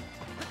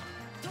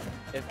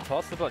 If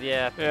possible,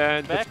 yeah. Yeah,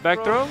 and that's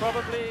back throw.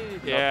 Probably.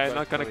 Yeah, back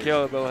not gonna throw.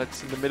 kill it. Well,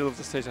 it's in the middle of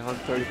the stage,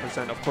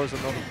 130%. Of course,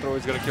 another throw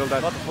is gonna kill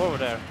that. Not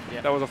forward there.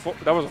 Yeah. That was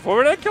a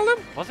forward that killed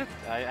him. Was it?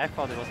 I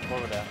thought it was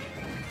forward there.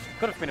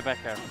 Could have been a back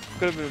air.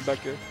 Could have been back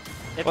here.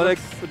 It Well, like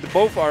looks the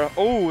both are.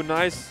 Oh,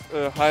 nice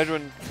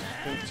hydrant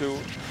into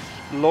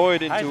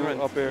Lloyd into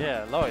hydrant. up air.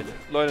 Yeah, Lloyd.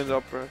 Lloyd into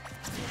up air.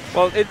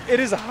 Well, it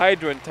is a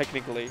hydrant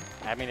technically.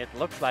 I mean, it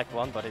looks like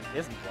one, but it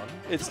isn't one.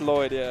 It's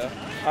Lloyd, yeah.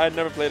 I had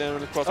never played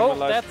anyone across in Oh,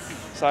 my life.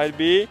 that's... Side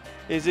B.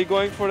 Is he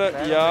going for the?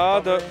 Fair Yeah,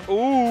 the. recovery.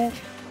 Ooh.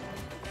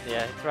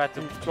 Yeah, he tried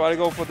to... Try to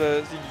go for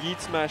the yeet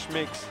smash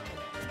mix.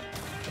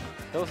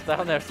 Those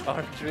downers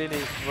aren't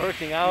really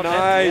working out. And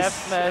Nice. the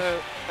F smash.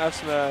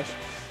 F smash.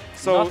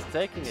 So not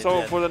taking it so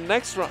yet. for the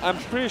next round, I'm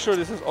pretty sure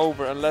this is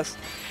over unless.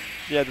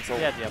 Yeah, it's over.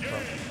 Yeah, the up throw.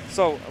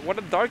 So what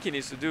a Darky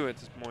needs to do at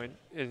this point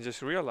and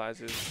just realize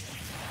is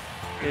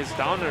his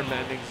downer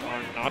landings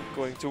are not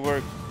going to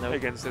work Nope.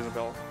 against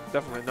Isabel.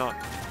 Definitely not.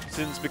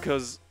 Since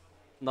because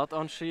Not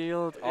on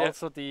shield, Yeah.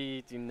 also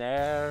the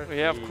nair.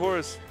 yeah, of the-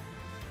 course.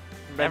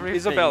 Man,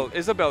 Everything.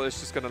 Isabel is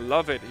just gonna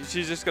love it.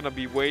 She's just gonna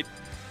be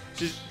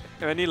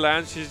when he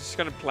lands, she's just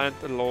gonna plant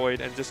a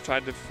Lloyd and just try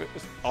to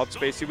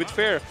outspace you with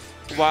fair,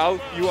 while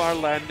you are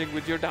landing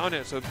with your down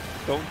air. So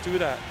don't do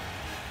that.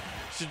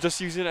 You should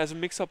just use it as a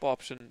mix-up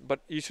option, but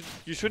you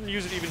shouldn't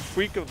use it even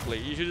frequently.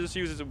 You should just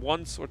use it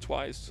once or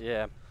twice.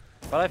 Yeah,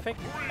 but I think,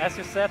 as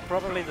you said,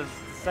 probably the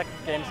second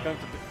game is going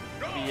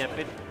to be a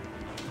bit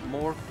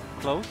more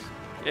close.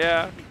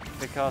 Yeah.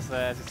 Because,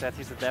 as you said,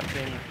 he's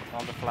adapting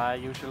on the fly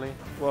usually.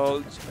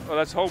 Well,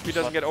 let's hope he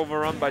doesn't get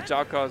overrun by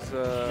Jaka's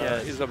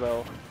Yes.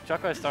 Isabel.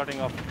 Jaka is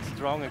starting off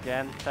strong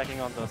again,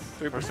 taking on those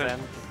 3%.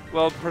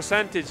 Well,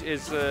 percentage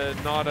is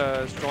not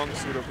a strong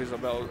suit of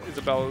Isabel.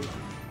 Isabel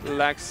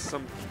lacks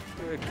some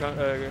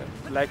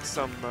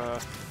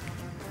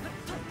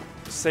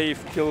safe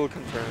kill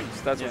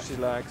confirms. That's what she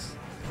lacks.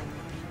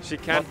 She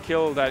can't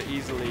kill that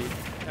easily.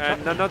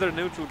 And another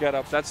neutral get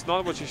up. That's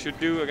not what you should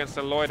do against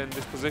a Lloyd in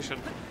this position.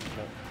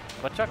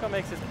 But Chaka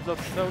makes it look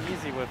so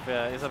easy with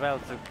Isabel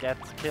to get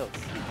kills.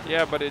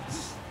 Yeah, but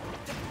it's...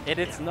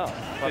 It's not.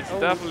 But It's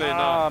definitely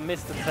not.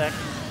 Missed attack.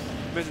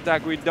 Missed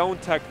attack, we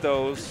don't tech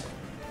those.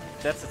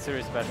 That's a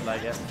serious battle, I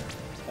guess.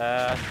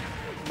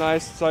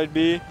 Nice side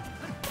B.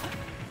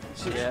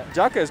 Yeah.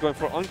 Jaka is going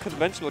for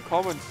unconventional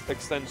comment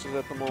extensions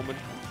at the moment.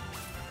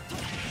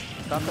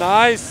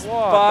 Nice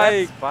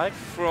spike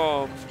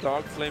from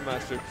Dark Flame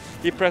Master.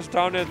 He pressed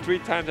down it 3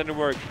 times and it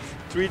worked.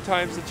 3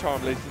 times the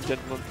charm, ladies and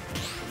gentlemen.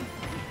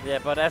 Yeah,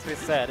 but as we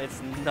said,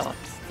 it's not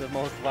the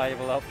most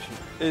viable option.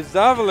 It's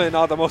definitely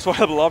not the most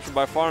viable option,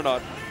 by far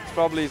not. It's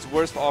probably his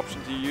worst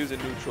option to use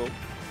in neutral.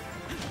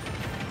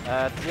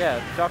 Yeah,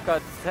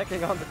 Jaka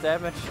taking on the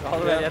damage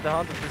already at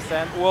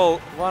 100%. Well,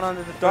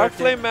 130. Dark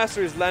Flame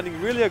Master is landing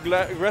really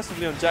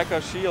aggressively on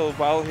Jaka's shield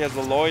while he has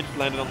a Lloyd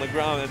landed on the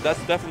ground, and that's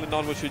definitely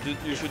not what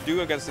you should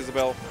do against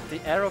Isabel.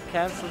 The arrow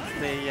cancelled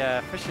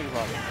the fishing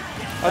rod.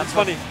 That's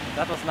funny.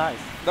 That was nice.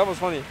 That was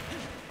funny.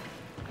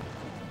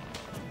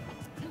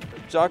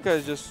 Jaka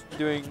is just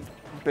doing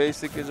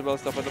basic Isabel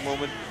stuff at the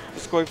moment.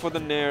 Just going for the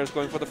nairs,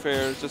 going for the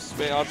fairs, just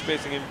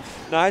outspacing him.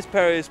 Nice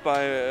parries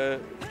by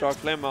Dark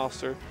Flame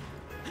Master.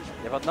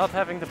 Yeah, but not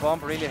having the bomb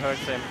really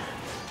hurts him.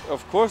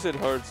 Of course it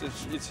hurts,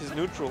 it's his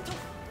neutral.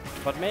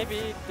 But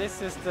maybe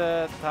this is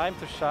the time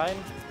to shine.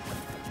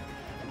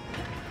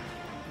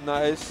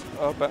 Nice,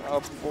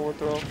 up forward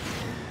throw.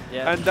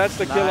 Yeah, And that's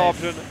the kill nice.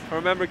 option.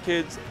 Remember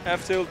kids,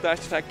 F tilt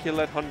dash attack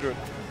kill at 100.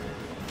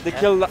 They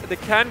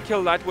can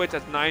kill lightweights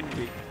at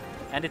 90.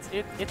 And it's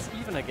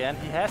even again.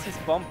 He has his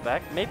bomb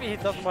back. Maybe he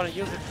doesn't want to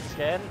use it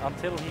again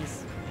until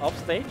he's off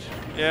stage.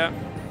 Yeah.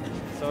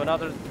 So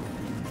another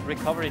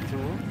recovery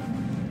tool.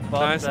 But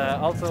Nice.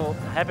 Also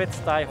habits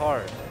die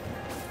hard.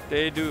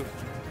 They do.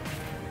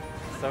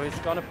 So he's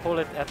gonna pull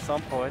it at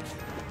some point.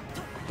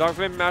 Dark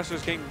Flame Master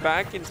is getting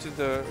back into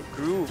the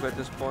groove at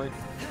this point.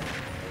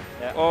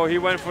 Yeah. Oh, he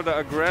went for the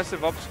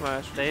aggressive up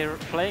smash. They're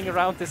playing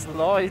around this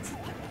Lloyd.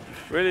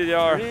 Really, they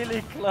are.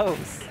 Really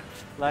close.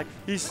 Like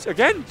He's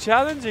again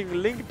challenging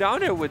Link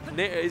down here with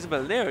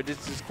Isabel Nair.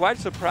 This is quite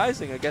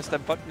surprising. I guess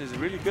that button is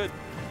really good.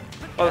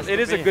 Well, Has it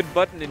to is a be. good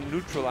button in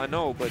neutral, I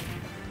know, but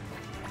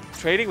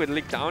trading with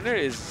Link down here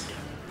is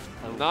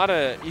not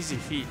an easy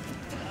feat.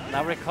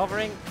 now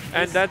recovering.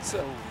 And is- that's...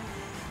 oh,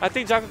 I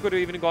think Jaka could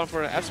have even gone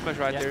for an F smash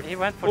right yeah, there. he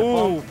went for the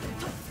bomb.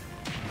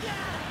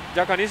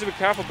 Jaka needs to be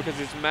careful because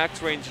it's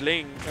max range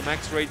Link, a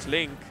max range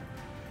Link.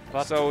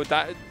 But So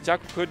that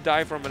Jaka could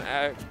die from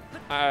an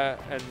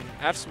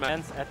F smash.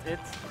 ends at it.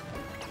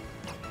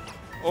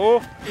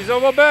 Oh,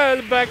 Isabel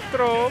back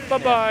throw, bye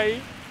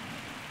bye.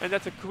 And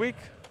that's a quick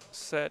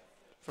set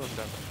from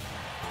them.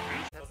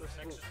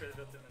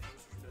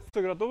 Ska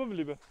du grad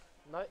overblieben?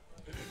 Nej.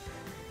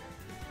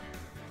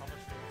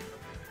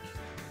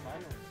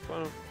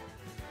 Final.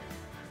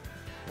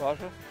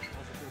 Varför?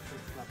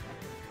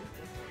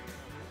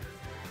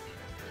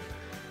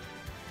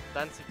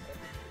 Danzig.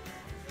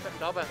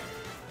 Dabei.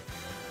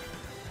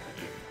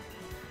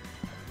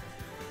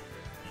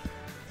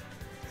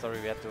 Sorry,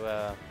 we had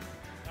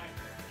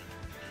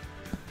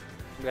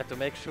to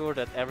make sure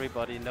that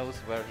everybody knows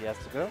where he has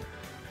to go.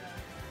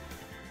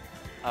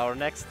 Our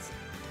next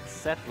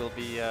set will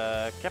be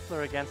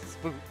Kepler against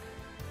Spook,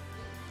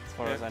 as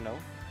far as I know.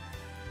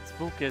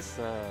 Spook is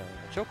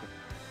Joker.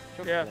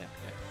 Yeah. player.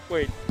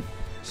 Wait,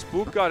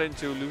 Spook got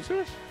into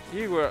losers?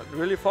 He were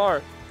really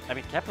far. I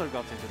mean, Kepler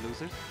got into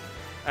losers.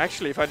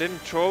 Actually, if I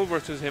didn't troll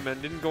versus him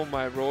and didn't go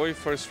my Roy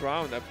first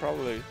round, I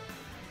probably...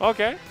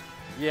 Okay.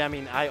 Yeah, I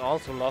mean, I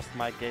also lost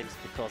my games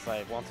because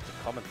I wanted to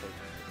commentate.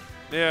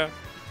 Yeah.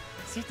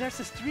 See, there's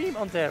a stream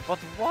on there, but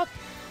what?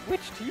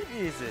 Which team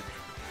is it?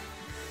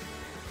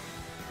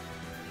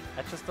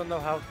 I just don't know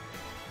how...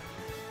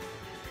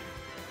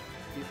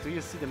 Do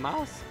you see the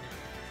mouse?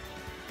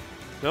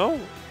 No.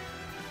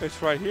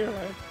 It's right here,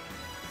 right?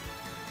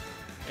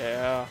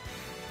 Yeah.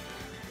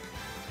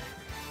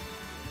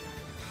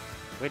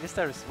 Wait, is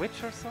there a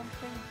switch or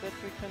something that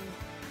we can...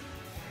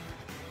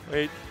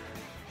 Wait.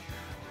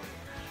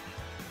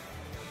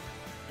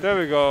 There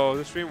we go.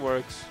 The stream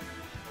works.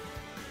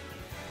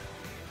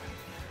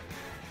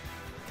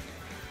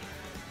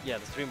 Yeah,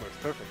 the stream works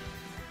perfect.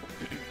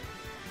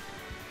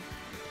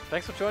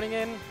 thanks for joining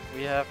in.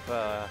 We have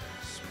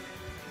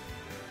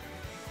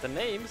the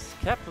names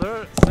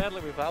Kepler,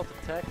 sadly without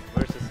attack,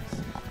 versus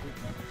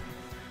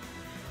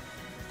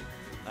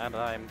and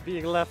I'm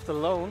being left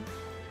alone.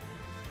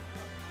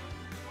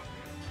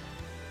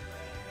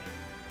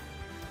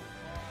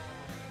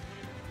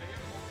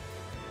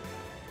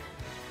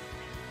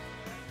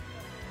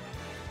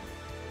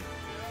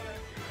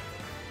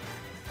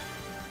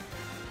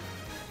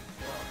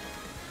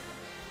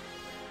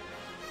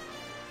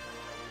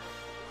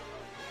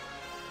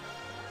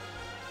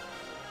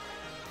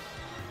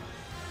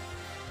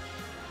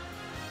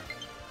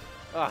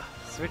 Ah,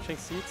 switching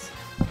seats.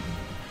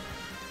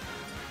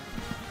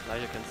 Now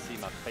you can see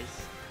my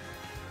face.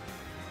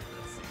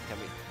 Let's see, can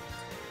we?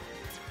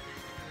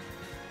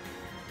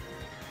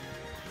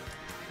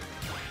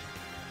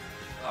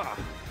 Ah.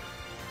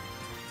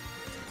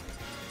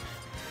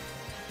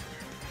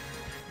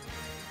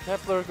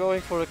 Kepler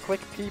going for a quick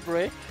pee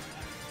break.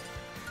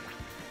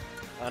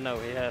 Oh no,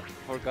 he had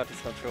forgot his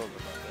controller,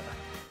 but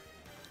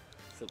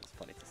still was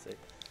funny to say.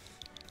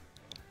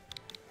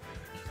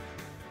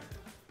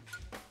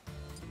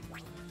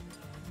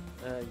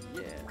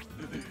 Yeah.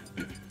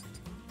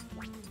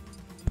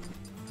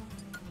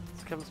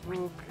 Skills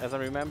book, as I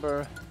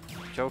remember,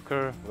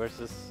 Joker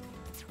versus,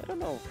 I don't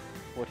know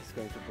what he's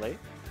going to play.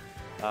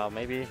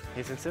 Maybe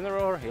he's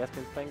Incineroar, he has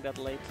been playing that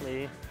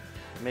lately.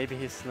 Maybe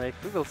he's Snake.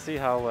 We will see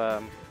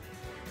how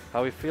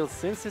he feels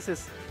since this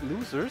is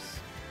losers.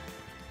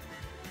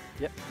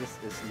 Yep, this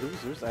is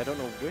losers. I don't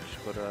know which,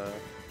 but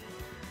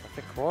I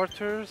think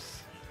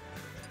quarters.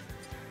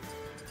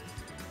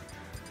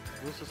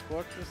 Losers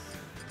quarters.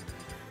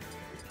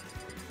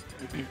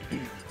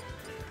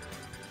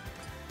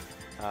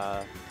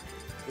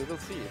 We will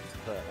see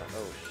if, oh,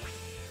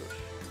 shush.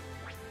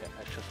 Yeah,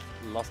 I just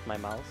lost my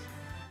mouse.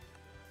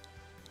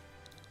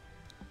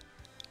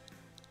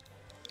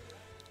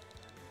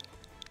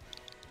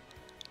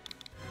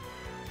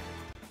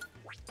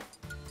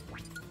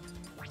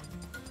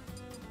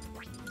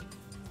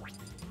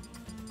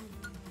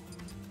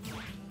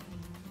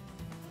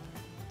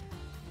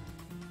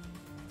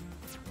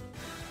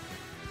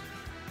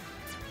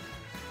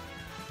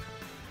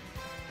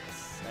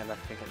 And I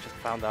think I just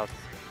found out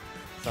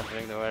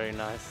something very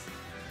nice.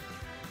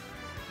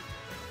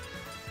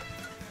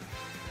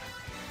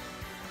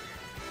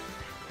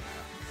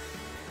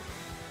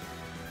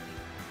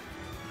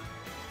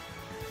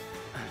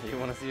 You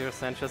want to see your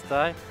Sanchez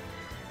die?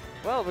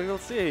 Well, we will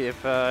see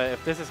if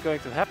this is going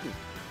to happen.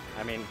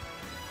 I mean,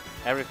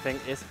 everything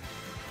is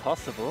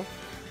possible.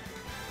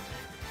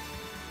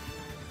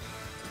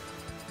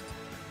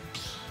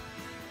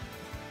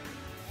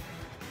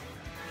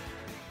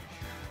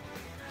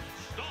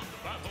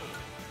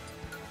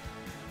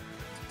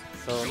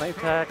 So name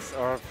tags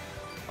are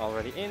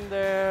already in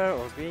there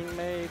or being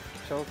made.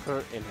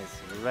 Joker in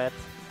his red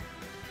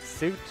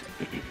suit.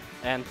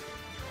 And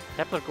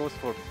Kepler goes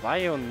for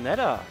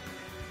Bayonetta.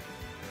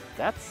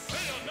 That's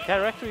a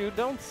character you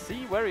don't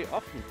see very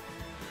often.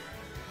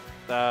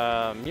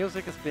 The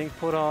music is being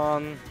put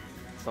on.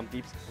 Some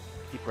deep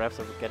breaths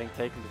are getting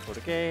taken before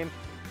the game.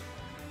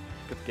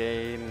 Good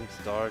game,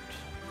 start.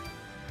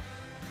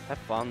 Have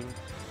fun.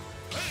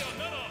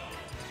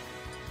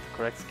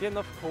 Correct skin,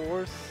 of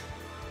course.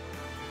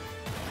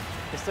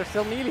 Is there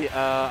still melee?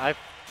 I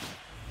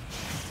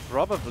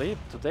probably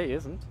today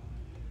isn't.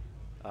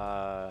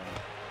 I'm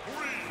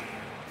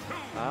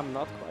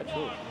not quite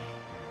sure.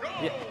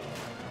 Yeah,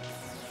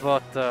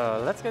 but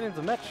let's get into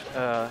the match.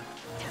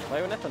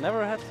 Bayonetta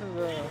never had a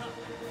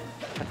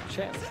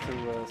chance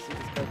to see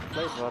this guy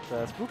play,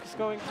 but Spook is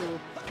going to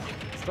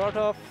start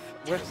off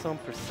with some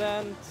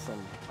percent,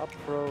 some up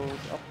throws,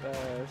 up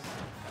airs.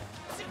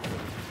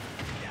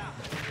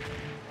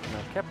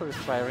 Now Kepler is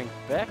firing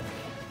back.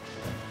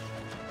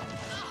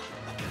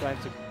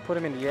 Trying to put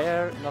him in the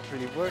air, not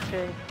really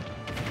working.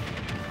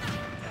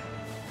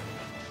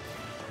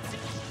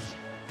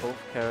 Both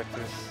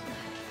characters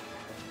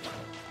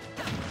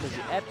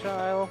pretty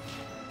agile.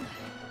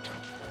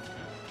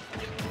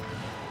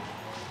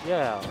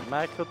 Yeah,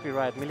 Mike could be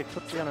right. Millie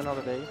could be on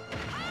another day.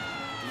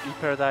 The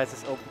E-Paradise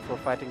is open for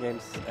fighting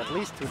games at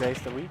least 2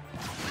 days a week.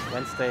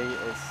 Wednesday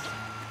is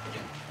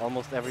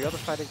almost every other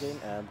fighting game,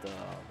 and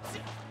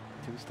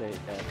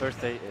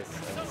Thursday is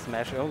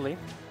Smash only.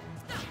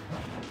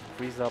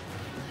 Freeze up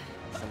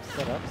some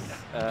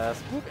setups.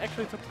 Spook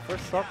actually took the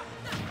first stock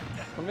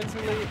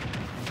convincingly.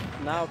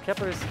 Now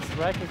Kepler is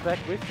striking back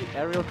with the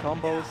aerial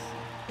combos,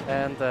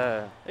 and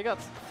hey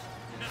guys,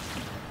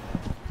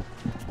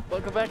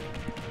 welcome back.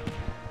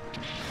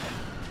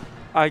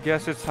 I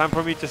guess it's time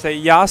for me to say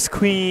yes,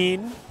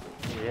 queen.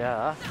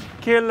 Yeah.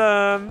 Kill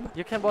him.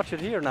 You can watch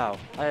it here now.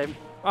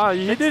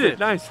 You did it.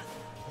 Nice.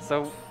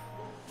 So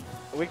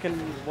we can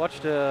watch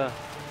the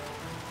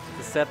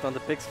set on the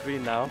big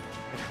screen now.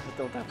 We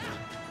don't have to.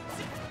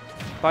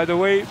 By the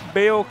way,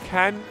 Bayo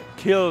can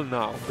kill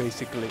now,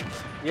 basically.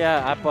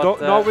 Yeah,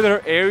 but not with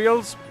her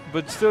aerials,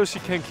 but still she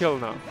can kill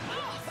now.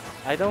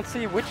 I don't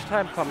see which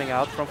time coming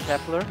out from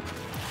Kepler.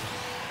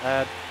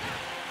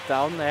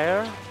 Down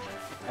air,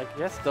 I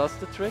guess, does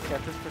the trick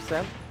at this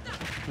percent.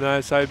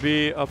 Nice, side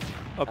B, up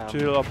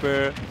chill, up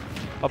air,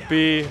 up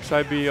B,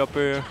 side B, up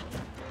air.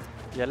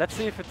 Yeah, let's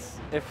see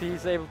if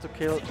he's able to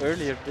kill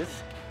earlier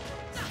this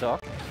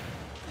stock.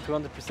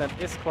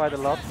 200% is quite a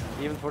lot,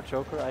 even for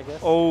Joker, I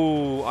guess.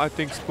 Oh, I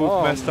think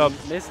Spook messed up.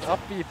 Missed up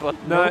B, but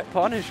No, no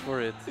punish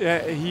for it.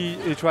 Yeah,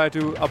 he tried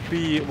to up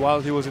B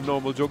while he was in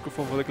normal Joker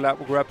form for the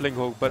grappling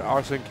hook, but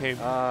Arsene came.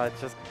 It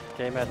just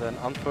came at an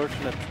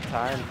unfortunate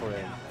time for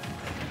him.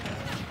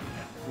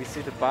 We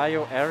see the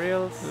bio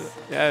aerials.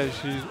 Yeah,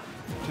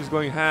 she's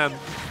going ham.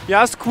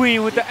 Yes,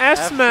 Queen with the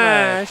F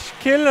smash.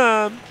 Kill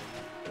him.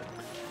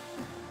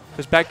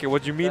 There's back air.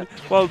 What do you mean?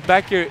 Well,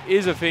 back air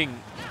is a thing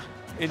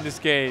in this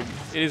game.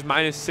 It is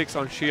 -6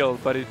 on shield,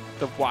 but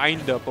the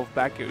wind up of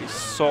back air is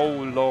so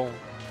long.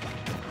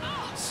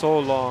 So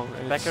long.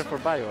 Back air for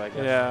bio, I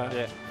guess.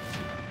 Yeah.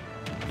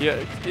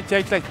 Yeah, it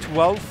takes like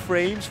 12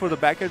 frames for the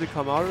back air to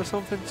come out or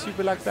something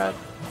stupid like that.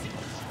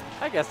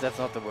 I guess that's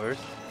not the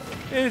worst.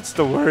 It's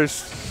the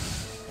worst.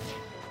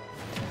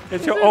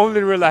 It's your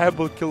only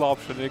reliable kill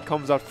option. It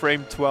comes out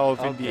frame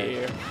 12 in the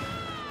air.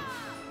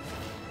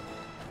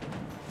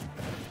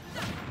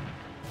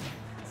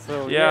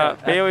 So yeah,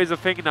 Bayo is a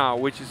thing now,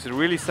 which is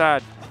really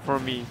sad for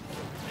me,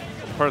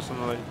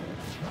 personally.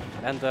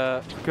 And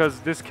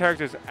because this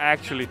character is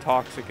actually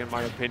toxic in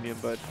my opinion,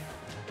 but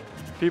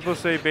people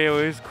say Bayo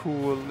is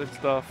cool and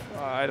stuff.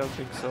 I don't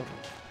think so.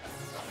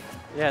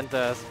 Yeah,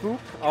 and Spook,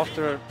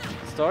 after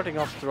starting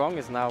off strong,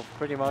 is now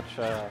pretty much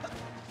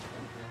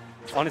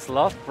on his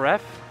last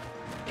breath.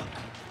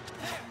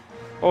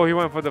 Oh, he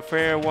went for the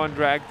fair one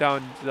drag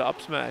down to the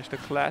up smash, the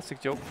classic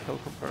Joker kill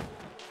confirm.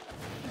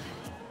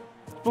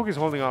 Spook is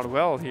holding out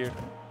well here.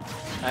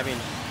 I mean,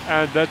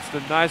 and that's the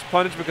nice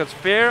punish because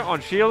fair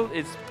on shield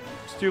is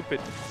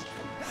stupid.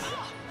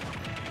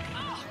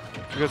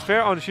 Because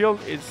fair on shield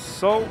is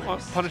so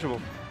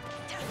punishable.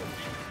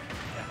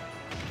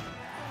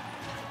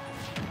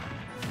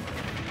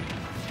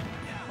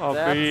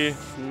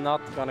 That's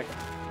not gonna.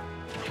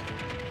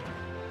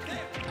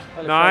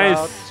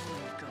 Nice.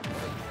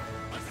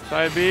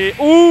 Side B.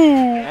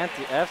 Ooh!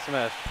 Anti F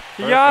smash.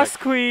 Yes,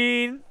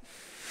 Queen.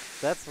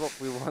 That's what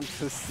we want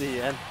to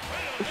see, and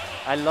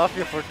I love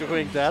you for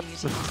doing that.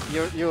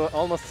 You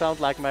almost sound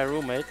like my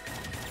roommate.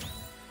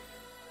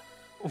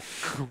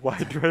 Why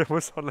do I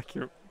almost sound like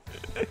you?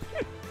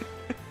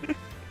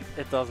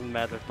 It doesn't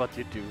matter, but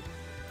you do.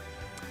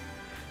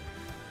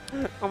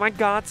 Oh my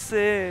god,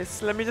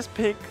 sis. Let me just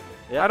pick,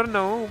 I don't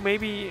know,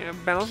 maybe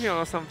Battlefield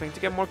or something to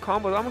get more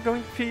combos. I'm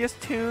going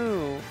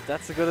PS2.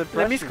 That's a good impression.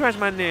 Let me scratch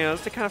my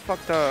nails. They're kind of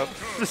fucked up.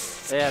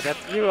 Yeah,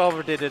 you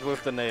overdid it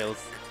with the nails.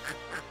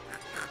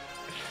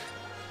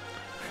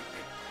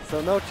 So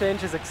no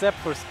changes except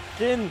for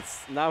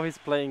skins. Now he's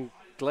playing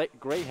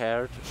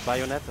gray-haired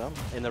Bayonetta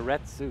in a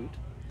red suit.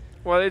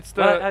 Well, it's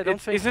the. Well,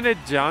 isn't it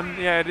John?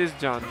 Yeah, it is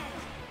John.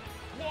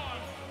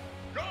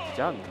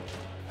 John.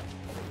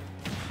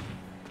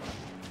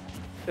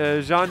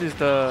 Jean is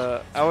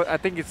the. I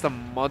think it's the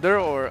mother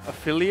or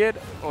affiliate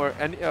or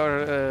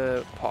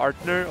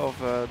partner of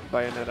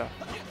Bayonetta.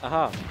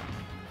 Aha.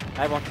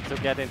 I wanted to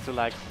get into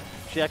like.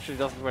 She actually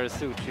doesn't wear a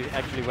suit. She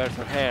actually wears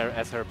her hair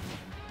as her.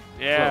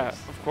 Yeah,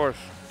 clothes. of course.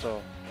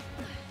 So.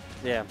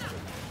 Yeah.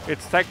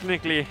 It's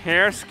technically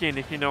hair skin,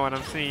 if you know what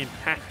I'm saying.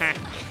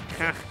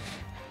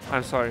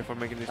 I'm sorry for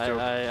making this joke.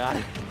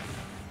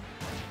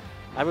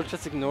 I will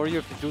just ignore you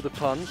if you do the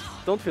pun.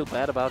 Don't feel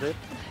bad about it.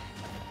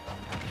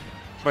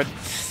 But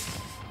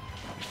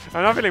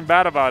I'm not feeling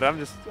bad about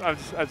it. I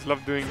just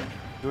love doing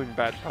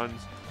bad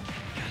puns.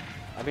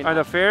 I mean, and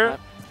the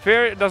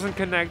fair doesn't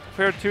connect.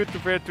 Fair 2 to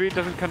fair 3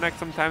 doesn't connect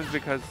sometimes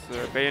because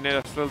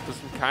Bayonetta still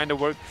doesn't kind of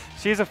work.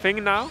 She's a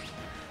thing now,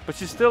 but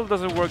she still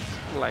doesn't work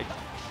like.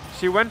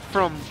 She went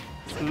from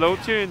low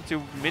tier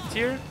into mid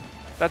tier.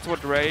 That's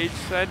what Rage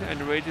said,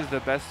 and Rage is the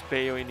best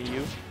Bayo in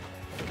EU.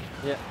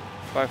 Yeah.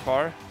 By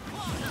far.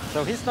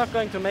 So he's not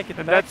going to make it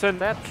and back. That's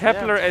a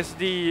Kepler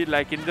SD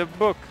like in the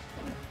book.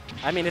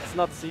 I mean, it's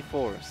not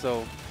C4,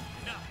 so...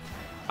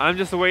 I'm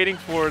just waiting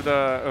for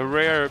the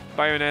rare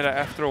Bayonetta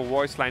after a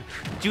voice line.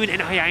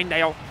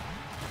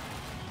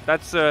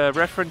 That's a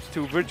reference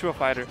to Virtua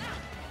Fighter.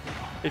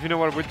 If you know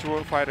what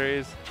Virtua Fighter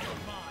is.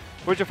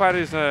 Virtua Fighter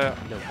is a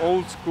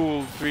old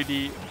school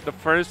 3D, the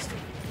first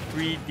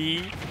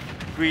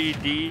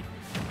 3D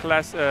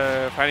class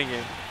fighting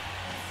game.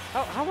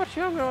 How much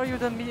younger are you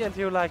than me and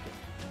you're like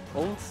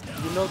old?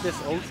 You know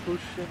this old school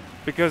shit?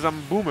 Because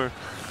I'm boomer.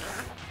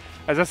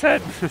 As I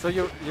said. So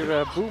you're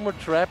a boomer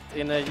trapped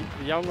in a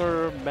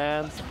younger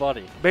man's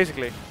body.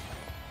 Basically.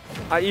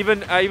 I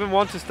even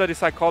want to study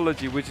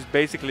psychology, which is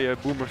basically a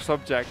boomer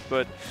subject,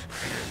 but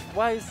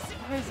why is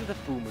it a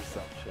boomer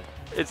subject?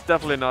 It's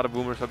definitely not a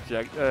boomer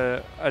subject.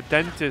 A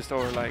dentist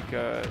or like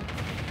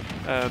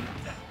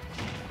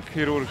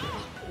chirurg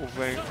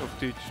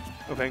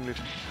of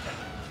English.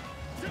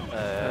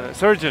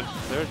 Surgeon.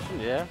 Surgeon,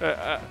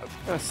 yeah.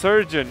 A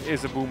surgeon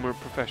is a boomer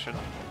profession.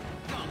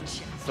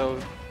 So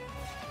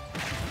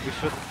we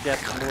should get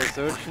more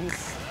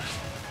surgeons.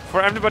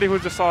 For everybody who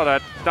just saw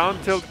that, down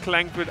tilt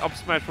clanked with up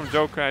smash from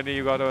Joker, and then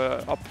you got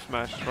a up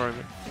smash for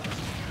him.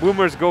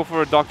 Boomers go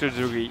for a doctor's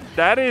degree.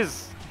 That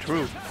is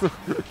true.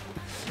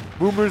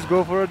 Boomers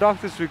go for a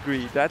doctor's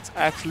degree. That's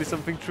actually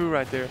something true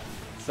right there.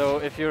 So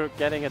if you're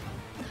getting it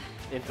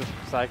into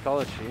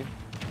psychology,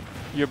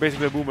 You're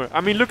basically a boomer. I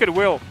mean, look at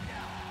Will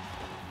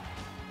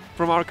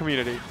from our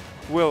community.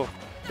 Will,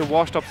 the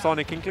washed-up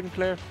Sonic Inkling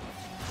player.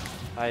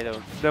 I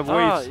don't. The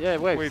waves. Yeah,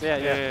 waves.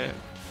 Yeah.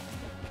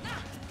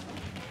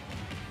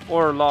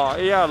 Or Law.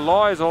 Yeah,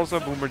 Law is also a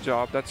boomer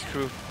job. That's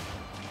true.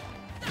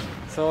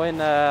 So in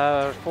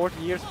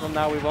 40 years from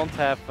now, we won't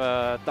have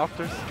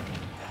doctors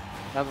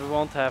and we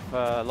won't have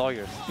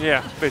lawyers.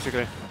 Yeah,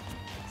 basically.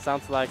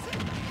 Sounds like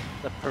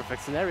the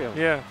perfect scenario.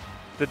 Yeah.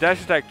 The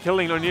dash attack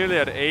killing nearly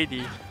at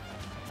 80.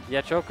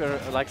 Yeah, Joker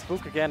like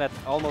Spook again at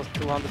almost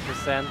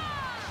 200%.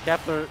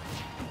 Kepler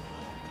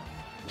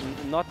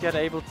not yet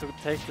able to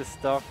take the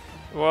stock.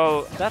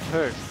 Well, That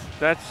hurts.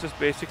 that's just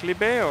basically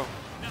Bayo.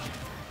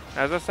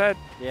 As I said.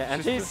 Yeah,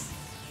 and just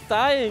he's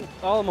dying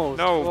almost.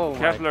 No, Oh my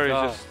Kepler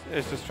God.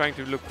 is just trying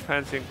to look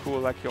fancy and cool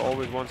like he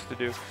always wants to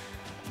do.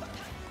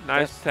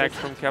 Nice That's attack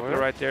just from Kepler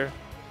work. right there.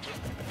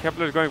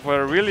 Kepler is going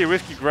for a really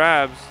risky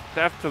grabs.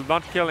 Death till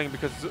not killing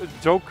because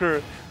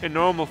Joker in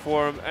normal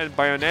form and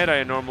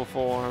Bayonetta in normal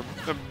form.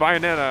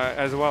 Bayonetta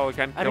as well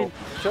can I kill. mean,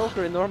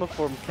 Joker in normal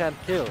form can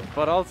kill,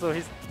 but also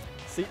he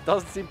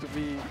doesn't seem to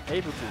be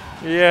able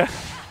to. Yeah.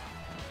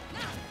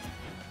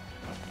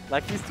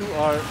 Like these two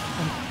are.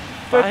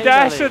 The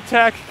dash finally-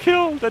 attack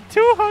killed at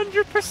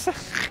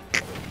 200%.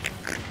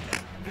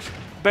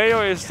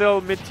 Bayo is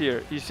still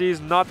mid-tier. She's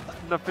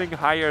nothing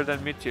higher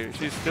than mid-tier.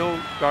 She's still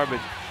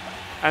garbage.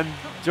 And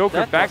Joker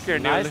That back was here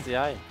nearly. nice,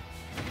 yeah.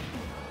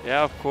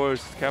 Yeah, of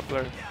course,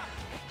 Kepler.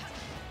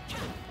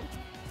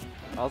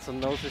 Also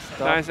knows his stuff.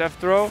 Nice F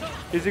throw.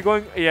 Is he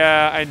going?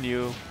 Yeah, I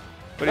knew.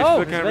 But he Oh, still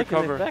he's can't making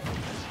recover. it back.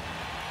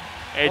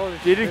 It Holy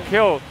didn't shit.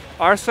 kill.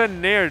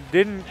 Arsene Nair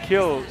didn't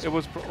kill. It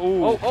was.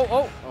 Ooh.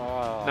 Oh.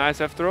 Oh.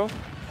 Nice F throw.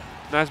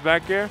 Nice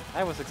back gear.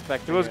 I was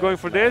expecting. He was a going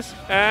for smash. this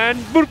and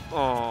boop.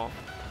 Oh.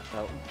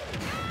 No.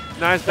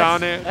 Nice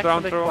down air, down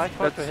Actually throw. quite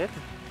hard to hit.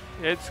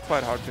 It's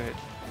quite hard to hit.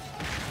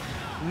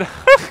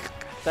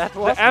 That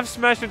was. The F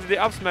smash into the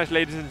up smash,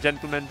 ladies and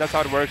gentlemen. That's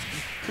how it works.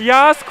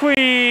 Yas,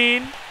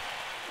 queen.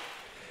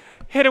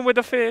 Hit him with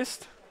the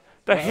fist.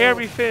 The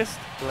hairy fist.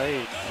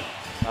 Blade.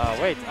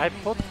 Wait, I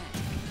put.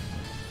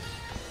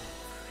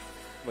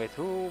 Wait,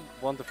 who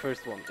won the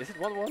first one? Is it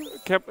 1-1?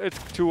 It's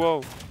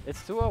 2-0. It's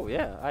 2-0,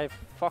 yeah. I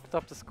fucked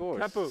up the scores.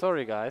 Capu.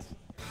 Sorry, guys.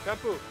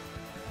 Kapu.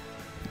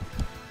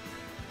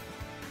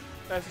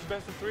 That's his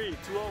best of 3.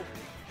 2-0.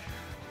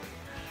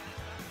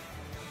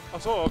 아,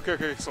 so,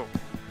 okay, so.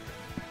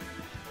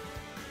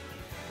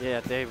 Yeah,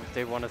 they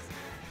want to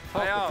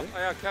talk with it.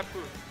 ja,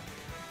 Kapu.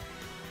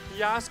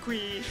 Yas,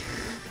 queen.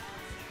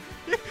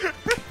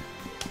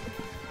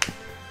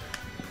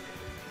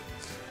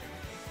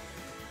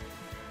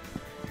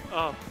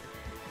 Ah,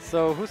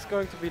 So, who's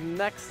going to be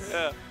next?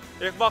 Ja.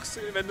 Ich mach's,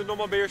 wenn du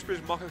nochmal BR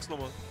spielst, mach ich's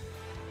nochmal.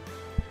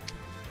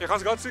 Ich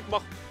kann's ganz zurück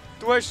machen.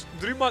 Du hast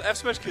 3-mal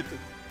F-Smash gehittet.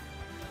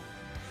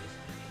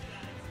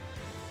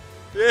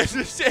 Ja,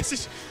 es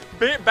ist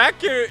back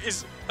here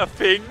is a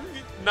thing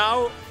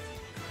now.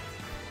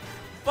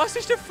 Was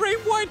ist der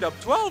Frame Wind-Up?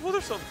 12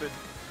 oder something?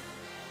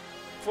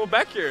 For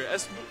back here.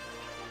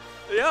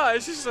 Ja,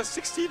 es ist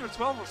 16 or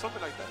 12 or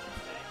something like that.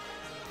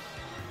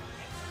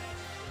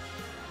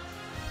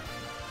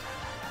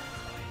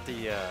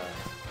 The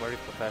very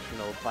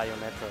professional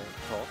Bayonetta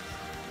talk.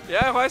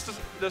 Ja, ich weiß,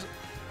 das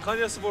kann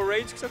ich das wohl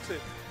Rage gesagt sehen.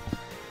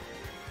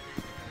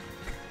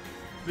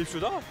 Bleibst du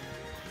da?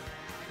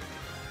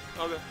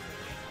 Okay.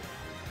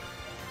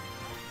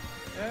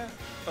 Ja,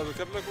 also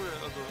Kepler gut,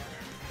 also.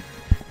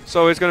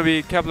 So it's gonna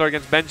be Kepler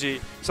against Benji.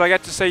 So I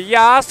get to say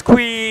Yas,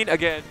 queen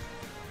again.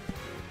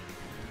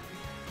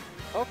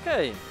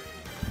 Okay.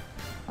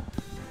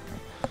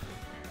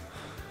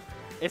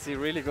 Is he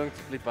really going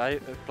to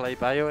play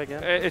Bio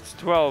again? It's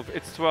 12.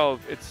 It's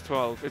 12. It's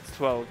 12. It's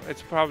 12.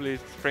 It's probably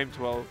frame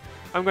 12.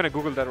 I'm gonna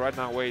Google that right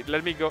now. Wait,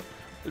 let me go.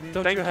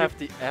 Don't Thank you have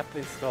the app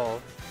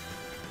installed?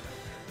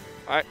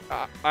 I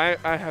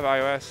have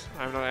iOS.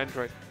 I'm not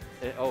Android.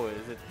 Oh,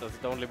 does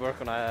it only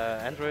work on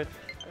Android?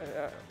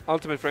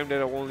 Ultimate frame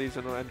data only is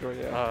on Android.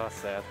 Yeah. Oh,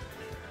 sad.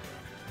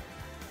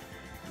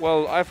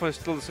 Well, iPhone is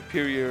still the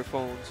superior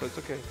phone, so it's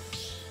okay.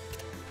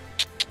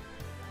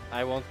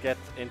 I won't get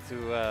into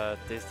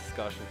this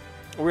discussion.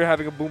 We're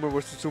having a boomer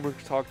versus zoomer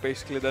talk,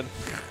 basically. Then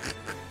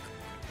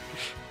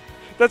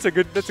that's a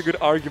good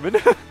argument.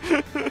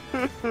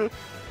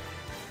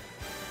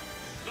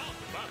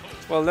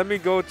 Well, let me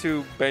go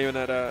to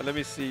Bayonetta. Let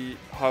me see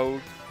how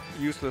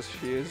useless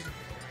she is.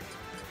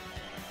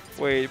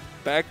 Wait,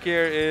 back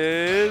here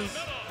is.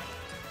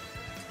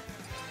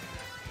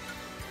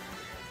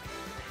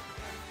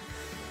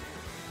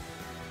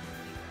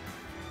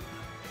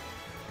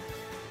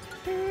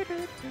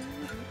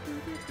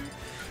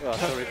 Oh,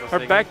 sorry for Her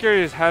singing. back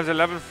here has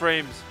 11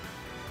 frames.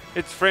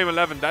 It's frame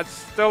 11. That's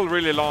still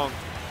really long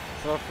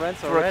So our friends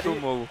are for a ready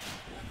Kumo.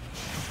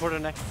 for the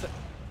next.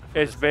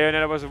 It's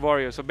Bayonetta vs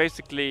Wario. So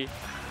basically,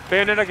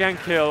 Bayonetta can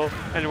kill,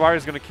 and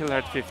Wario's gonna kill her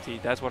at 50.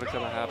 That's what's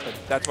gonna happen.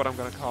 That's what I'm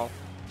gonna call.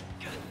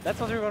 That's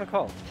what you're gonna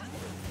call.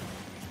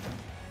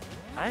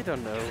 I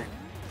don't know.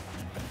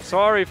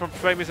 Sorry for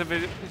spreading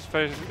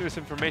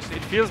misinformation.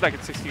 It feels like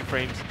it's 16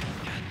 frames.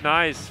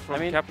 Nice from I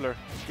mean, Kepler.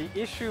 The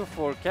issue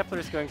for Kepler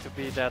is going to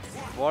be that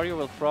Wario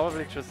will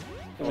probably just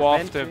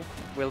Waft him.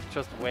 will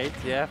just wait,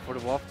 yeah, for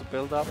the waft to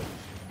build up.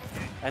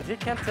 And he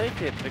can't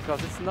take it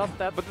because it's not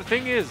that But the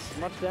thing is,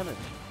 much damage.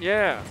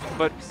 yeah,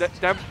 but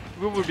that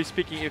we would be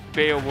speaking if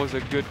Bayo was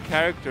a good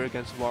character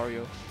against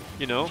Wario,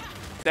 you know?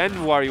 Then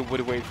Wario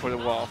would wait for the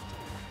waft.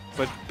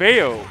 But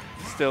Bayo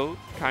still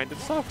kind of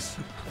sucks.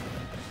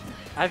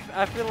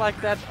 I feel like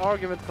that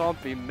argument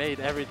can't be made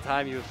every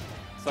time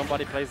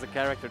somebody plays a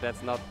character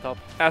that's not top.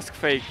 Ask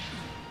Fake.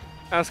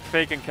 Ask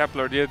Fake and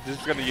Kepler. They're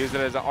just gonna use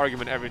it as an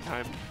argument every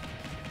time.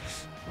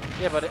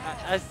 Yeah, but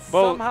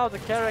Well, somehow the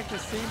character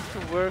seems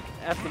to work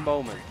at the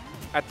moment.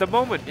 At the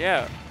moment,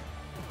 yeah.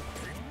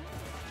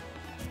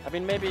 I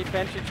mean, maybe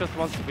Benji just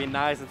wants to be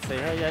nice and say,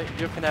 hey, yeah,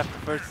 you can have the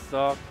first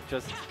stock,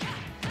 just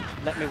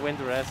let me win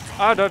the rest.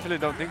 I definitely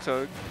don't think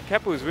so.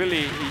 Kepu is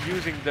really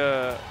using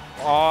the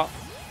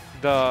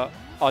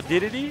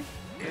audidity?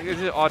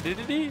 Is it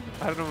audidity?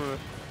 I don't know.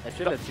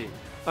 Agility.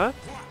 Huh?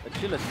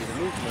 Agility, the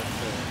movement.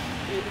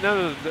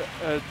 No,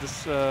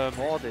 this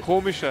Audit.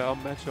 komische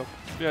matchup.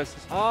 Yes.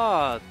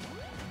 Ah,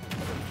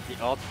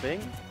 the odd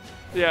thing?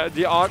 Yeah,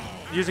 the odd,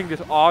 using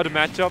this odd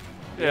matchup.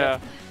 Yeah.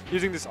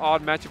 Using this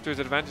odd matchup to his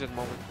advantage at the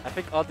moment. I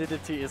think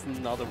oddity is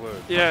another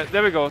word. Yeah,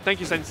 there we go. Thank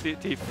you,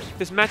 Sensitive.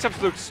 This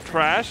matchup looks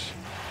trash,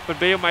 but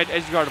Bayo might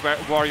edgeguard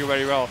Wario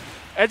very well.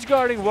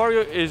 Edgeguarding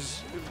Wario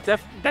is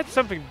that's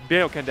something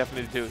Bayo can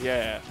definitely do.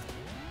 Yeah.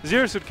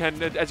 Zero Suit can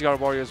edgeguard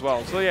Wario as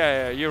well. So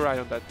yeah, you're right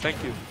on that.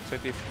 Thank you,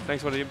 Sensitive.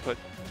 Thanks for the input.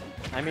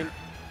 I mean,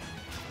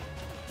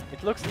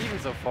 it looks even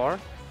so far.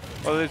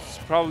 Well, it's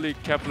probably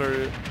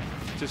Kepler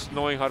just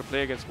knowing how to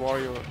play against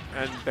Wario,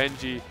 and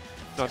Benji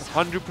not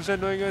 100%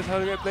 knowing how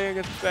to play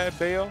against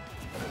Bayo.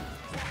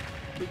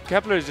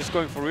 Kepler is just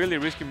going for really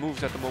risky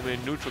moves at the moment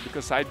in neutral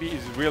because side B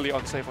is really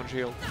unsafe on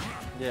shield.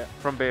 Yeah.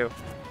 From Bayo.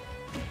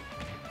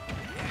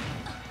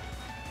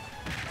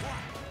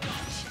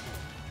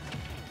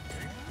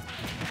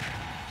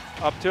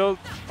 Up tilt,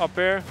 up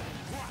air.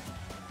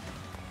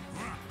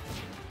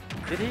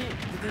 Did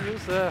he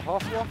use a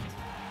half waft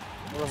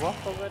or a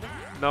waft already?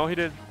 No, he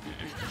did.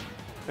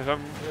 If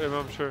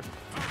I'm sure.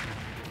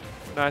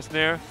 Nice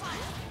nair.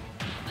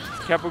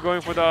 Kepo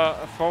going for the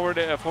forward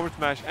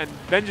smash, and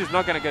Benji's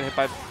not gonna get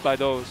hit by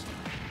those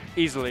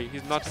easily.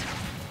 He's not.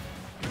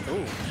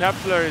 Ooh.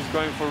 Kepler is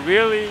going for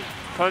really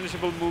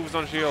punishable moves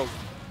on shield.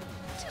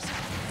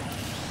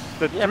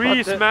 The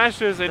three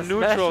smashes in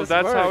neutral.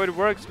 That's how it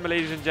works, my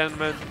ladies and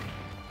gentlemen.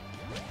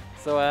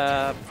 So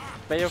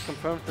Bayo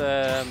confirmed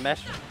the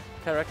mesh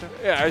character?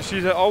 Yeah,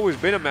 she's always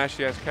been a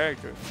mashy-ass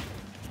character.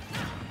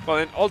 Well,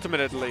 in Ultimate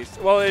at least.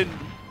 Well, in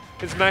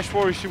Smash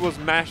 4 she was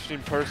mashed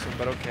in person,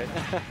 but okay.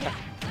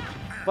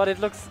 But it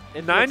looks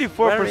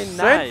 94%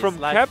 nice, from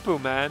like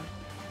Kepu, man.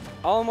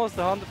 Almost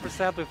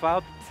 100%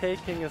 without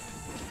taking a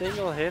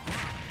single hit.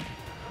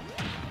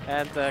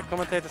 And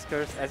commentator's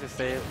curse, as you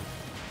say.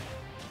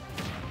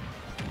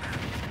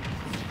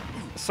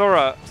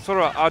 Sora,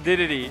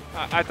 audidity.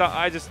 I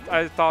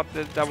thought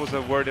that was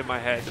a word in my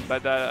head,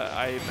 but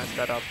I messed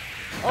that up.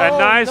 Oh,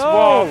 nice no!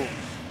 wall.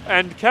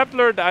 And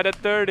Kepler died at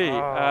 30.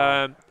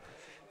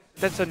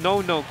 That's a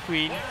no-no,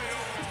 Queen.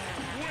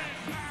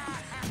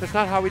 That's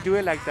not how we do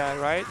it like that,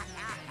 right?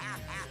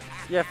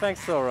 Yeah,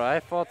 thanks, Sora. I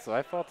thought so.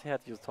 I thought he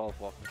had used half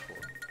walk before.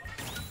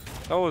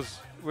 That was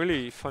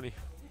really funny.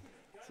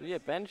 So yeah,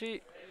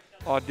 Benji.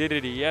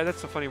 Audidity. Yeah,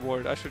 that's a funny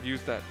word. I should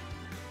use that.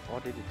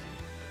 Audidity.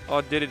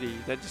 Audidity.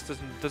 That just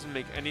doesn't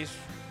make any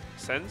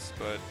sense,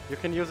 but you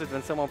can use it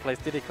when someone plays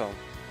Diddy Kong.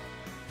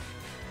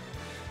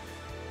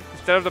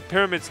 Instead of the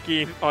pyramid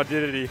scheme,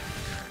 audidity.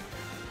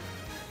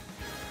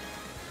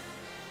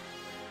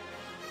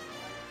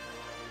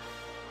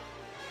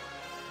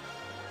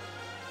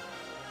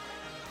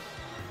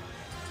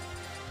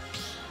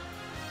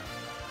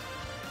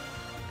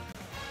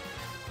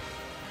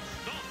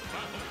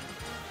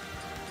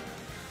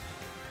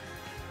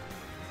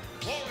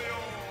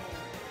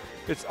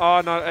 It's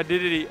not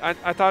audidity.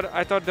 I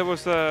thought there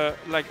was a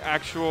like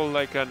actual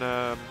like an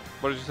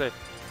what did you say?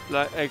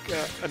 Like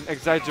an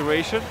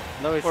exaggeration?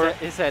 No,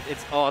 he said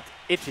it's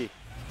odd-itty.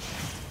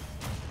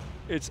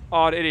 It's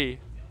odd-itty.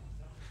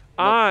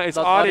 Ah, it's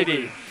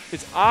oddity.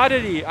 It's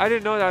oddity. I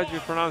didn't know that would be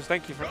pronounced.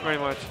 Thank you very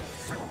much.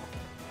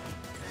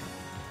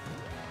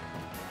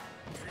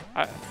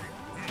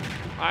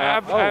 I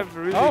have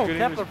really good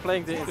Kepler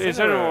playing the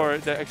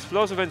Incineroar, the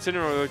explosive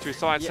Incineroar, which we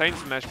saw at Saint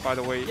Smash, by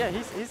the way. Yeah,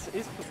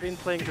 he's been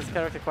playing this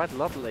character quite a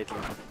lot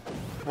lately.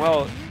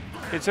 Well,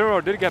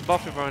 Incineroar did get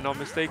buffed if I'm not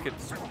mistaken.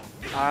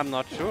 I'm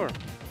not sure.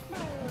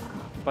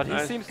 But he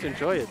seems to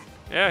enjoy it.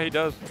 Yeah, he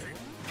does.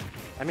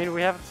 I mean,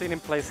 we haven't seen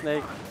him play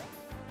Snake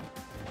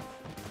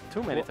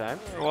too many times.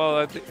 Well,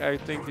 I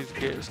think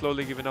he's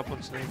slowly giving up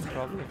on Snake,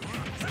 probably.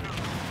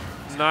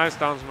 Nice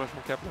down smash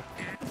from Kepler.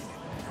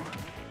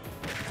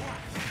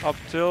 Up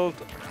tilt,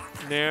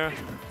 Nair.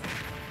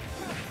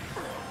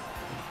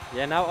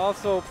 Yeah, now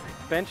also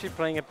Benji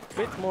playing a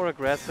bit more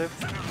aggressive.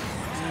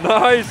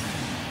 Nice!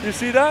 You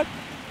see that?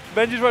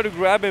 Benji tried to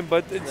grab him,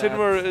 but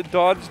Incineroar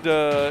dodged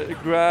the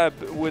grab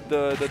with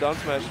the down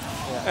smash.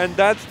 Yeah. And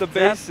that's the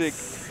basic,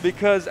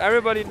 because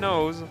everybody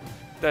knows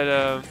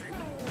that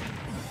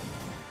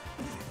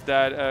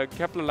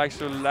Kepler likes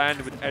to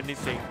land with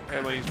anything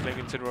when he's playing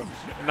Incineroar.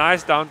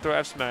 Nice down throw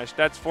F smash.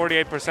 That's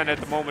 48% at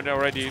the moment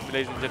already,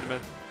 ladies and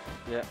gentlemen.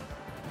 Yeah.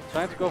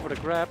 Trying to go for the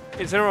grab.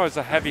 Incineroar is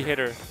a heavy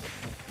hitter.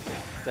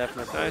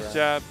 Definitely. Nice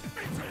jab.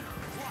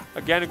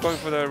 Again, going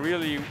for the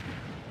really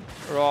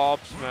raw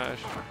up smash.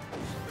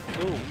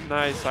 Ooh,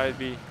 nice side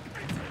B.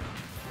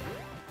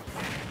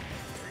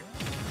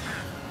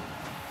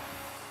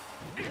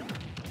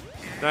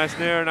 Nice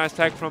nair, nice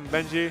tag from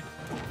Benji.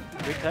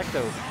 Good tag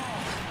though.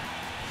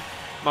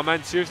 My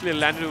man seriously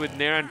landed with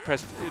nair and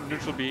pressed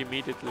neutral B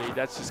immediately.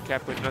 That's just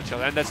Cap in a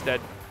nutshell, and that's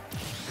dead.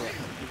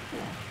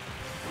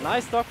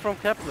 Nice stock from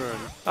Kepler.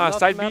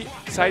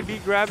 Side B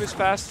grab is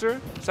faster.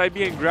 Side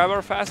B and grab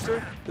are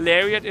faster.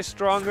 Lariat is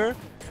stronger.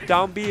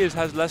 Down B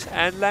has less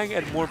Anlang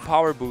and more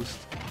power boost.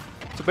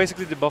 So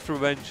basically the buff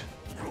revenge.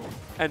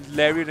 And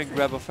Lariat and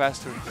grab are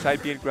faster.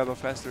 Side B and grab are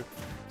faster.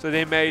 So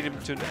they made him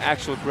to an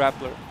actual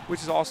grappler,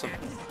 which is awesome.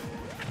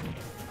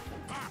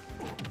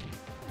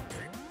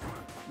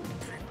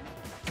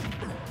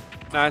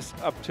 Nice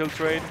up tilt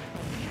trade.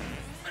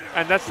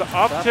 And that's the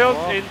up tilt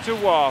into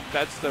WAF.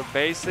 That's the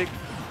basic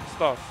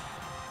stuff.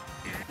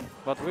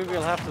 But we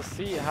will have to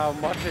see how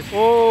much it...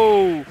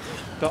 Oh!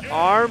 The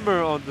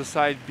armor on the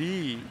side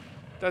B.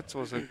 That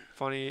was a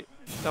funny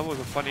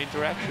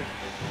interaction.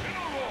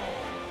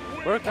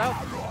 Worked out.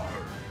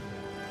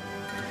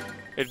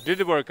 It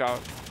did work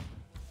out.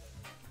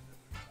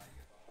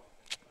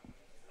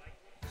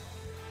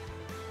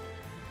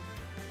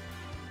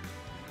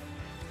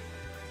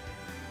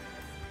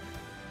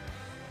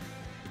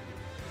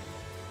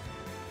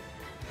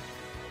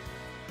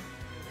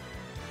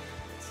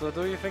 So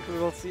do you think we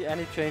will see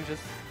any changes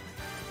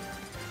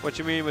What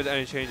you mean with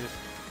any changes?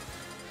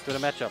 to the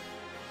matchup?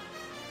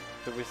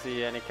 Do we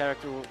see any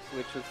character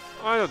switches?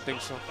 I don't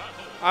think so.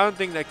 I don't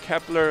think that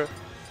Kepler...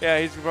 Yeah,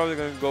 he's probably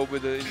going to go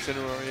with the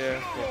Incineroar, yeah.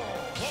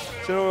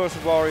 Incineroar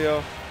versus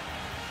Wario.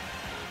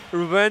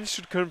 Revenge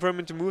should confirm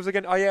into moves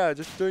again. Oh yeah,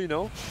 just so you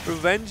know,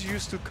 Revenge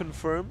used to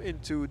confirm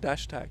into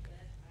dash tag.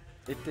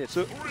 It did.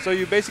 So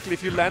you basically,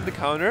 if you land the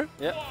counter,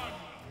 yeah,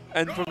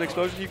 and from the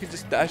explosion you can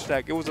just dash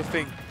tag. It was a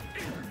thing.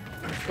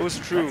 It was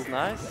true. That's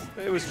nice.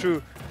 It was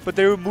true. But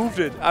they removed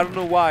it. I don't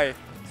know why.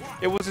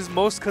 It was his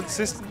most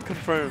consistent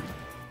confirmed.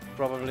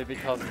 Probably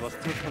because it was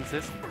too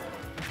consistent.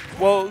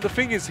 Well, the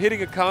thing is,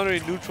 hitting a counter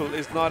in neutral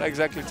is not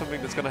exactly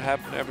something that's gonna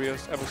happen ever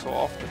so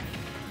often.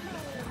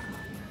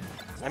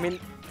 I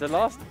mean, the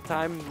last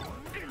time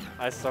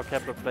I saw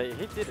Kepler play,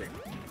 he did it.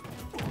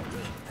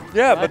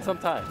 Yeah, Quite some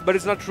time. but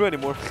it's not true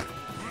anymore.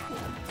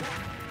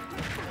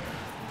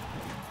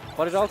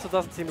 But it also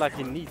doesn't seem like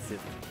he needs it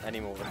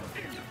anymore.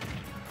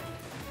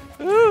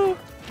 Ooh.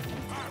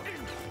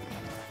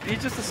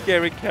 He's just a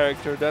scary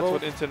character. That's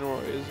what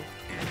Incineroar is.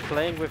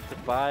 Playing with the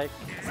bike.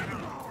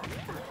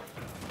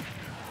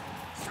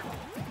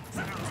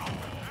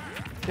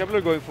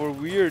 Kepler going for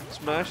weird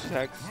smash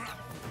attacks.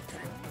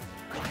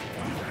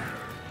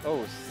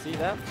 Oh, see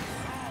that?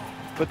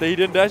 But he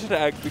didn't dash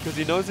attack because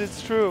he knows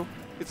it's true.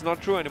 It's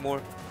not true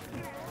anymore.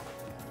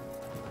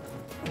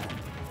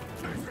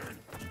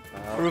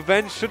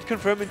 Revenge should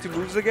confirm into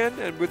moves again,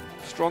 and with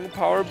strong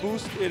power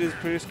boost, it is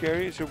pretty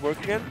scary. It should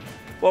work again.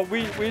 Well,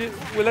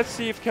 let's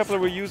see if Kepler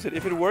will use it.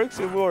 If it works,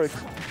 it works.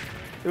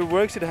 If it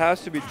works, it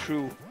has to be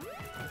true.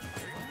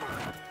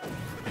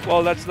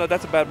 Well, that's a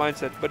bad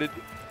mindset.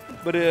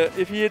 But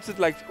if he hits it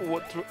like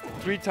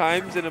 3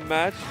 times in a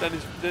match, then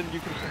you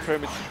can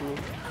confirm it's true.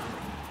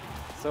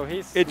 So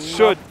he's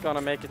not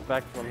gonna make it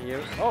back from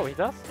here. Oh, he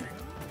does.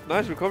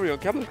 Nice recovery on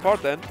Kepler's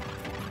part then.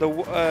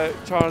 The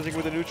charging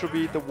with the neutral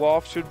beat, the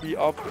WAF should be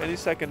up any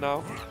second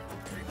now.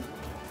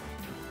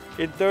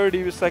 In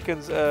 30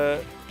 seconds,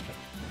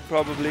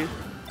 probably.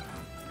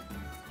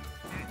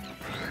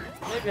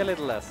 Maybe a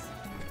little less.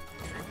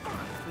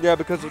 Yeah,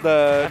 because of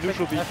the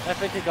neutral beat. I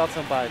think he got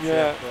some bites.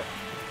 Yeah.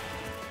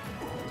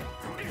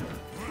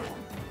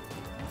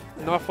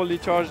 Not fully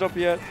charged up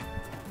yet.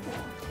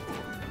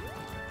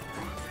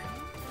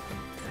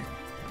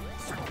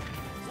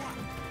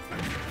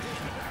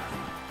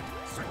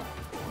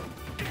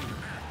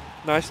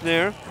 Nice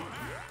nair.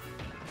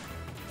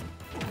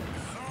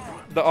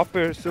 The up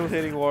air is still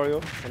hitting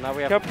Wario. So now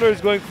we have Kepler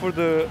is going for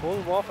the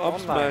WAF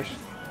up smash.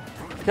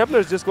 Kepler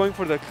is just going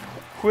for the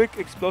quick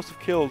explosive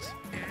kills.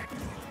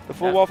 The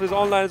full WAF is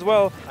online as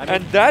well.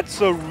 And that's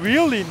a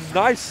really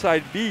nice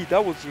side B.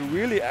 That was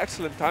really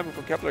excellent timing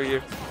from Kepler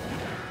here.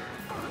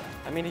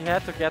 I mean, he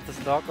had to get the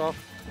stock off.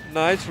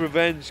 Nice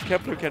revenge.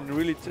 Kepler can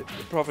really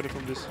profit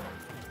from this.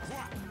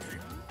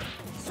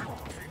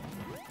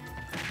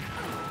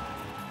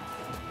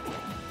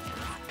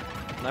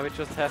 Now we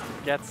just have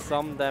to get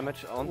some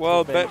damage on.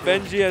 Well,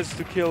 Benji has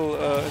to kill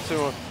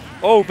Incineroar.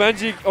 Oh,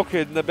 Benji.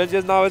 Okay, Benji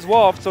has now his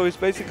WAF, so he's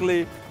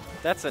basically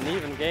That's an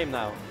even game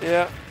now.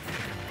 Yeah.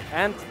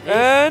 And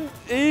And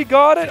he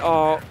got it.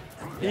 Oh.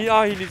 He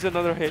needs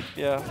another hit.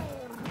 Yeah.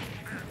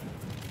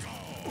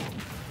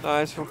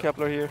 Nice from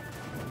Kepler here.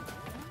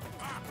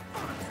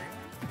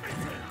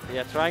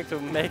 yeah, trying to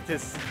make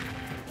this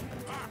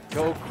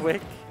go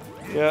quick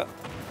Yeah.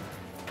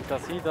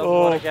 because he doesn't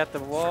want to get the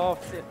wall.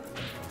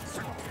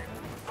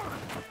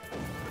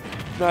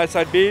 Nice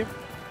side B.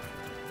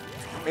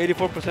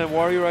 84%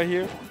 warrior right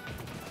here.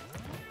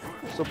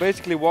 So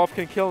basically, Wolf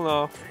can kill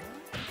now.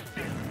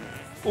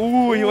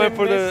 Ooh, he went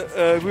for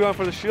the we went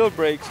for the shield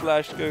break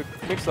slash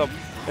mix up,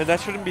 and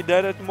that shouldn't be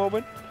dead at the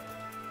moment.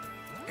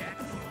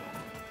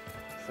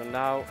 So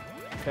now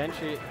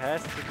Benji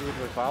has to do it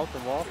without the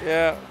wall.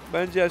 Yeah,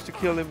 Benji has to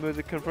kill him with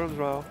the confirmed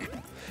round.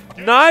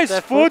 Nice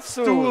That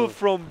footstool footstool.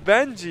 from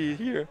Benji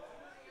here,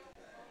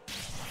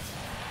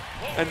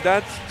 and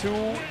that's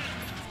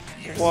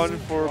 2-1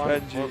 for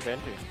Benji.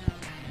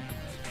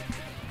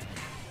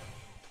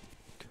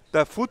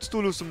 Der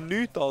voetstoel aus dem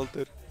Nichts,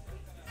 Alter.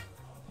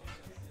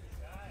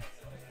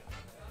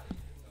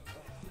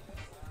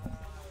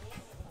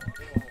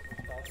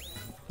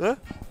 Hä?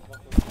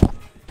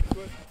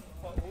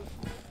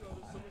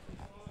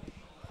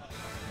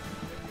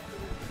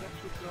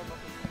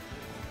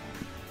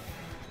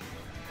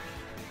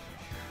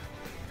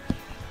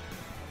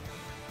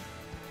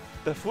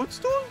 Der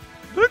voetstoel?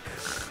 Look!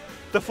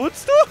 Der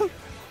voetstoel?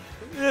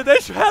 Ja, der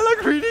ist hella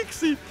greedy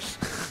gewesen.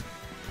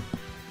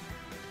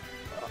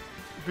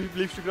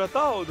 Bleibst du gerade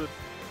da, oder?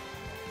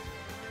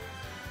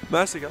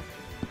 Mäßig, ja.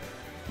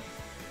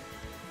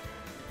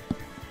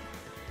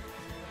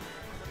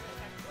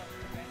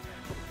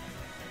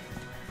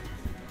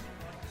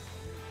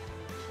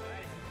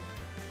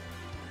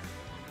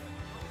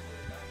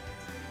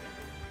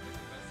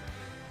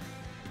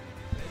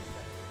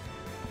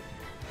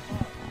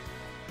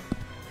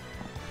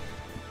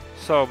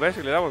 So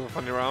basically that was a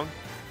funny round.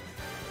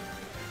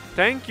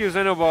 Thank you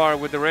Xenobar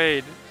with the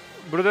raid.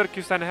 Bruder,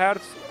 küss dein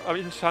Herz. Aber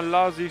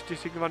inshallah siehst du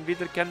dich irgendwann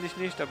wieder. Kenn dich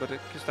nicht, aber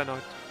küss dein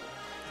Herz.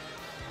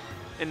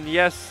 And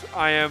yes,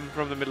 I am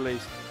from the Middle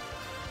East.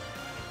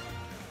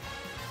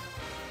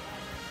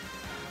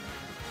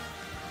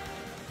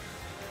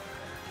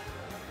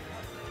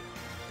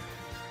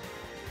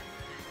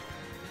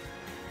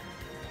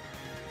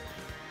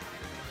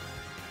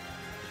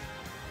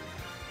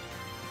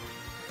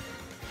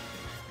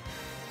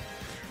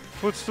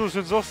 Footstools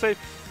sind so safe.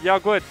 Ja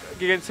gut,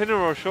 gegen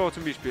Incineroar schon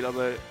zum Beispiel,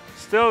 aber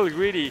still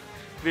greedy.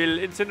 Weil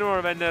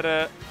Incineroar, wenn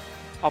er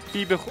ab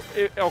B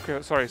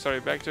okay, sorry,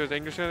 back to the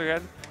English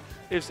again.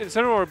 If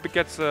Incineroar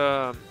gets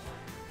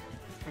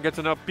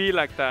an up B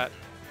like that,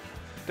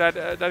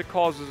 that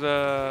causes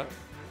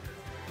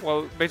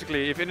well,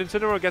 basically, if an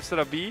Incineroar gets to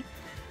the B,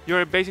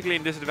 you're basically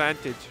in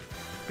disadvantage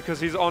because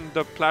he's on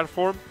the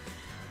platform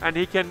and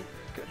he can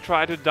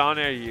try to down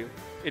air you.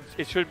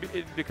 It should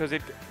be because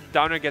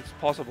down air gets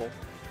possible.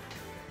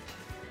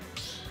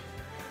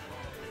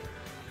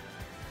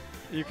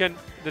 You can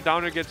the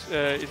downer gets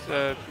is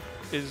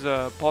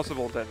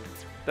possible then.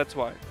 That's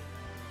why.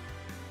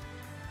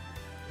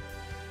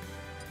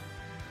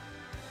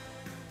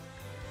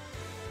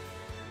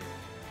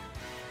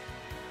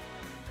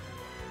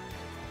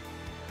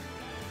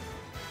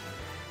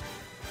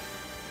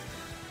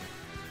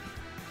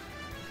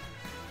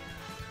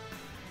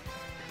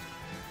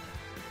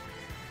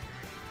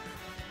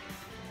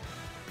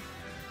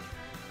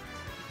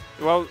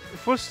 Well,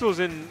 footstools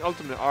in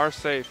Ultimate are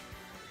safe.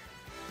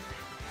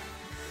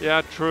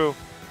 Yeah, true.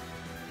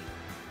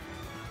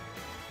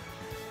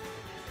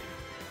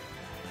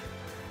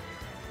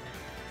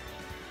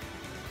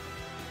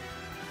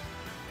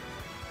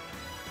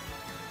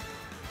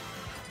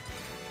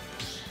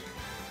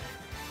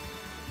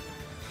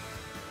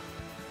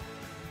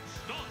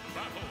 Start the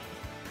battle.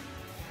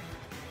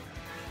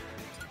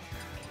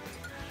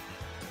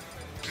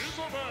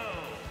 Isabel.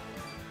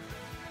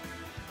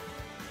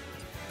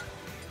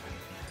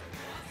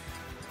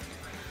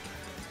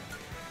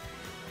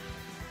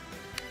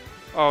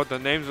 Oh, the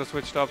names are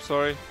switched up,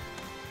 sorry.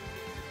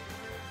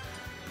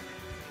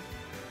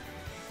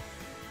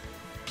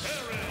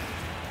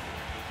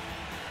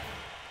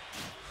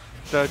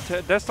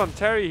 That's on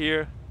Terry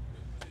here.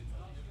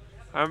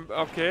 I'm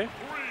okay. 3,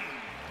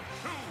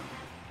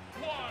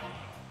 2, 1,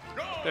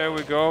 go! There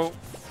we go.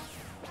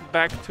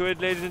 Back to it,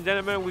 ladies and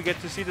gentlemen. We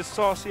get to see the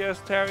saucy ass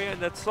Terry and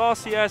that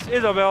saucy ass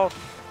Isabel.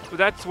 So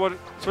that's what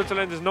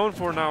Switzerland is known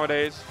for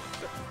nowadays.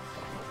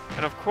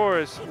 And of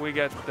course, we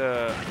get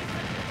the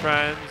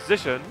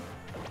transition.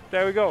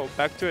 There we go,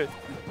 back to it.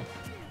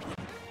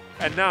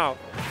 And now,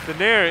 the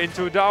Nair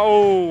into the...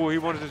 Oh, he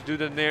wanted to do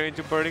the Nair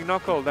into Burning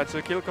Knuckle. That's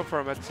a kill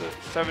confirm at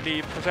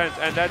 70%.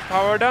 And that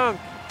power dunk.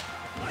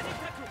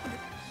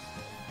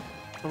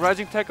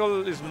 Rising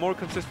Tackle is more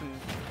consistent,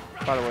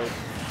 by the way.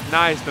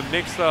 Nice, the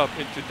mix up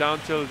into down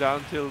tilt,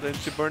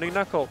 into Burning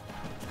Knuckle.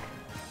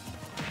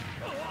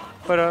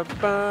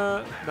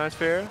 Nice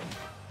fair.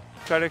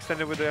 Try to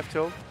extend it with the F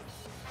tilt.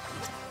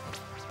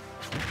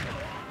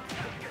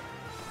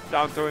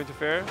 Down throw into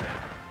fair.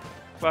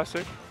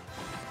 Classic.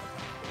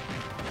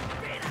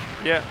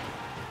 Yeah.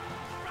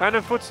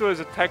 Phantom Futsu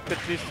is a tech that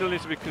still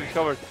needs to be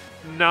covered.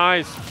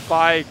 Nice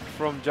spike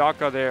from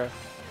Jaka there.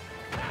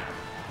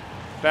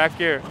 Back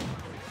here.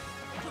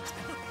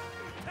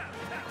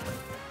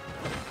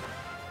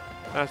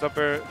 Nice up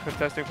air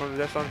contesting from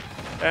the Deston.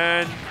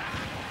 And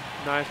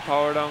nice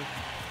power down.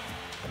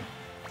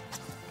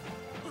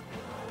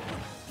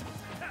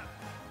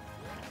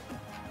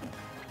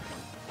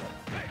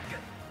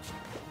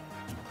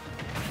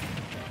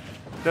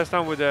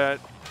 Deston with a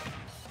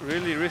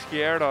really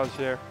risky air dodge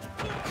there.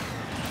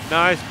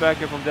 Nice back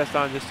here from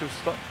Deston just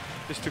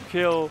to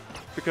kill,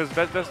 because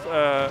because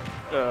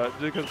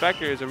back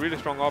here is a really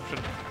strong option.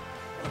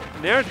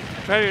 Nair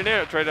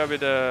tried out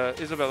with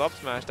Isabel up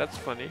smash. That's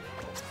funny.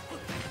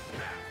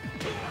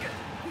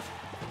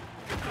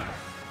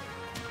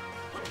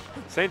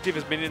 Saint Thief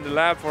has been in the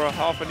lab for a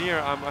half a year.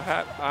 I'm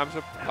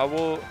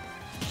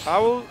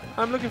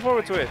looking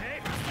forward to it.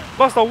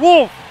 Buster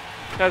Wolf!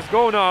 Let's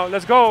go now.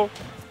 Let's go.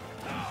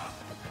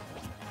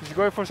 Is he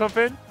going for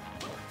something?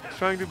 He's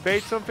trying to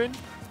bait something.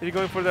 Is he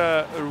going for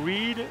the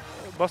read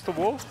Buster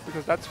Wolf?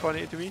 Because that's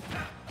funny to me.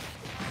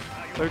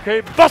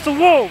 Okay, Buster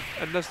Wolf!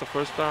 And that's the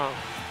first down.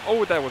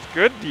 Oh, that was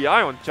good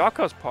DI on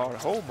Jaka's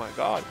part. Oh my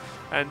god.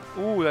 And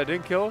ooh, that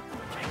didn't kill.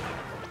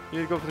 You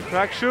need to go for the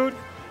crack shoot.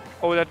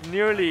 Oh, that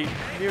nearly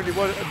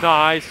was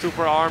nice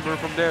super armor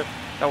from there.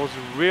 That was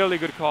a really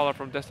good call out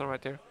from Destin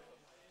right there.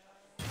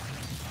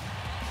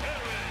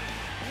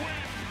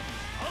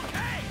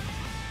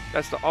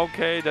 That's the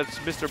okay. That's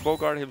Mr.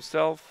 Bogart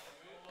himself.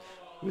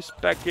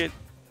 Respect it.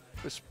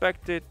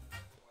 Respect it.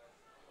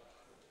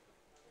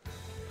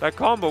 That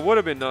combo would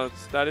have been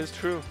nuts. That is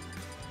true.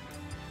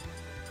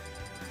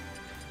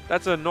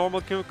 That's a normal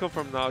kill come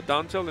from now.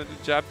 Down tilt into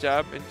jab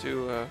jab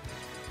into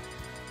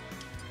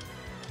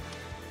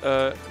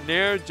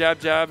Nair jab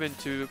jab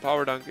into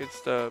power dunk.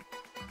 It's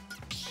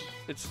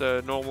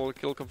the normal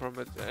kill confirm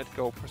at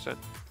go %.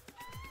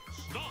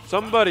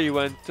 Somebody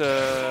went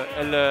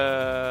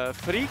el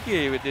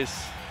freaky with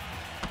this.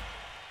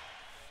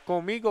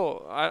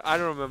 Conmigo. I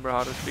don't remember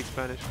how to speak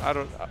Spanish.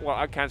 Well,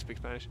 I can't speak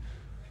Spanish.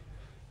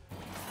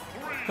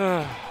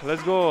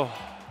 Let's go.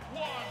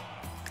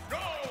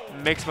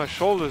 Makes my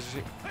shoulders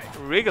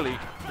wriggly.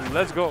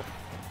 Let's go.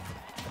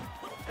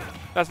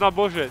 That's not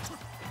bullshit.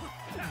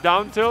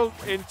 Down tilt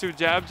into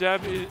jab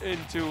jab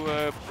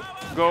into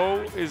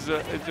go is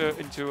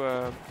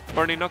into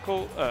burning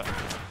knuckle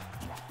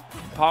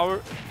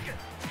power.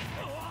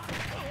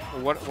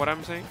 What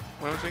I'm saying?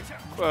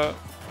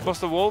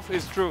 Buster Wolf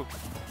is true.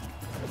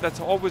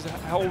 That's always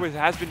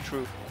has been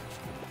true.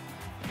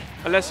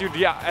 Unless you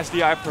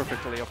SDI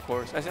perfectly, of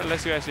course.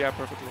 Unless you SDI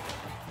perfectly.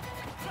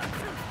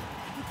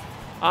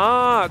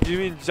 Ah, do you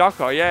mean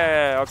Jaka?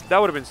 Yeah, okay. That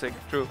would have been sick.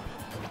 True.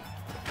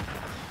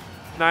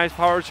 Nice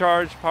power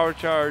charge. Power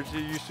charge.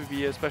 It used to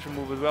be a special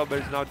move as well, but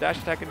it's now dash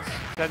attack in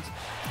sense.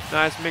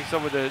 Nice mix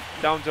up with the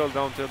down tilt,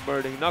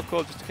 burning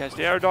knuckle just to catch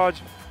the air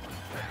dodge.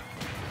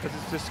 This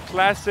is just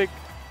classic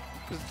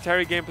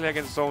Terry gameplay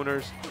against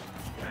zoners.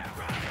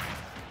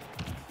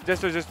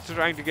 Just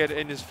trying to get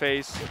in his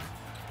face.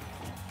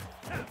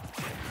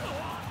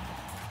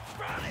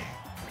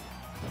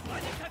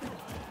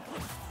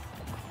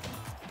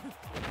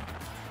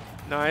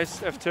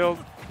 Nice F tilt.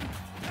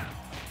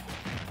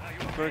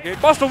 Okay,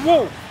 Buster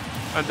Wolf!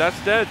 And that's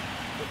dead.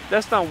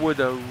 That's not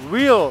with a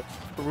real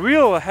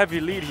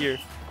heavy lead here.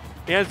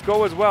 He has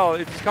go as well.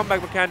 It's his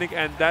comeback mechanic,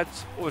 and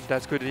that's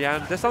good. Yeah,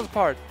 and that's not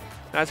part.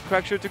 Nice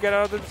crack shoot to get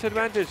out of the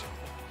disadvantage.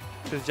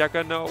 Since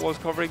Jaka was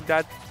covering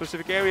that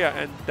specific area,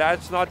 and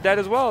that's not dead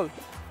as well.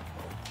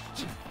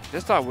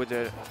 That's not with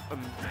an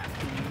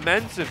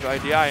immense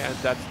IDI, and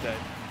that's dead.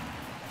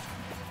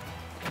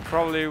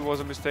 Probably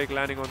was a mistake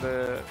landing on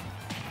the.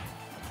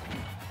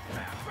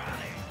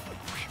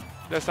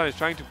 This time he's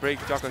trying to break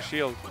Jaka's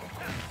shield.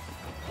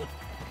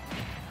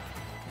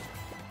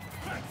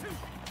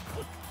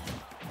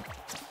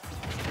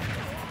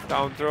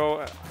 Down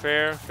throw,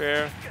 fair.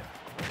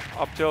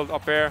 Up tilt,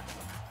 up air.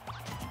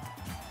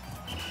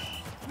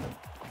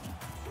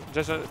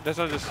 That's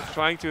just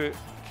trying to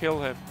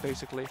kill him,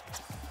 basically.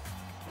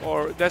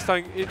 Or that's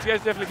time it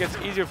definitely gets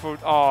easier for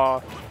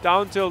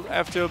down tilt,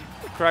 F tilt,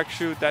 crack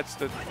shoot. That's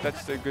the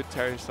good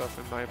Terry stuff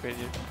in my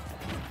opinion.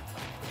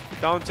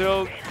 Down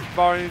tilt,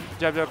 barring,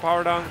 jab jab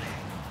power down.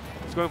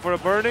 He's going for a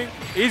burning.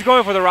 He's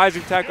going for the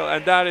rising tackle,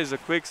 and that is a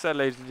quick set,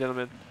 ladies and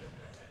gentlemen.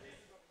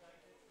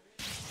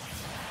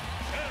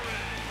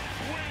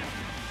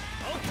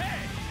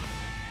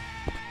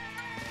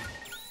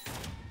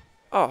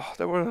 Oh,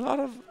 there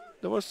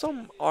were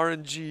some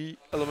RNG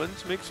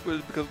elements mixed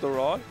with because of the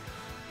rod,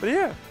 but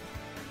yeah,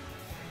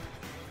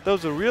 that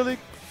was a really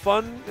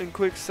fun and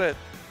quick set.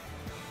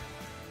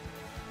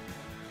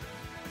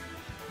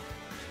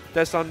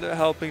 That's on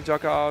helping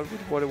Jaka out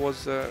with what it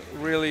was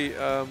really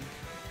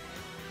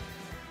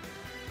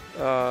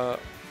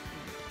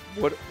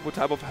what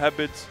type of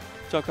habits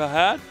Jaka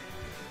had.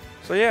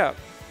 So yeah,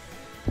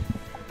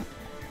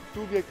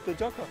 du gegen the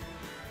Jaka.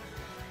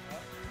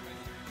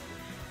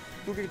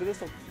 Du gegen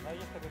the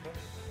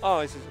Oh,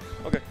 I see.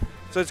 Okay,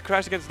 so it's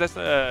Crash against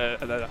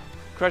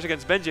Crash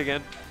against Benji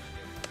again.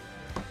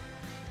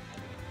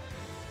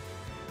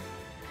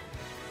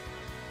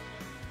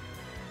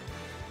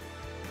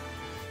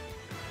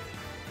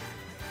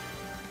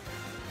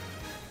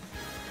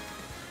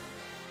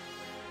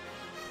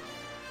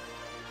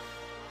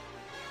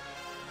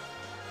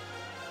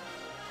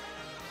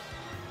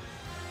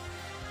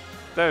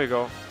 There we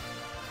go.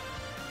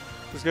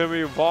 It's gonna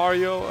be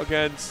Wario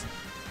against.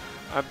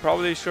 I'm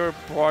probably sure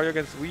Wario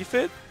against Wii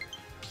Fit.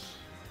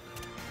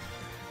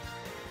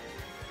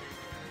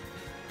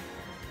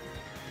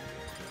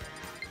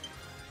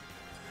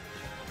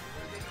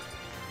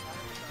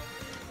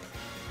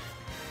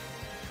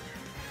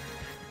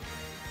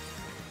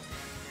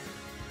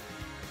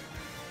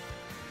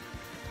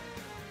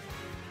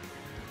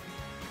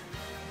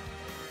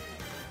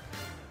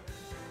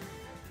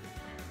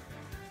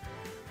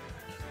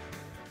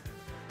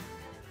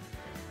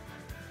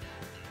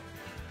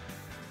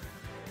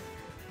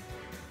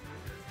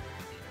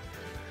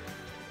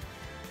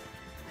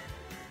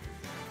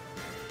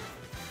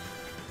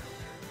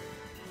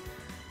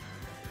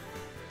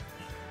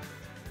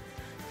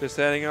 They're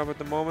setting up at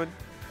the moment.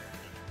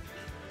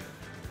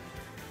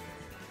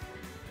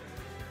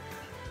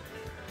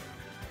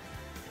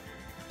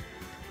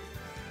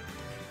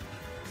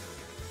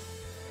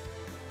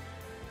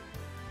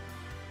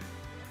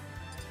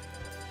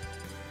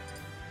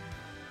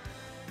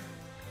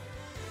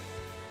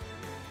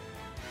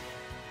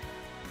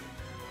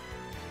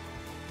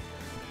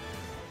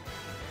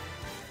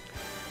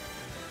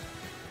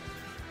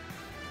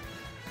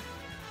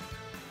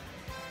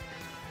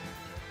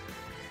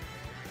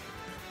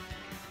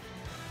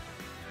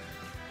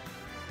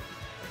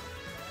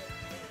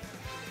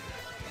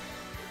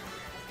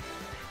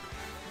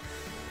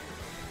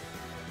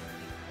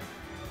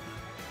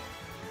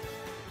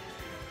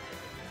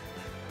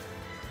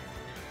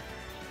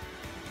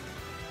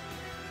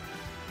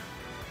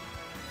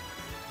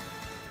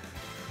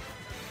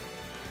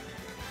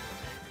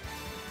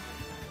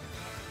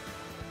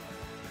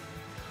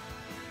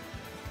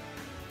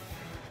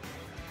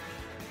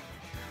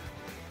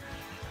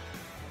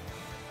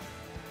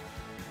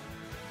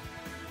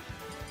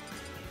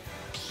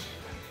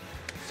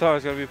 So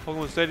it's gonna be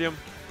Pokemon Stadium,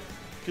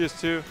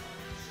 PS2.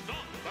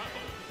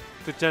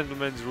 The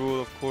gentleman's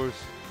rule, of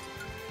course.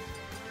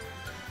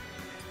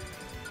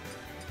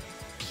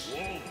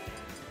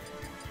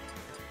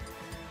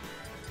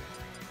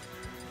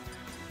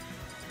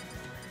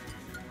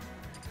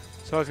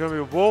 So it's gonna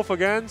be Wolf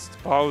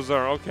against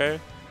Bowser.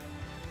 Okay.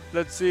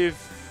 Let's see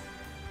if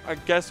I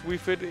guess Wii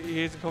Fit.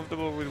 He isn't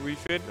comfortable with Wii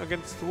Fit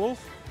against the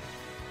Wolf.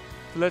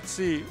 Let's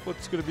see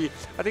what's gonna be.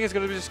 I think it's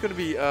gonna be just gonna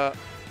be a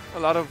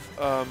lot of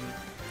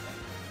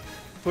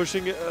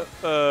pushing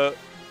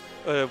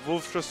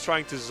Wolf just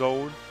trying to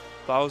zone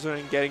Bowser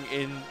and getting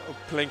in,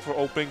 playing for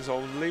openings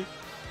only,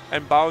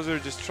 and Bowser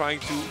just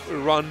trying to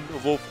run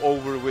Wolf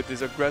over with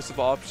his aggressive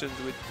options,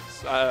 with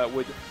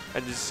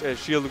his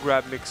shield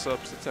grab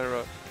mix-ups,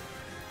 etc.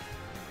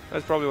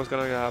 That's probably what's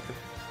gonna happen.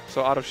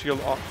 So out of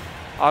shield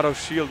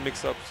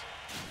mix-ups.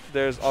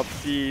 There's up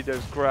B,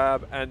 there's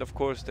grab, and of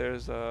course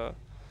there's side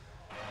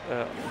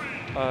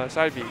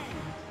B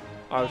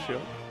out of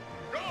shield.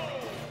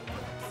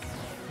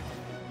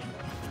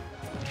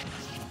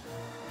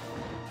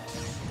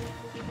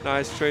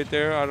 Nice trade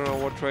there. I don't know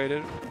what trade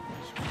it.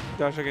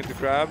 Dashing into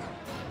grab.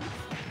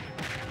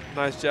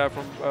 Nice jab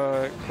from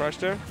Crash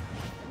there.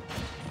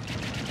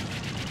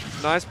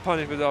 Nice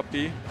punish with up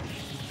B.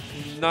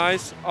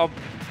 Nice up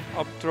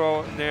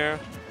throw in there.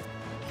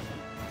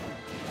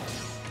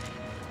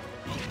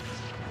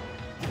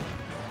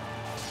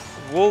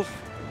 Wolf,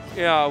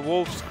 yeah,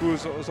 Wolf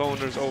screws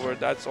zoners over.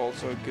 That's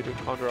also a good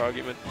counter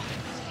argument.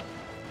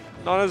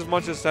 Not as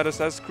much as Status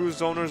S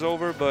screws zoners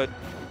over, but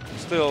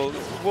still,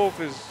 Wolf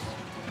has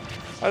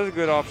a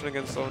good option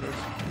against zoners.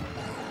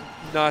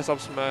 Nice up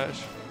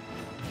smash.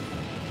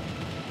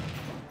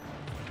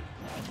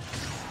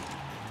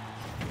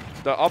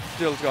 The up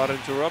tilt got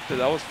interrupted.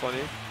 That was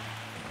funny.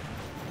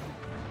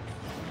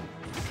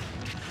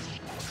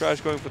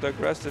 Crash going for the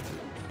aggressive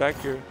back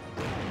here.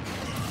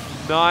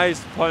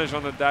 Nice punish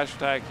on the dash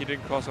attack. He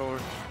didn't cross over.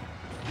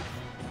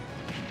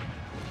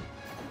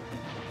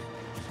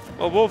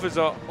 Well, Wolf is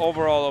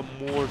overall a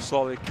more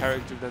solid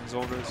character than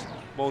zoners.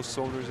 Most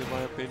zoners, in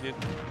my opinion.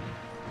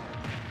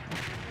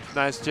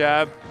 Nice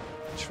jab.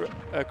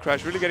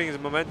 Crash really getting his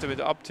momentum in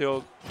the up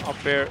tilt,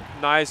 up air.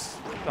 Nice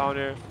down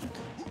air.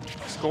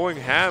 He's going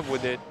ham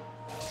with it.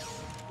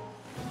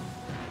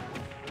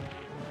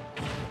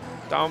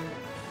 Down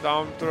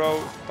throw.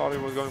 Thought he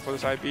was going for the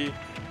side B.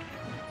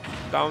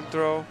 Down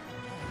throw.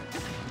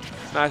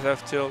 Nice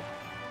F tilt.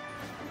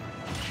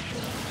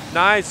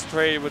 Nice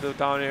trade with the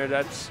down air.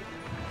 That's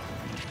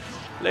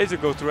laser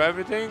go through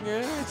everything.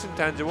 Yeah, it's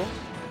intangible.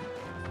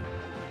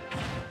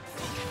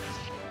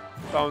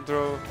 Down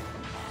throw.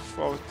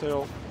 Forward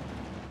tilt.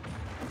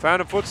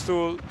 Found a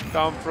footstool.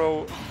 Down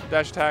throw.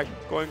 Dash attack.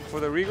 Going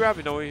for the regrab.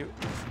 You know, he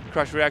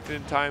Crash reacted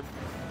in time.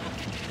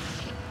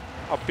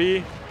 Up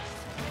B.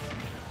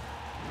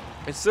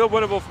 It's still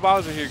winnable for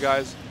Bowser here,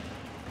 guys.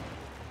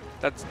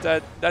 That's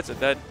dead. That's a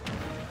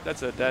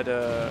dead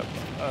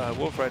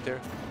Wolf right there.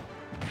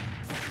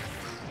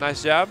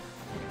 Nice jab.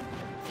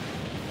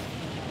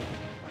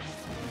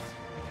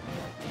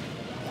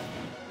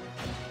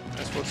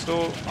 Nice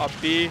footstool. Up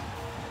B.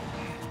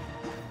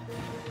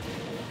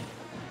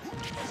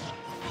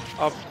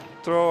 Up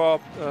throw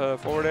up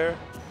forward air.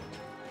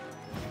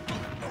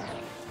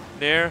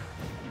 Nair.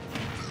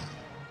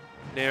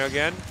 Nair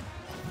again.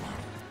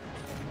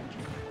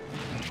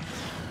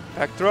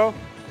 Back throw.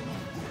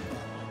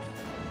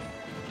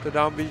 The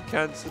down B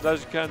cancel,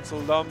 does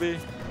cancel down B.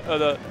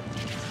 The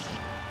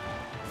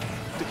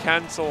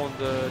cancel on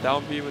the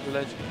down B with the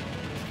ledge.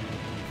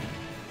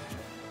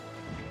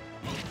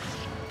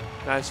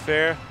 Nice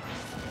fair.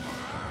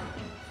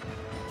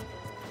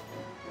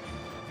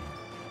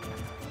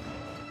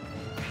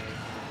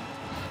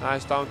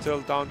 Nice down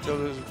tilt. Down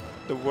tilt is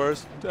the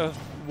worst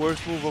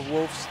move of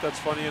Wolf's. That's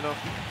funny enough.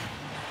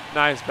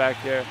 Nice back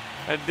there.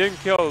 And didn't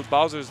kill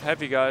Bowser's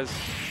heavy, guys.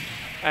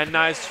 And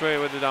nice tray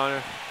with the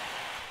downer.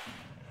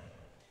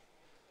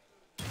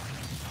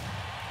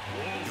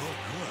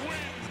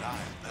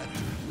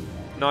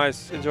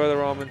 Nice. Enjoy the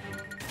ramen.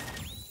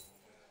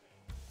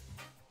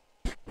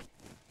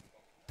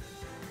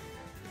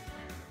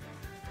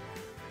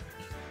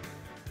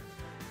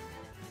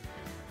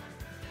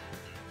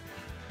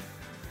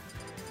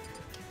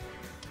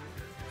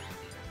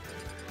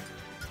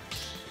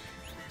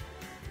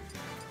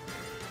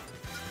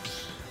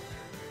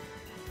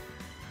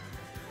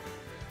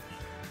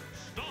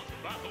 Start the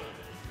battle.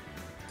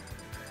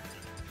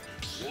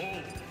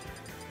 Whoa.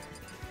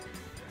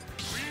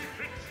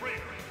 Refit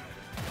trailer.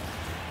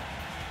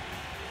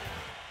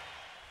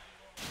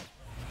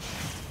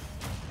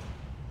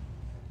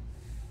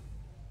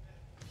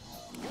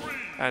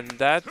 And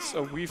that's a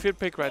Wii Fit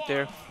pick right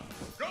there.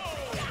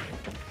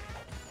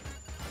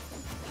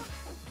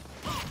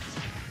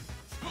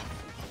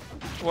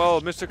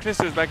 Well, Mr.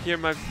 Knister is back here,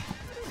 my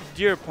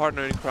dear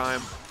partner in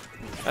crime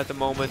at the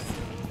moment.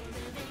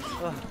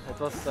 It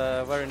was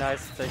very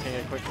nice taking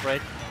a quick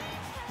break.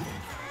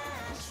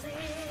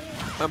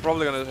 I'm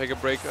probably gonna take a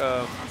break.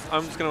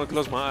 I'm just gonna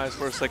close my eyes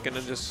for a second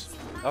and just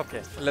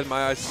let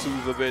my eyes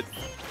soothe a bit.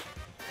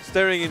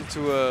 Staring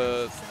into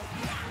a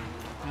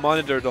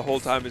monitor the whole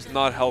time is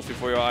not healthy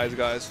for your eyes,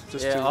 guys.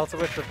 Just Yeah, also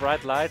with the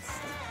bright lights.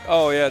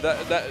 Oh yeah,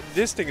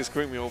 this thing is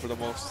screwing me over the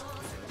most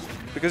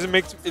because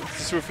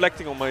it's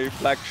reflecting on my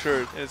black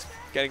shirt and it's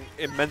getting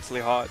immensely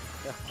hot.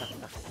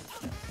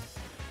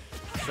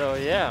 So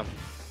yeah,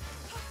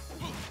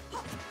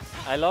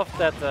 I love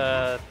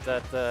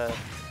that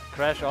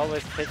Crash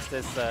always picks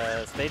this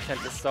stage and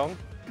this song.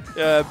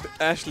 Yeah,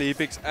 Ashley. He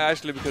picks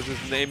Ashley because his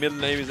middle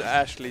name is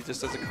Ashley,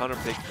 just as a counter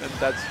pick, and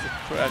that's the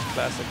Crash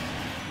classic.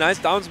 Nice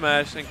down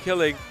smash and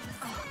killing.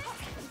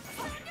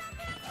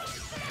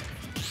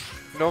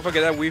 Don't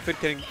forget that Wii Fit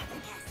can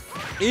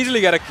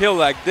easily get a kill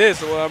like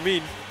this. Well, I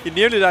mean, he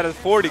nearly died at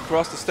 40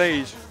 across the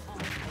stage.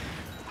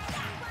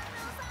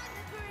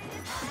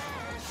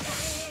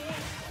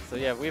 So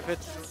yeah, Wii Fit.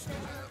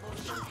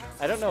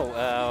 I don't know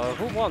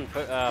who won.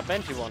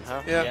 Benji won,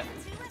 huh? Yeah.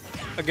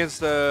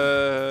 Against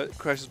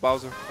Crash's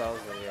Bowser.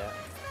 Bowser, yeah.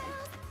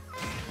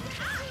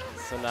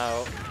 So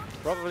now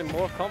probably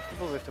more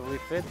comfortable with the Wii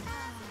Fit.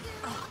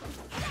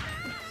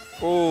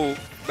 Oh,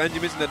 Benji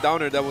missing the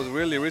downer. That was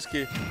really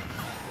risky.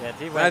 Yeah,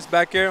 he went. Nice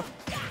back air.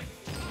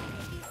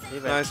 He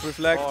went Nice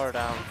reflect. far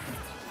down.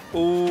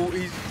 Oh,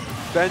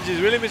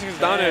 Benji's really missing his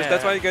downers.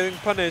 That's why he's getting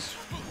punished.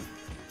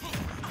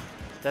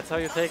 That's how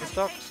you take a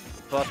stock.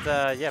 But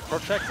yeah,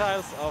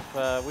 projectiles of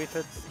Wii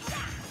Fit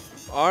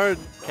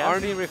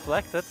can be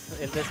reflected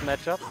in this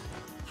matchup.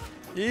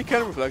 He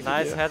can reflect.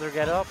 Nice header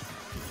get up.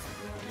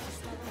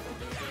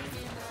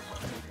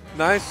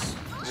 Nice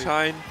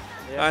shine.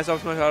 Yeah. Nice up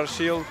smash out of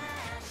shield.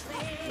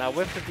 Now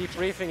with the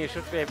debriefing, he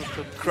should be able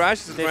to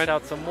Crash is dish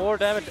out some more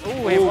damage.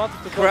 Ooh, he wanted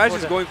to go Crash for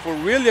is going for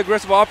really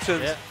aggressive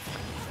options. Yeah.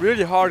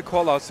 Really hard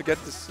callouts to get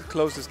this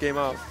close this game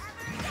out.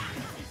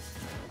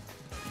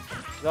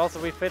 Also,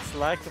 Wii Fits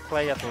like to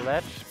play at the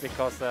ledge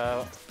because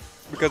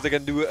they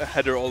can do a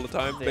header all the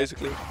time,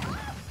 basically.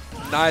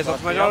 Nice up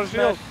smash out of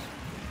shield.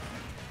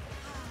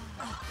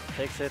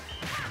 Takes it.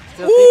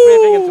 Still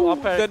debriefing into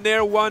up air. The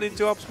Nair 1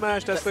 into up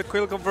smash. That's the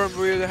kill confirmed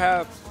we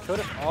have. Could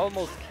have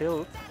almost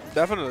killed.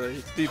 Definitely,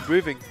 it's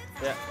debriefing.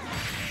 Yeah.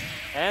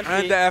 And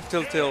the F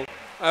tilt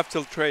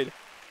trade.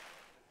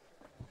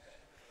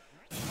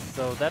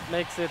 So that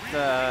makes it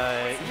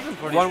even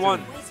for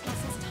 1-1.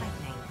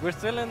 We're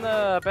still in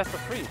the best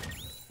of 3.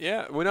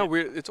 Yeah, we know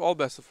it's all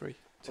best of 3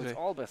 today. It's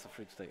all best of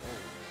 3 today. Oh.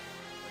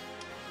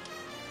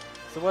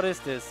 So what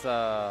is this?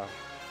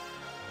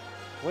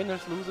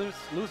 Winners, losers?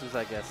 Losers,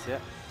 I guess, yeah.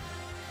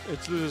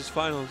 It's losers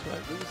finals,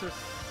 right? Losers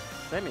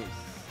semis.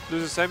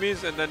 Losers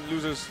semis and then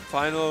losers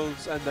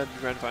finals and then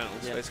grand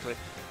finals, basically.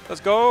 Let's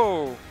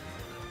go!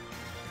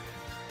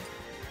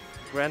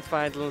 Grand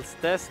finals.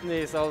 Destiny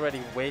is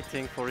already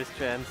waiting for his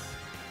chance.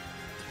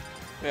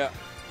 Yeah.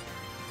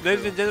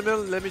 Ladies and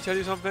gentlemen, let me tell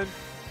you something.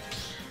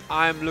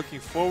 I'm looking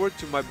forward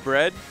to my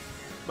bread,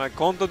 my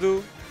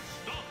contadu,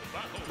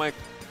 my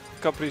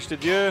caprice de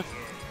dieu,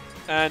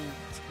 and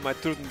my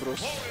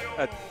Turtenbrust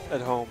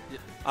at home. Yeah.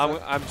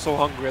 I'm so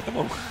hungry at the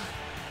moment.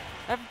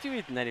 Haven't you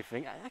eaten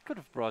anything? I could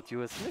have brought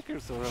you a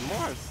Snickers or a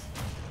Mars.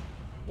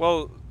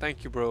 Well,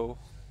 thank you, bro.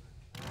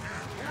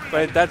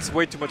 But that's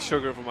way too much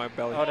sugar for my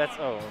belly.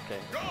 Oh, okay.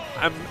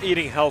 I'm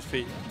eating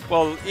healthy.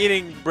 Well,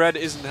 eating bread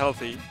isn't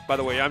healthy, by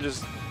the way. I'm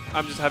just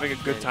I'm just having a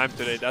good Okay. time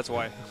today. That's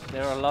why.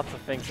 There are lots of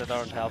things that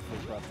aren't helpful,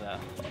 but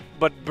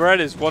But bread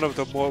is one of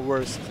the more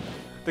worst.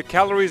 The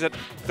calories that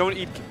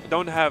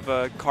don't have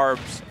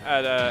carbs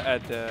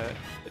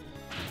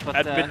but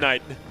at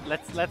midnight.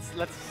 let's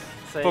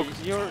say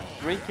Focus. you're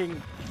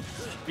drinking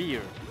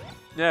beer.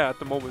 Yeah, at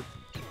the moment.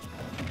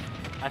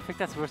 I think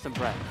that's worse than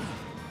bread.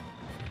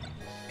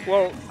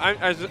 Well,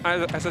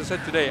 as I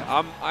said today,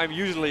 I'm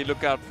usually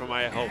look out for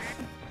my health,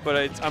 but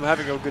I'm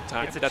having a good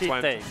time. It's a That's cheat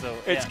why day, so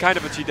it's yeah. kind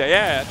of a cheat day.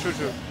 Yeah, true,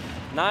 true.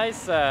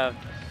 Nice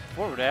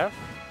forward air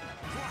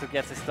to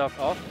get his stock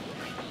off.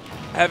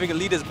 Having a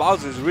lead as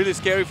Bowser is really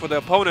scary for the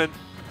opponent.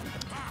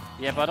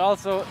 Yeah, but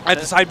also At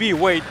the side B,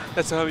 wait,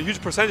 that's a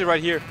huge percentage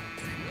right here.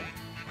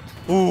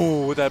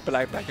 Ooh, that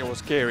black backer was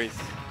scary.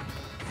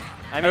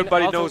 I mean,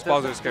 Everybody also knows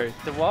Bowser is scary.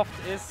 The waft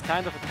is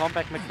kind of a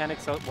comeback mechanic,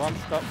 so one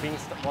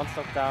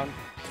stock down.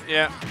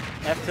 Yeah.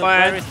 F tilt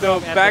very And the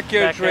strong, and back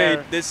air back trade,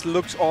 air. this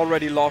looks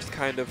already lost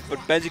kind of, but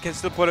Benji can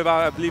still put it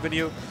out. I believe in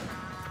you. Yeah.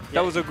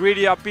 That was a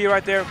greedy up B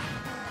right there.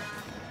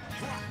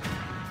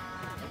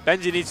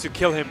 Benji needs to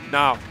kill him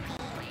now.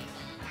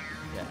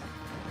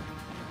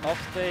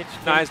 Offstage.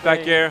 Nice back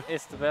gimping air.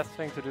 is the best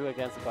thing to do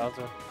against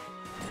Bowser.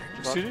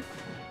 Excuse me?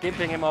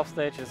 Gimping him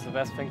offstage is the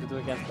best thing to do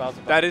against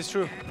Bowser. That is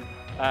true.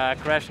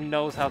 Crash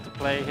knows how to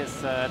play his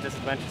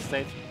disadvantage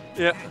stage.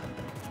 Yeah.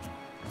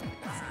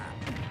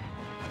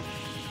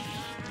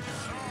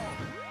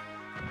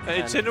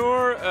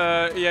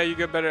 Incineroar, yeah, you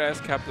get better as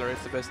Kepler.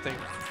 It's the best thing.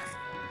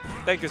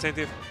 Thank you,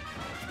 Saintif.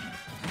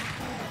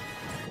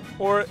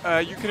 Or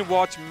you can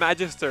watch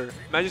Magister.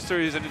 Magister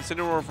is an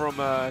Incineroar from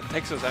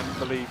Texas, I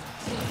believe.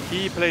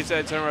 He plays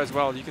Incineroar as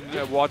well. You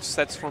can watch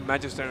sets from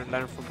Magister and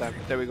learn from them.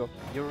 There we go.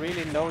 You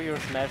really know your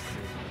Smash.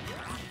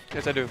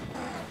 Yes, I do.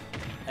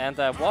 And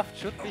Waft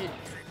should be...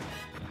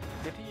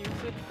 Did he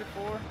use it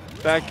before?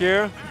 Back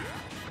here.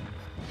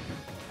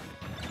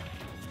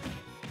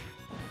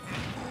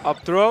 Up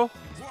throw.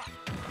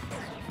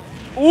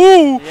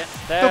 Ooh! Yeah,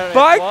 The there it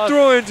bike was.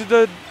 throw into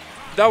the...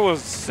 That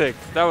was sick.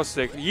 That was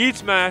sick. Yeet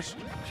smash.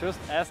 Just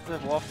as the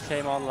Waft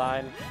came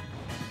online.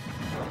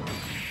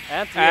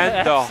 And the,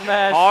 And the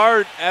F-smash.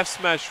 hard F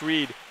smash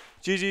read.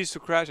 GG's to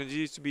Crash and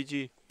GG's to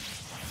BG.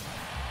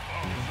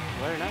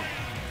 Very nice.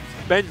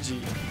 Benji.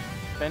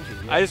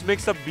 Benji, yeah. I just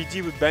mixed up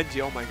BG with Benji.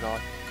 Oh my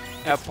god.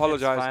 I It's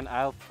apologize. fine.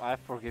 I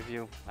forgive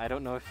you. I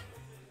don't know if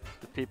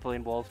the people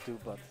involved do,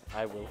 but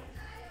I will.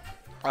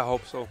 I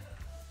hope so.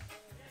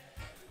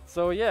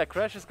 So yeah,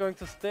 Crash is going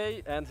to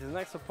stay, and his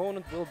next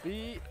opponent will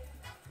be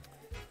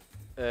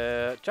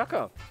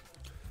Chaka.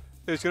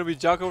 It's gonna be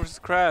Jocko versus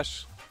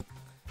Crash.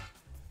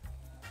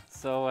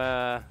 So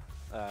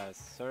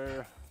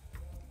sir,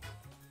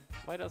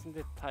 why doesn't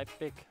it type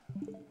big?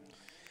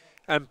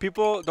 And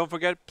people, don't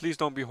forget, please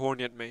don't be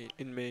horny at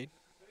in main.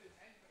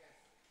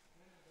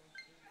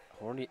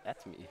 Horny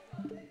at me.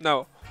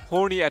 No,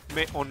 horny at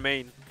on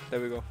main. There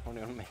we go.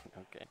 Horny on me.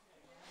 Okay.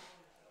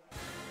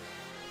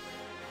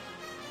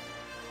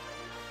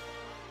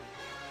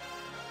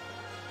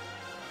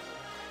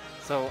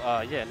 So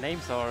yeah,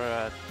 names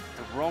are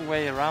the wrong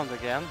way around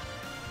again.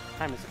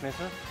 Hi, Mr.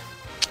 Knitter.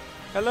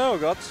 Hello,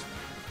 Guts.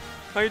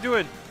 How you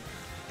doing?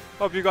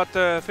 Hope you got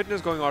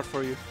fitness going on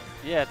for you.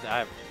 Yeah,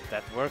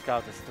 that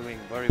workout is doing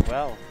very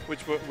well.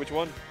 Which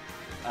one?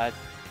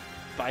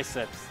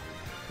 Biceps.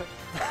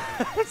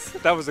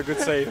 That was a good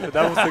save.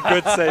 That was a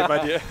good save,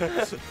 my dear.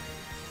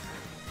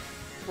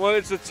 Well,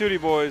 it's the Tootie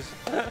boys.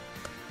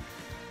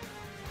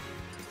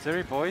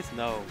 Zürich boys?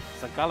 No.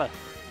 Sankala.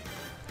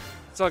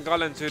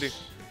 Sankala and Tootie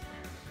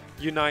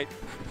unite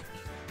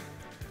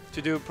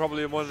to do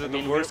probably one of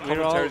the worst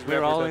commentaries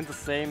we're all ever in the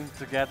same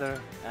together.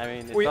 I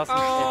mean, it we doesn't,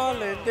 all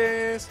it in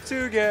this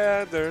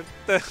together.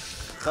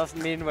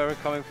 doesn't mean where we're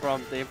coming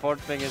from. The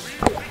important thing is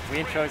we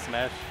enjoy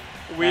Smash.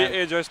 We And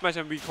enjoy Smash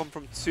and we come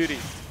from Tootie.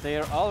 they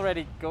are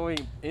already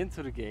going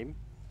into the game.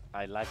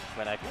 I like it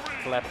when I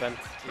clap and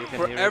you can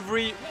For hear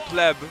every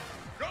pleb,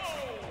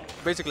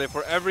 basically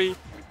for every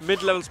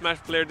mid-level Smash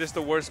player, this is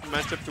the worst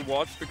matchup to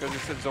watch because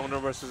it's a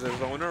zoner versus a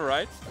zoner,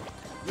 right?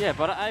 it. Yeah,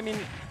 but I mean,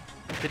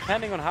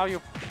 depending on how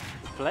you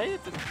play it,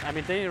 I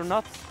mean, they are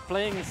not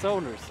playing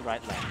zoners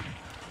right now.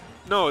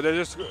 No, they're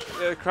just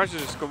Crash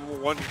is just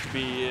wanting to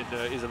be in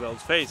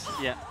Isabel's face.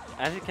 Yeah,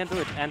 and he can do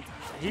it. And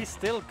he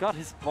still got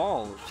his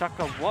ball.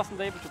 Chaka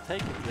wasn't able to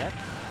take it yet.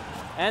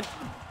 And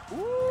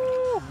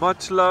ooh,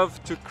 Much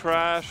love to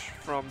Crash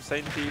from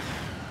Saint Thief.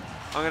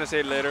 I'm gonna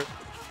say it later.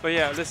 But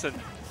yeah, listen.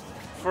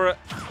 For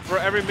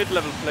every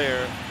mid-level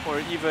player, or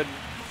even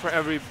for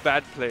every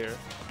bad player,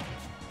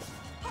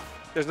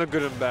 there's no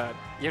good and bad.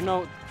 you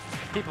know,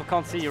 people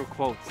can't see your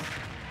quotes,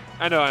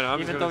 I know. I'm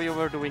even just though gonna you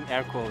were doing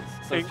air quotes.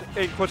 So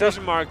in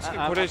quotation marks,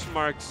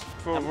 I'm-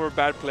 for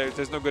bad players,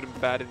 there's no good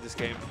and bad in this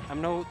game.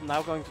 I'm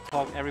now going to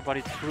talk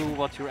everybody through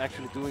what you're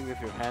actually doing with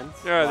your hands.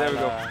 Yeah, there we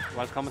while, go.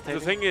 While commentating.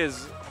 The thing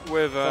is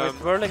with so it's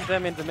twirling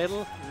them in the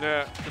middle,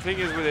 yeah, the thing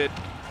is with it,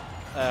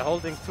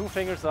 holding two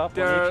fingers up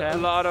there on each are a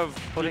hand, lot of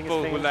putting his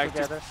people who fingers like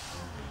together.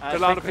 to. I a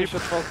lot think of we people-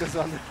 should focus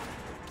on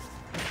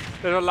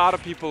There are a lot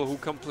of people who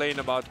complain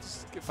about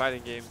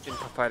fighting games.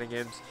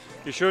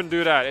 You shouldn't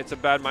do that. It's a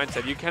bad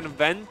mindset. You can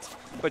vent,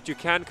 but you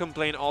can't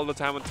complain all the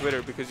time on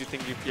Twitter because you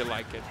think you feel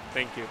like it.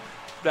 Thank you.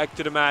 Back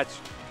to the match.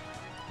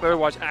 Let's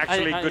watch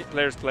actually good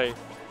players play.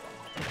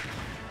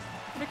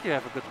 I think you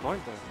have a good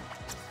point there.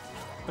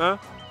 Huh?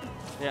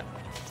 Yeah.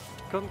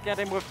 Couldn't get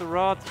him with the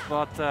rod,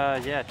 but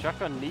yeah,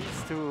 Chaka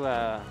needs to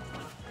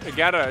You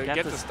gotta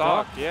get the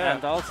stock, yeah.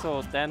 and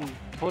also then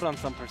put on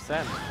some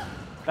percent.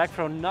 Back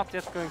throw not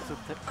yet going to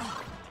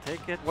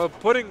take it. Well,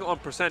 putting on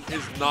percent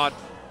is not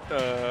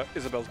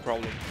Isabel's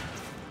problem.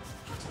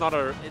 It's not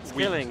her. It's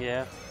weak. killing,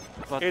 yeah.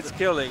 But It's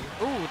killing.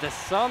 ooh, the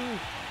sun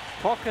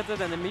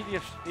pocketed and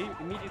immediately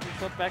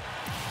got back.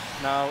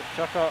 Now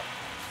Chaka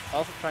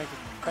also trying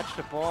to catch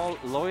the ball.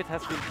 Lloyd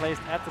has been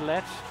placed at the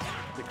ledge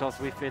because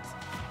Wifit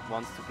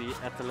wants to be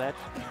at the ledge.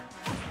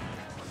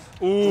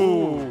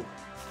 Ooh.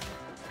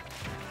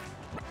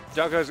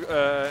 Jaga's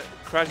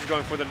Crash is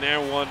going for the Nair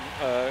 1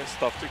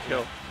 stuff to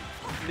kill.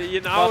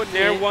 Now But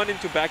Nair the- 1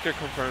 into back air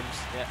confirms.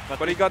 Yeah,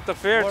 But he got the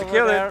fair to forward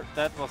kill there, it.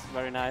 that was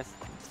very nice.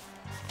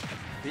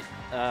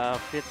 The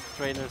fit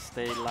trainers,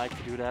 they like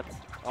to do that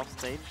off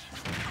stage.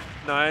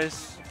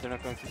 Nice. They're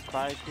not going to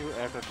spike you,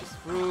 air dodge is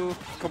through.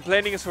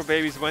 Complaining is for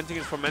babies, venting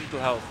is for mental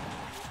health.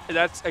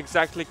 That's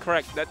exactly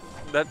correct.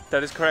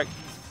 That is correct.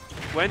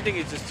 Venting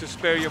is just to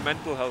spare your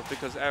mental health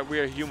because we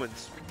are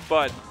humans.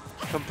 But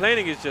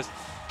complaining is just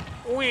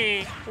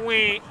wee,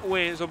 wee,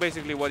 wee. So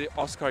basically what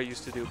Oscar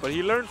used to do. But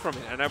he learned from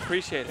it and I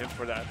appreciate him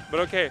for that. But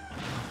okay.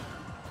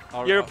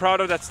 You're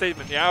proud of that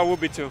statement. Yeah, I will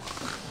be too.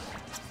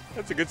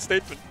 That's a good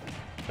statement.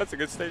 That's a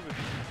good statement.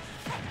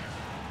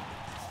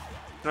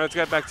 Now let's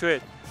get back to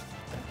it.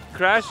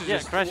 Crash is Yeah,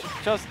 just Crash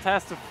just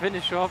has to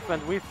finish off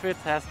and Wifit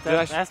has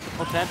the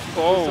potential to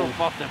do Oh. so,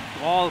 but the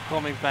ball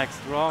coming back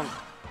strong.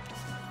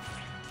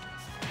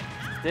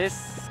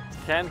 This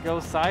can go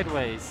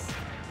sideways.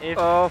 If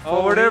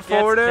forward he air, gets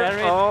forward air.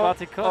 carried, Oh, but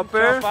he couldn't up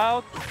air. jump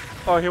out.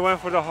 Oh, he went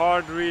for the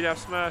hard read F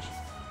smash.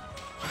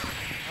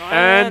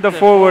 And the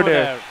forward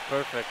air. air.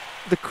 Perfect.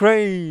 The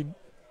crane.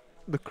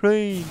 The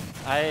crane.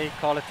 I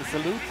call it the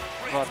salute,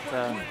 but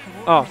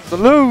Oh,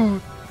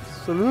 salute.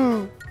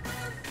 Salute.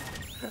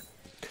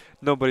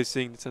 Nobody's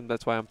seeing this and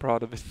that's why I'm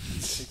proud of it.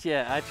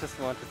 yeah, I just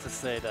wanted to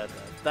say that.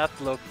 That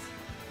looked...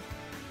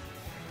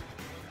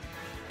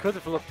 could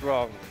have looked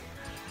wrong.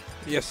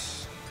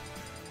 Yes.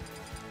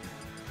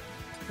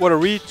 What a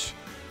reach.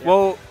 Yeah.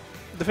 Well,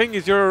 the thing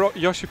is you're a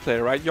Yoshi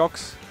player, right,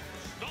 Yox?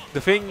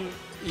 The thing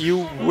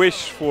you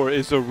wish for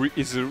is a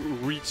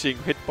reaching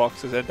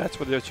hitboxes and that's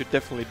what Yoshi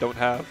definitely don't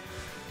have.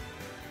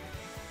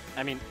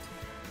 I mean,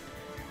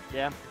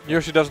 yeah,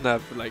 Yoshi doesn't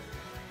have like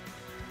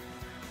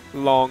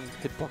long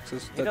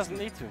hitboxes. he doesn't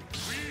need to.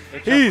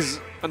 It He's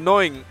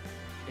annoying.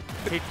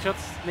 he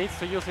just needs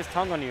to use his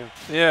tongue on you.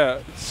 Yeah.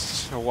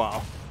 Oh,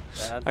 wow.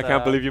 And, I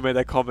can't believe you made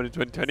that comment in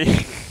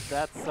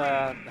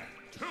 2020.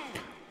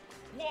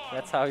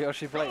 That's how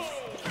Yoshi plays.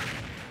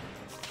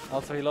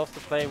 Also, he loves to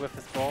play with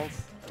his balls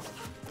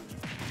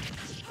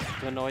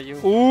to annoy you.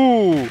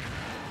 Ooh.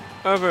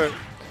 However,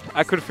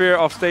 I could fear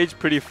off stage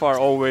pretty far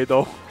away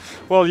though.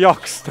 Well,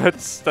 Yox,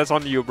 that's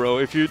on you, bro.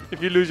 If you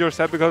lose your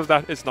set because of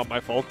that, it's not my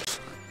fault.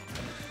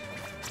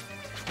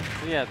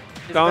 So yeah,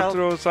 Down Isabel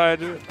throw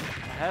side.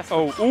 has to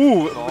Oh,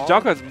 ooh, ball.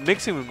 Jaka's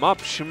mixing him up.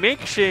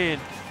 Schmickshin.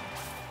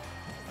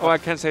 Oh, I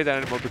can't say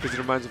that anymore because it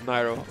reminds of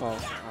Nairo. Oh.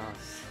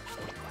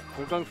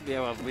 We're going to,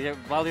 yeah,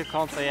 well, you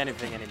can't say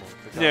anything anymore.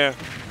 because- Yeah.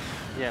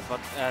 Yeah, but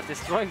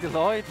destroying the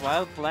Lloyd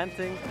while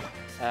planting,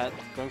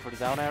 going for the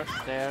down air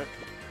there,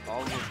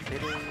 almost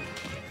hitting.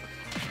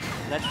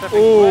 Ledge trapping,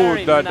 Ooh,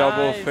 very that nice.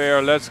 double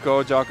fair. Let's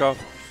go, Jaka.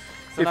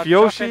 So If now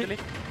Yoshi- Chaka in the lead.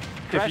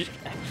 if Crash you-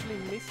 actually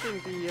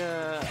missing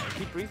the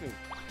keep breathing,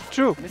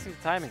 True. missing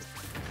the timing.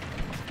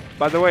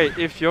 By the way,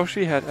 if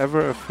Yoshi had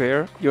ever a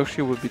fair,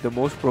 Yoshi would be the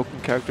most broken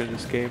character in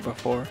this game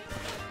before.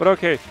 But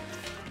okay.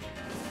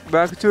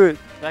 Back to it.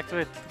 Back to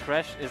it.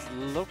 Crash is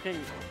looking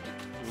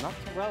not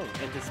too well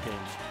in this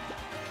game.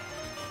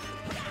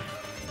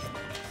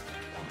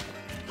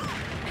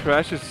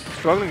 Crash is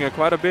struggling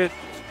quite a bit.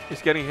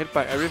 He's getting hit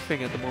by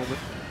everything at the moment.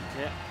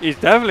 Yeah. He's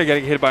definitely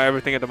getting hit by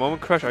everything at the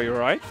moment. Crash, are you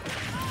right?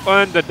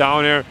 And the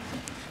down air.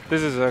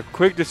 This is a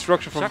quick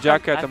destruction from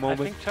Jaka at the I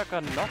moment. think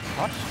Chaka not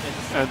touched in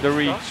the second And the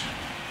reach. stock.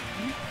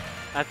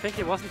 I think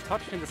he wasn't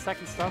touched in the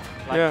second stock.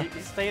 Like Yeah.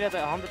 he stayed at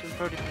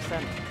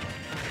 130%.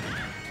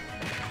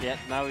 Yeah,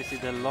 now we see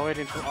the Lloyd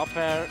into up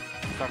air.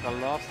 Chaka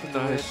loves to do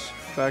it. Nice.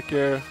 Back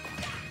air.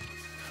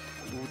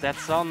 Ooh, that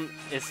sun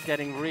is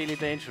getting really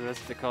dangerous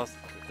because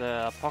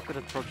the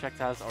pocketed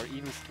projectiles are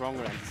even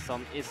stronger and the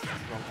sun is a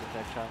strong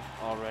projectile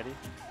already.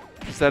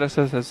 Status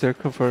has their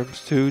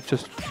confirms too,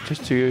 just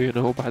so you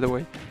know, by the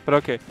way. But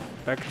okay,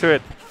 back to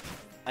it.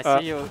 I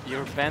see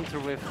your banter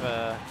with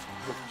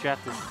chat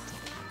is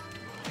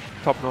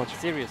Top notch.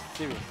 serious.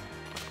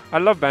 I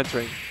love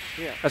bantering,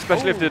 Yeah.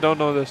 especially if they don't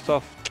know their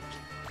stuff.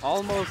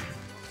 Almost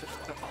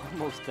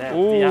there.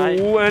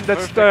 Ooh, and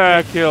that's Perfect the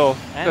hit. kill.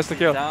 And That's the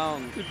kill.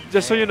 down.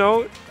 Just so you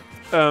know,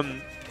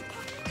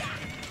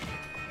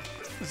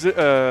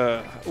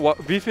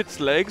 Vifit's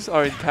legs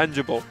are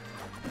intangible.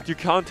 You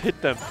can't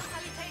hit them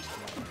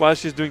while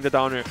she's doing the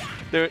downer.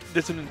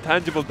 There's an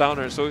intangible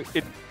downer, so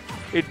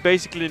it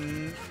basically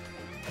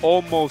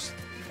almost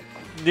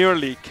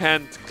nearly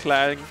can't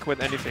clank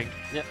with anything.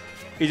 Yeah.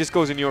 It just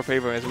goes in your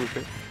favor as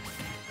Vifit.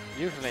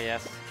 Usually,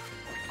 yes.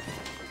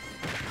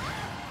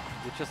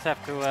 You just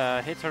have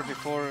to hit her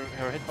before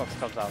her hitbox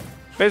comes out.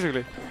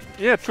 Basically.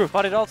 Yeah, true.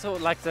 But it also,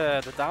 like,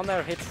 the down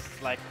air hits,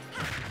 like,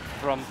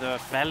 from the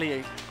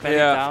belly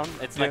Yeah. down.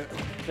 It's like,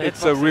 the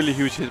It's a hitbox really is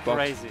huge hitbox.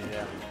 crazy,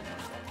 yeah.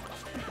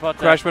 But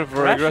Crash went for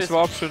Crash an aggressive is-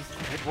 option.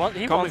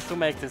 he Coming. wants to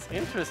make this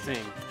interesting.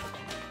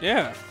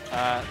 Yeah.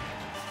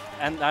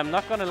 And I'm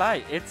not gonna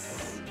lie, it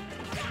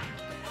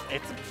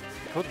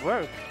could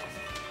work.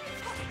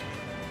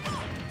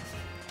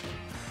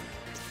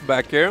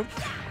 Back here.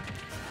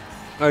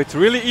 Oh, it's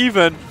really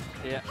even.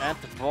 Yeah, and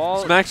the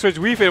ball Smack switch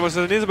Vifit was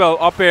an Isabel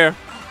up air.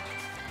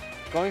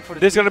 going for the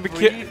This is gonna be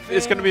debriefing.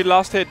 it's gonna be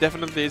last hit,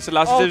 definitely. It's the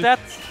last Oh, hit.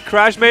 that's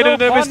Crash made no a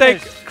mistake.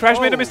 punish. Crash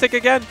made a Oh. mistake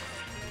again.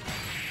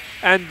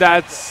 And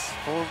that's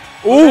for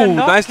ooh,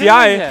 not nice killing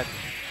DI. yet.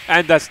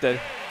 And that's dead.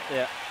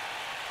 Yeah.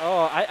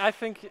 Oh, I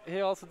think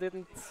he also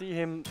didn't see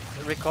him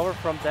recover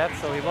from that,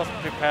 so he wasn't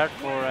prepared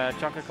for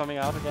Junker coming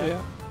out again.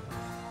 Yeah.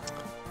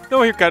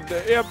 No, he can.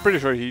 Yeah, I'm pretty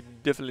sure he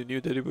definitely knew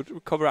that he would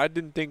recover. I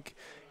didn't think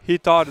he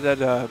thought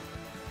that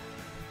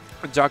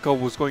Jacko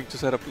was going to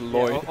set up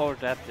Lloyd, Yeah, or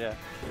that, yeah.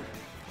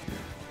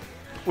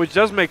 which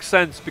does make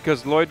sense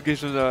because Lloyd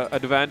gives him the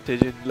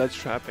advantage in ledge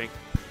trapping,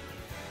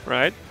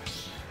 right?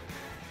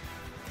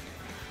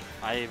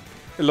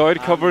 Lloyd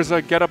covers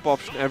a get up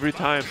option every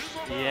time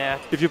Yeah,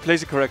 if you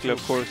place it correctly,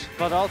 of course.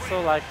 but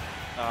also like,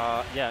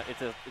 yeah, it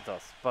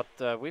does. But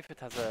Wifit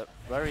has a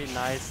very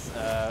nice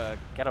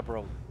get up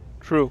roll.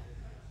 True.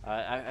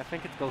 I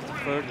think it goes the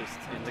furthest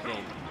in the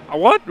game.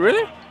 What?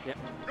 Really? Yeah.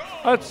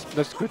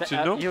 That's good to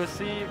know. You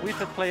see,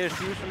 Wifit players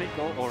usually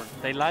go, or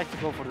they like to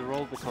go for the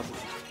roll because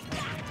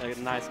it's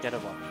a nice get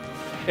up.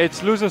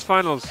 It's losers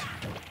finals.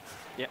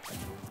 Yeah.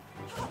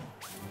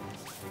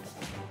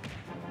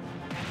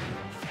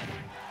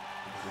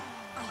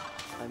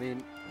 I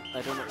mean,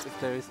 I don't know if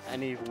there is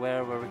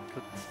anywhere where we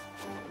could.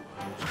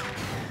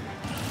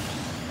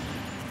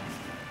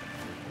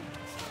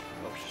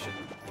 Oh shit.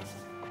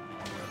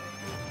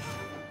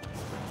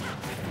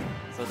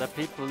 So that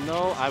people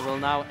know, I will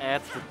now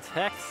add the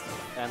text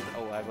and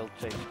oh, I will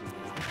change the.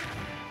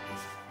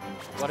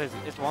 What is it?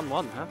 It's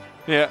 1-1, huh?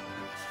 Yeah.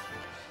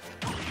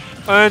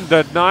 And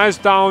the nice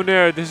down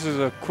there. This is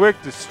a quick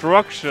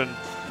destruction.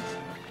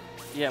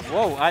 Yeah,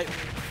 whoa,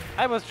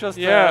 I was just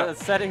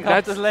setting up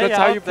That's the layout. that's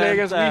how you play and,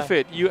 against Wii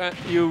Fit.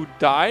 You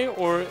die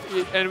or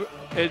and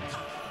it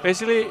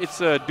basically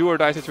it's a do or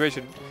die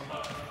situation.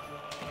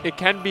 It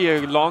can be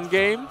a long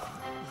game,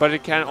 but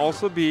it can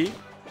also be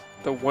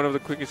one of the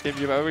quickest games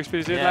you've ever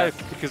experienced in your Yeah.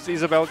 life because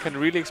Isabel can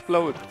really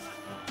explode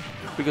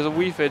because of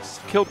Wii Fit's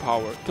kill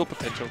power, kill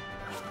potential.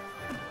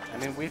 I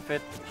mean,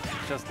 Wifit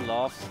just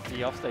loves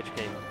the offstage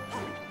game.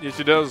 Yes,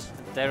 she does.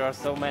 There are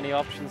so many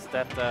options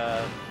that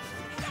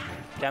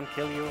can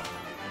kill you.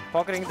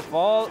 Pocketing the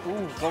ball,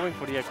 ooh, going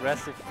for the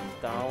aggressive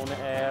down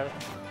air.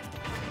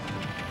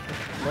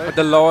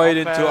 The Lloyd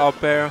into air.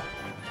 up air.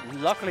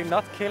 Luckily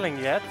not killing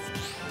yet.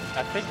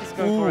 I think he's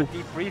going for a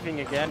deep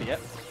breathing again, yep.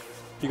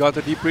 He got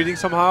the deep breathing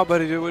somehow,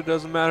 but it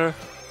doesn't matter.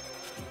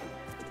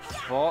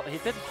 Ball, he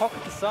didn't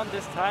pocket the sun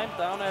this time,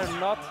 down air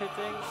not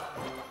hitting.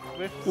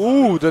 With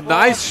Ooh, the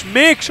nice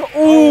schmick.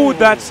 Ooh,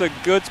 that's a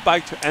good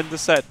spike to end the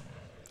set.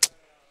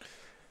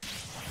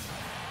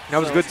 That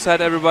was a good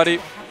set, everybody.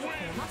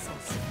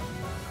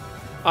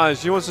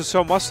 She wants to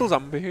show muscles.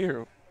 I'm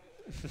here.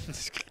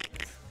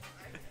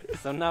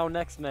 So now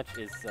next match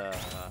is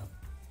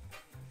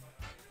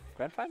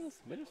Grand Finals?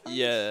 Middle Finals?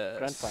 Yes.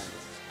 Grand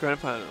Finals. Grand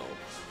Finals.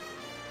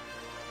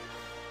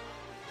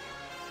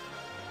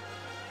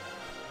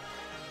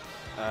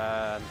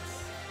 And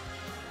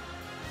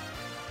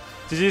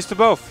GG's to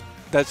both.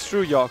 That's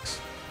true, Yox.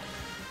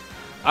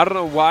 I don't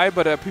know why,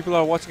 but people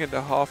are watching at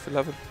the half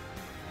 11.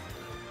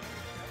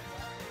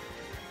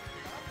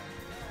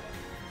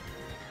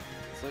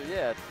 so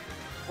yeah,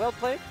 well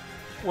played.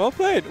 Well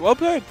played, well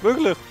played.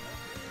 Wirklich.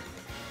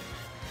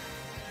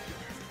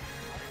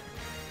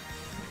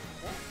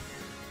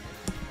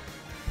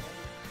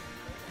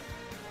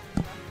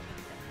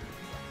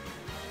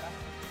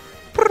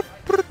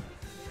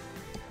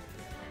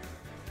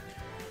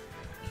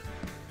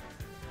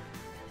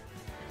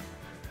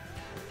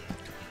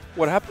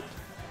 What happened?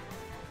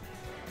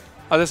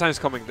 Oh, the sign's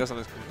coming. The sign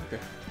is coming. Okay.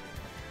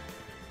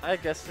 I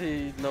guess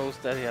he knows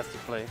that he has to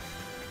play.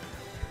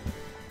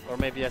 Or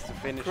maybe he has to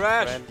finish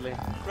Crash. friendly.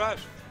 Crash.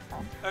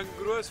 Een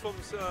groes van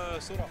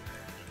Sora.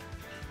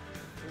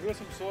 Een groes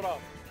van Sora.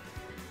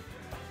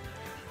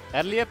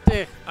 Erlebt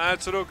dich!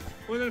 Zurück.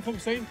 Und dann vom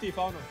Sainty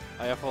vorne.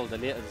 Ah ja voll, de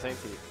same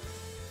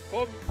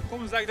team.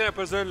 Kom, zeg dat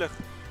persoonlijk.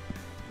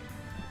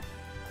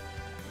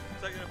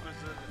 Zeg dat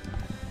persoonlijk.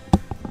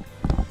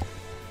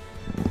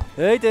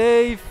 Hey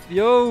Dave,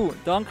 yo,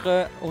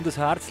 danke und ein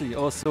Herzli,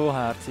 oh so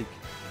herzig.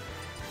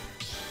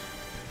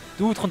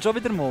 Du, es kommt schon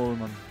wieder mal,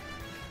 Mann.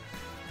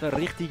 Das war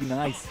richtig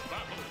nice.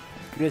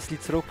 Grüßli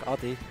zurück,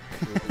 Ade.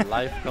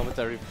 Live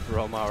commentary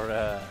from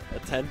our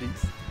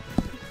attendees.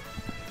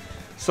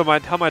 So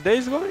how my day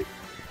is going?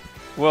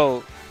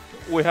 Well,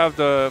 we have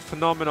the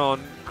phenomenon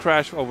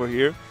crash over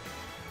here.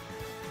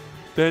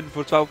 Ben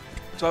voor 12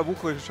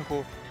 Wochen is er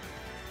gewoon.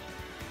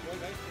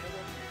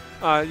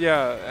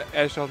 Ja,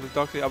 er is al de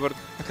dag, maar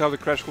ik ga de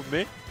crash goed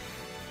mee.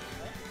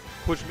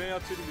 Goed mee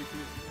natuurlijk.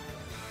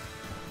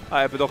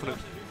 Ja, bedoel niet.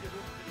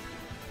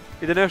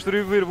 In de eerste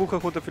 3 Wochen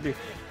goed te verlicht.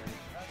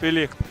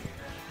 Verlicht.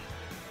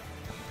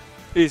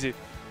 Easy.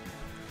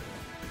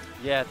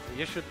 Yeah,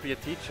 you should be a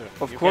teacher.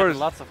 Of you course. Get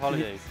lots of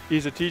holidays.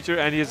 He's a teacher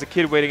and he has a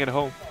kid waiting at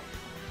home.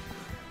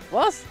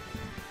 What?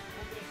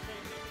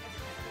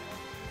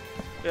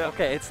 Yeah.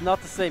 Okay, it's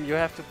not the same. You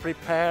have to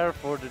prepare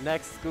for the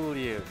next school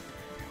year.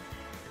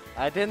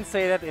 I didn't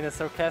say that in a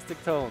sarcastic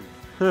tone.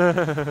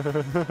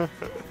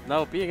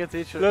 No, being a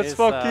teacher Let's is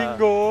fucking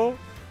go.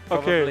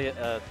 probably Okay.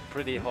 a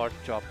pretty hard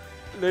job.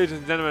 Ladies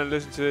and gentlemen,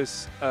 listen to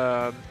this.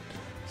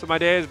 So my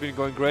day has been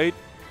going great.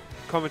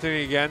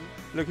 Commenting again,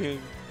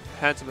 looking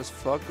handsome as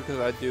fuck because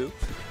I do.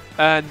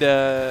 And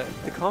the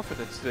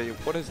confidence today,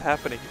 what is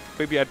happening?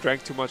 Maybe I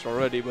drank too much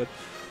already, but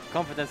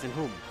Confidence in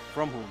whom?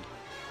 From whom?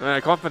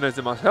 confidence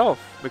in myself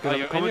because I'm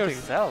You're in commenting.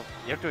 yourself.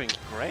 You're doing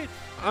great.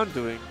 I'm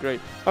doing great.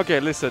 Okay,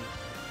 listen.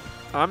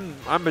 I'm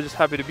just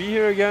happy to be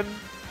here again,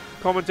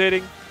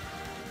 commentating,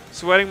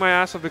 sweating my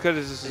ass off because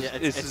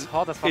It's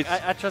hot as fuck.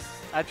 it's-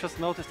 I just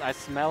noticed I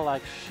smell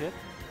like shit.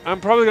 I'm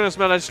probably gonna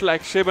smell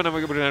like shit when I'm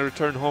gonna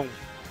return home.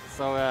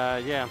 So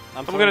yeah,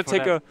 I'm gonna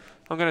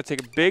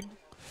take a big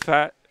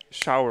fat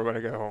shower when I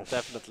get home.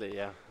 Definitely,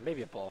 yeah.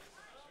 Maybe a bath.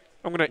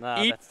 I'm gonna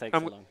Nah, eat that takes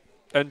so long.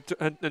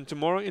 and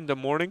tomorrow in the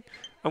morning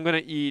I'm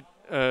gonna eat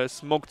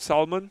smoked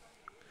salmon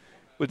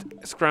with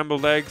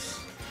scrambled eggs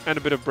and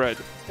a bit of bread.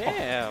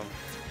 Damn.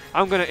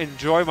 I'm gonna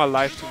enjoy my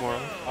life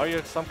tomorrow. Are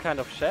you some kind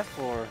of chef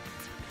or?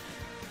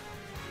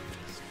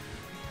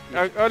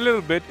 A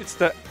little bit. It's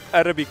the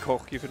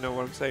HardReadCH, if you know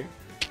what I'm saying.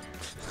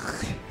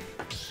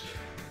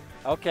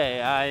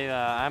 Okay,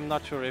 I'm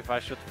not sure if I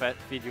should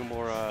feed you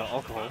more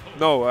alcohol.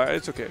 No,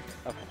 it's okay.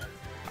 Okay.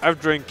 I've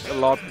drank a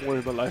lot more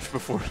in my life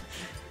before.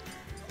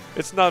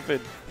 It's not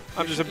been.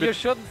 I'm just a You bit.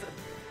 shouldn't,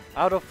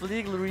 out of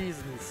legal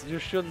reasons, you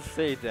shouldn't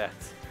say that.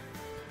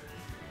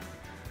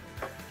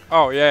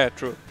 Oh yeah,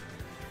 true.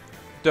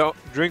 Don't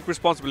drink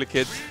responsibly,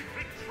 kids.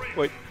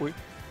 Wait.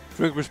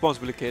 Drink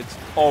responsibly, kids.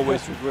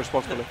 Always drink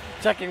responsibly.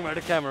 Checking where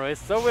the camera is.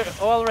 So we're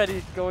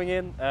already going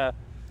in.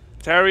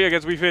 Terry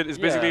against We Fit is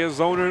basically Yeah. a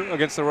zoner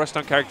against a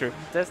restaurant character.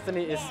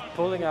 Destiny is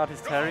pulling out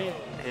his Terry,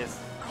 his,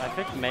 I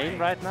think, main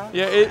right now.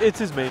 Yeah, it's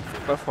his main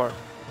by far.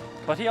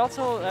 But he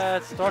also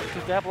started to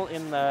dabble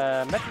in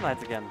Meta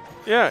Knight again.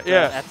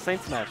 Yeah. At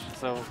Saint Smash.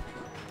 So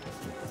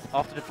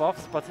after the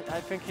buffs, but I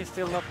think he's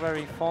still not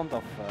very fond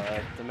of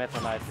the Meta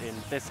Knight in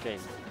this game.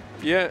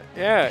 Yeah.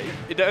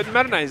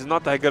 Meta Knight is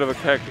not that good of a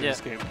character in Yeah.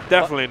 this game.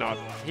 Definitely not.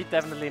 He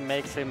definitely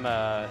makes him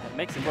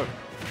work.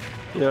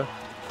 Yeah.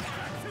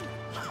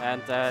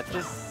 And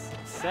this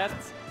set,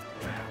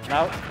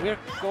 now we're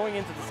going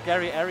into the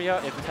scary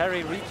area. If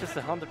Terry reaches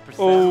 100%,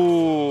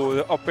 Oh,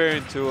 the up air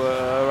into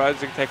a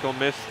rising tackle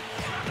miss.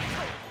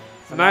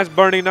 so Nice now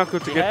burning knuckle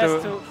to he get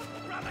has to.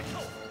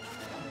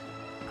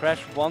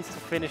 Crash wants to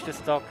finish the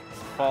stock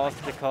fast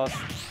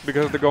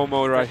because of the go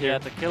mode right yeah, here.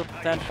 the kill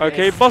potential.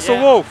 Okay, is, Bustle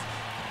yeah, Wolf.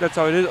 That's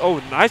how it is. Oh,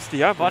 nice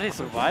Diablo. But he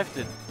survived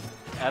it.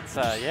 That's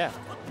yeah.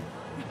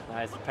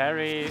 Nice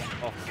parry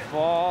of the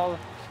ball.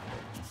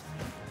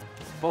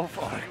 Both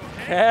are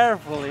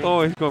carefully.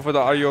 Oh, he's going for the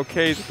are you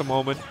okay at the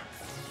moment.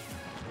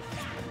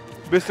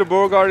 Mr.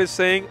 Beauregard is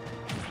saying,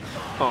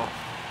 oh,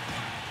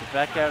 The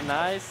back air,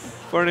 nice.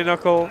 burning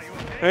knuckle.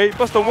 Hey,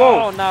 Buster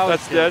Wolf. Oh, now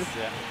That's it's dead. this,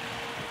 yeah.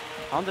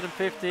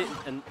 150,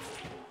 and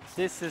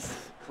this is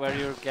where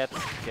you get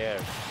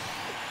scared.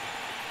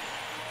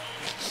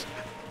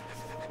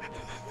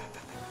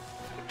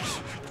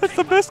 That's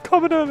the best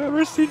comment I've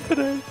ever seen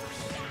today.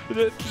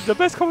 The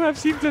best comment I've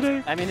seen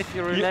today. I mean, if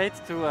you relate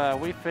to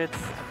Wii Fit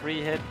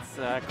free hit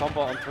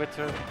combo on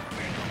Twitter,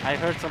 I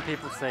heard some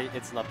people say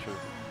it's not true.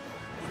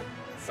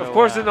 So, Of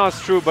course it's not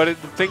true, but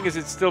the thing is,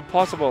 it's still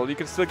possible. You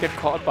can still get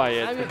caught by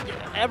it. I mean,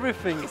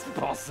 everything is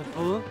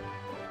possible.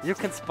 You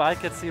can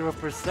spike at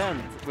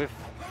 0% with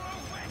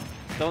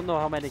don't know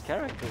how many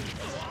characters.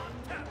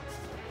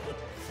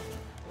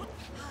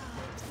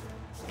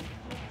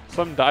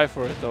 Some die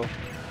for it though.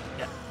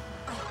 Yeah,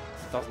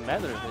 doesn't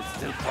matter. It's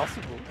still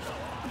possible.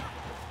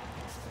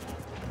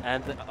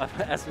 And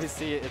as we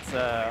see, it's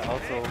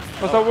also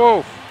Buster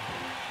Wolf.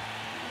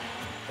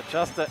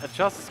 adjust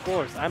the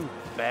scores. I'm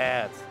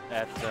bad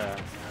at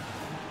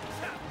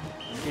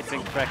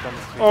keeping track on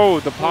the screen. Oh,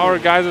 the power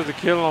geyser to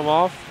kill him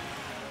off.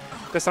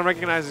 This I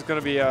recognize is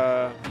gonna be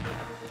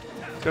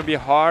it's gonna be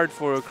hard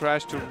for a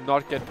Crash to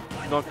not get.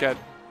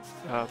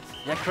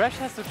 Yeah, Crash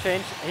has to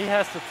change. He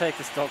has to take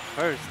the stock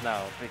first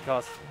now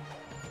because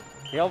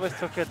he always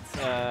took it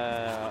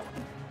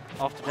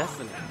after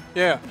Destiny.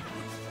 Yeah.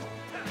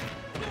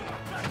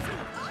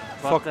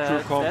 But Fuck true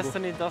combo.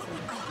 Destiny doesn't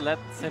let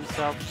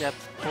himself get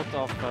put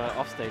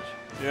off stage.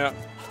 Yeah.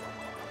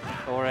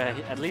 Or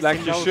at least Like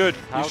he you knows should.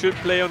 how You should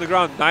play on the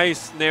ground.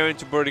 Nice nair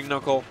into Burning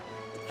Knuckle.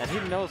 and he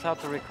knows how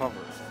to recover.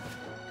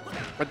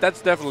 But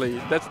that's definitely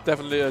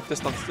a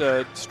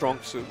Destin's strong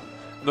suit.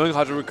 Knowing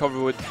how to recover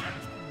with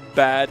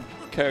bad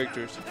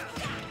characters.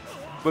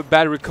 With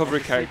bad recovery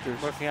And you see it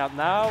characters. working out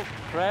now.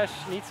 Crash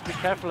needs to be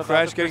careful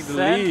Crash about getting the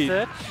the lead.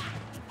 percentage.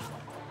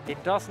 He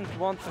doesn't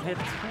want to hit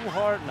too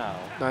hard now.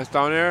 Nice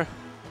down air.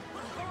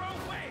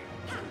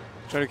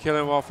 Try to kill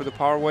him off with the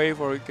power wave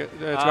or try to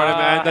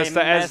man. That's he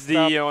the messed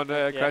SD up. on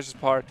the Yeah. Crash's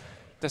part.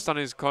 Destin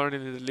is currently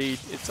in the lead.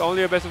 It's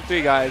only a best of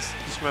 3, guys.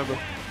 Just remember.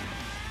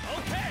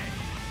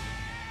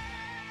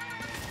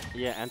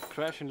 Yeah, and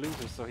Crash and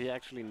loses, so he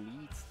actually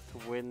needs to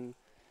win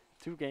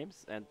 2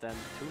 games and then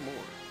 2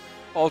 more.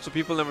 Also,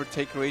 people never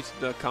take rage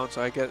into account,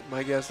 so I get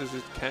my guess is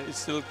it can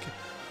still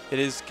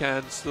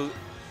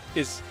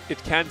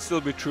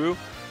be true.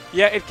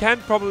 Yeah, it can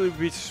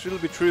probably still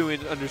be true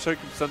in under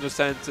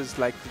circumstances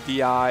like the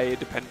DI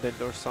dependent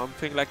or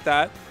something like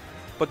that.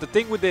 But the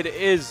thing with it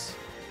is,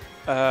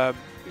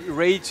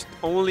 rage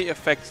only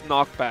affects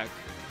knockback.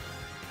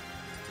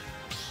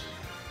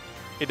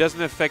 It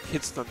doesn't affect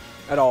hit stun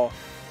at all.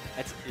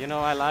 It's, you know,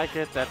 I like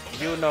it that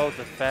you know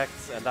the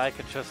facts and I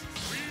could just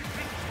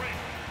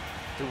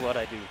do what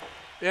I do.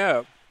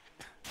 Yeah.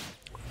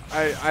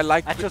 I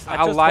like I just like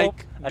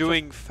hope-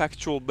 doing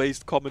factual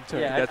based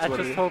commentary. Yeah, That's I what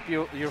just it is. hope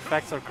your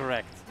facts are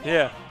correct.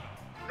 Yeah.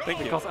 Thank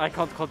you. Because I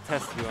can't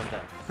contest you on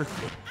that.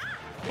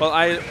 Well,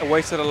 I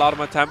wasted a lot of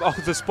my time. Oh,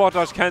 the spot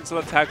dodge cancel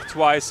attack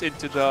twice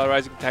into the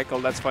rising tackle.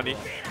 That's funny.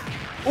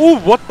 Ooh,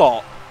 what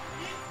the?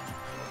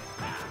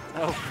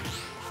 Oh.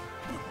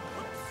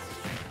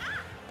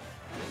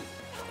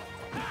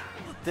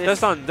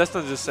 This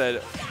Destin just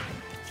said,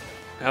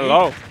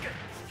 hello.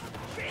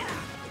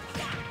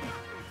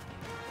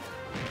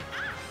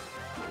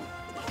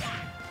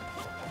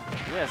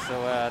 Yeah,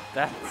 so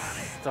that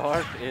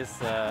start is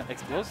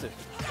explosive.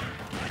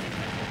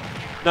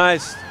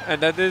 Nice.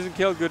 And that doesn't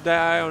kill. Good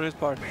die on his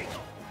part.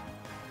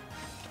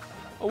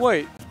 Oh,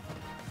 wait.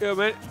 Yeah,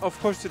 man, of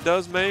course it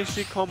does. Managed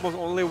combos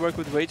only work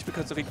with rage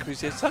because of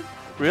increased hit stun?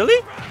 Really?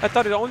 I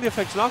thought it only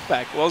affects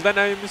knockback. Well, then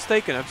I'm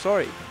mistaken. I'm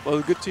sorry. Well,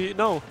 good to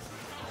know.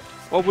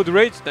 Well, with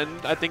rage, then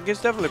I think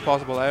it's definitely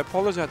possible. I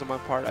apologize on my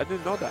part. I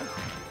didn't know that.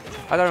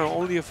 I thought it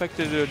only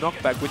affected the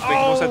knockback, which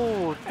makes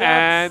more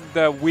sense.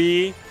 And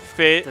we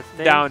fit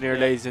down here,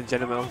 ladies and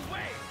gentlemen.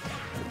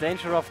 The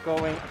danger of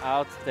going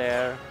out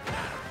there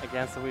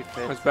against the weak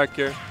fit. What's back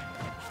here?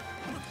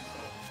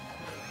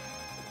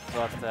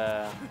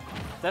 But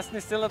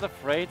Destiny's still not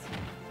afraid.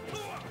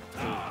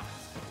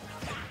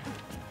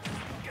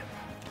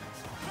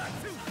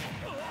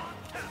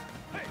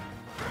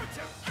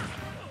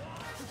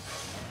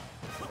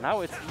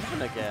 Now it's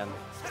even again.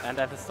 And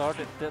at the start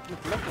it didn't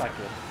look like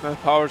it. Nice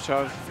power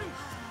charge.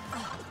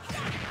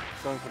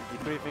 Going for the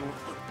debriefing.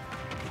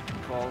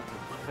 Ball to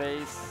the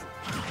face.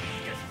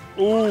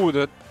 Ooh,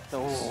 that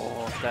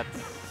Oh, that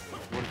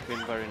would have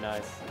been very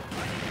nice.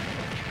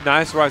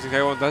 nice rising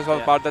tackle. That's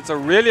one part. That's a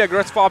really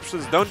aggressive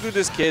options. Don't do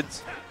this,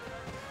 kids.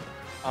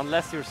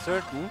 Unless you're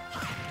certain.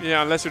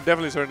 Yeah, unless you're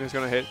definitely certain it's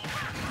gonna hit.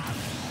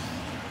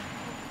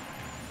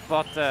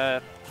 But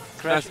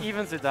Crash Nice.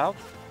 evens it out.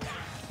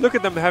 Look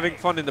at them having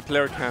fun in the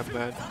player camp,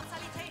 man.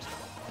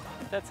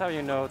 That's how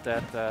you know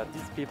that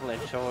these people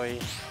enjoy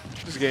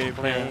This game,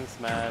 playing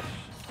Smash.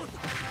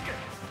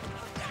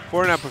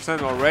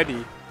 49%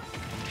 already.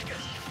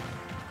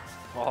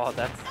 Oh,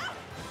 that's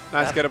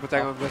Nice get up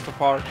attack on Western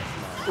Power.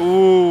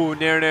 Ooh,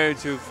 nair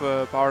to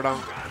power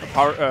down,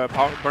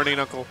 power burning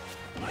knuckle.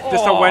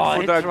 Just went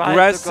for he the tried to go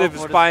aggressive for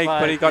the spike,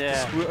 but he got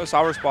yeah. the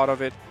sour spot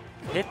of it.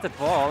 Hit the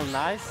ball,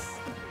 nice.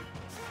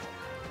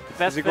 The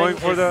best he thing going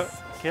for is the-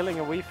 killing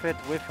a Wii Fit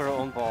with her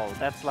own ball.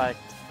 That's like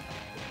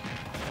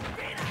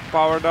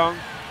Power down.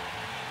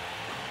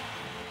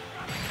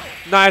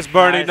 Nice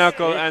burning nice.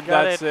 knuckle, He and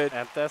got that's it.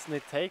 And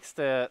Destiny takes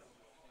the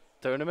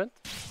tournament.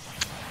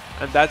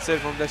 And that's it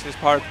from Destiny's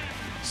part.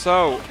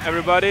 So,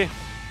 everybody,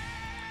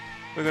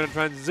 we're gonna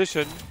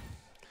transition.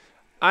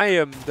 I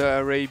am the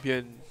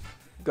Arabian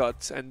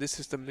Guts, and this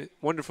is the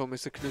wonderful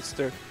Mr.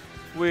 Knister.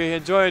 We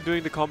enjoy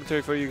doing the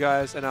commentary for you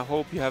guys, and I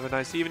hope you have a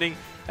nice evening.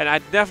 And I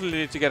definitely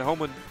need to get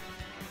home and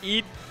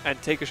eat and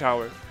take a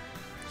shower.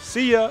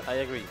 See ya! I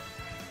agree.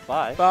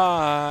 Bye.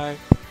 Bye!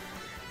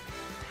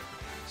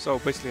 So,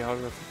 basically,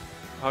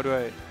 how do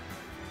I...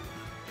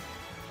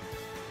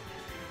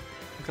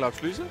 Klaus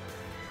Schlüsse?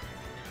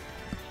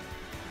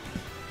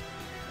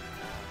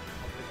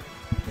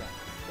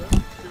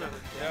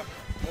 Ja.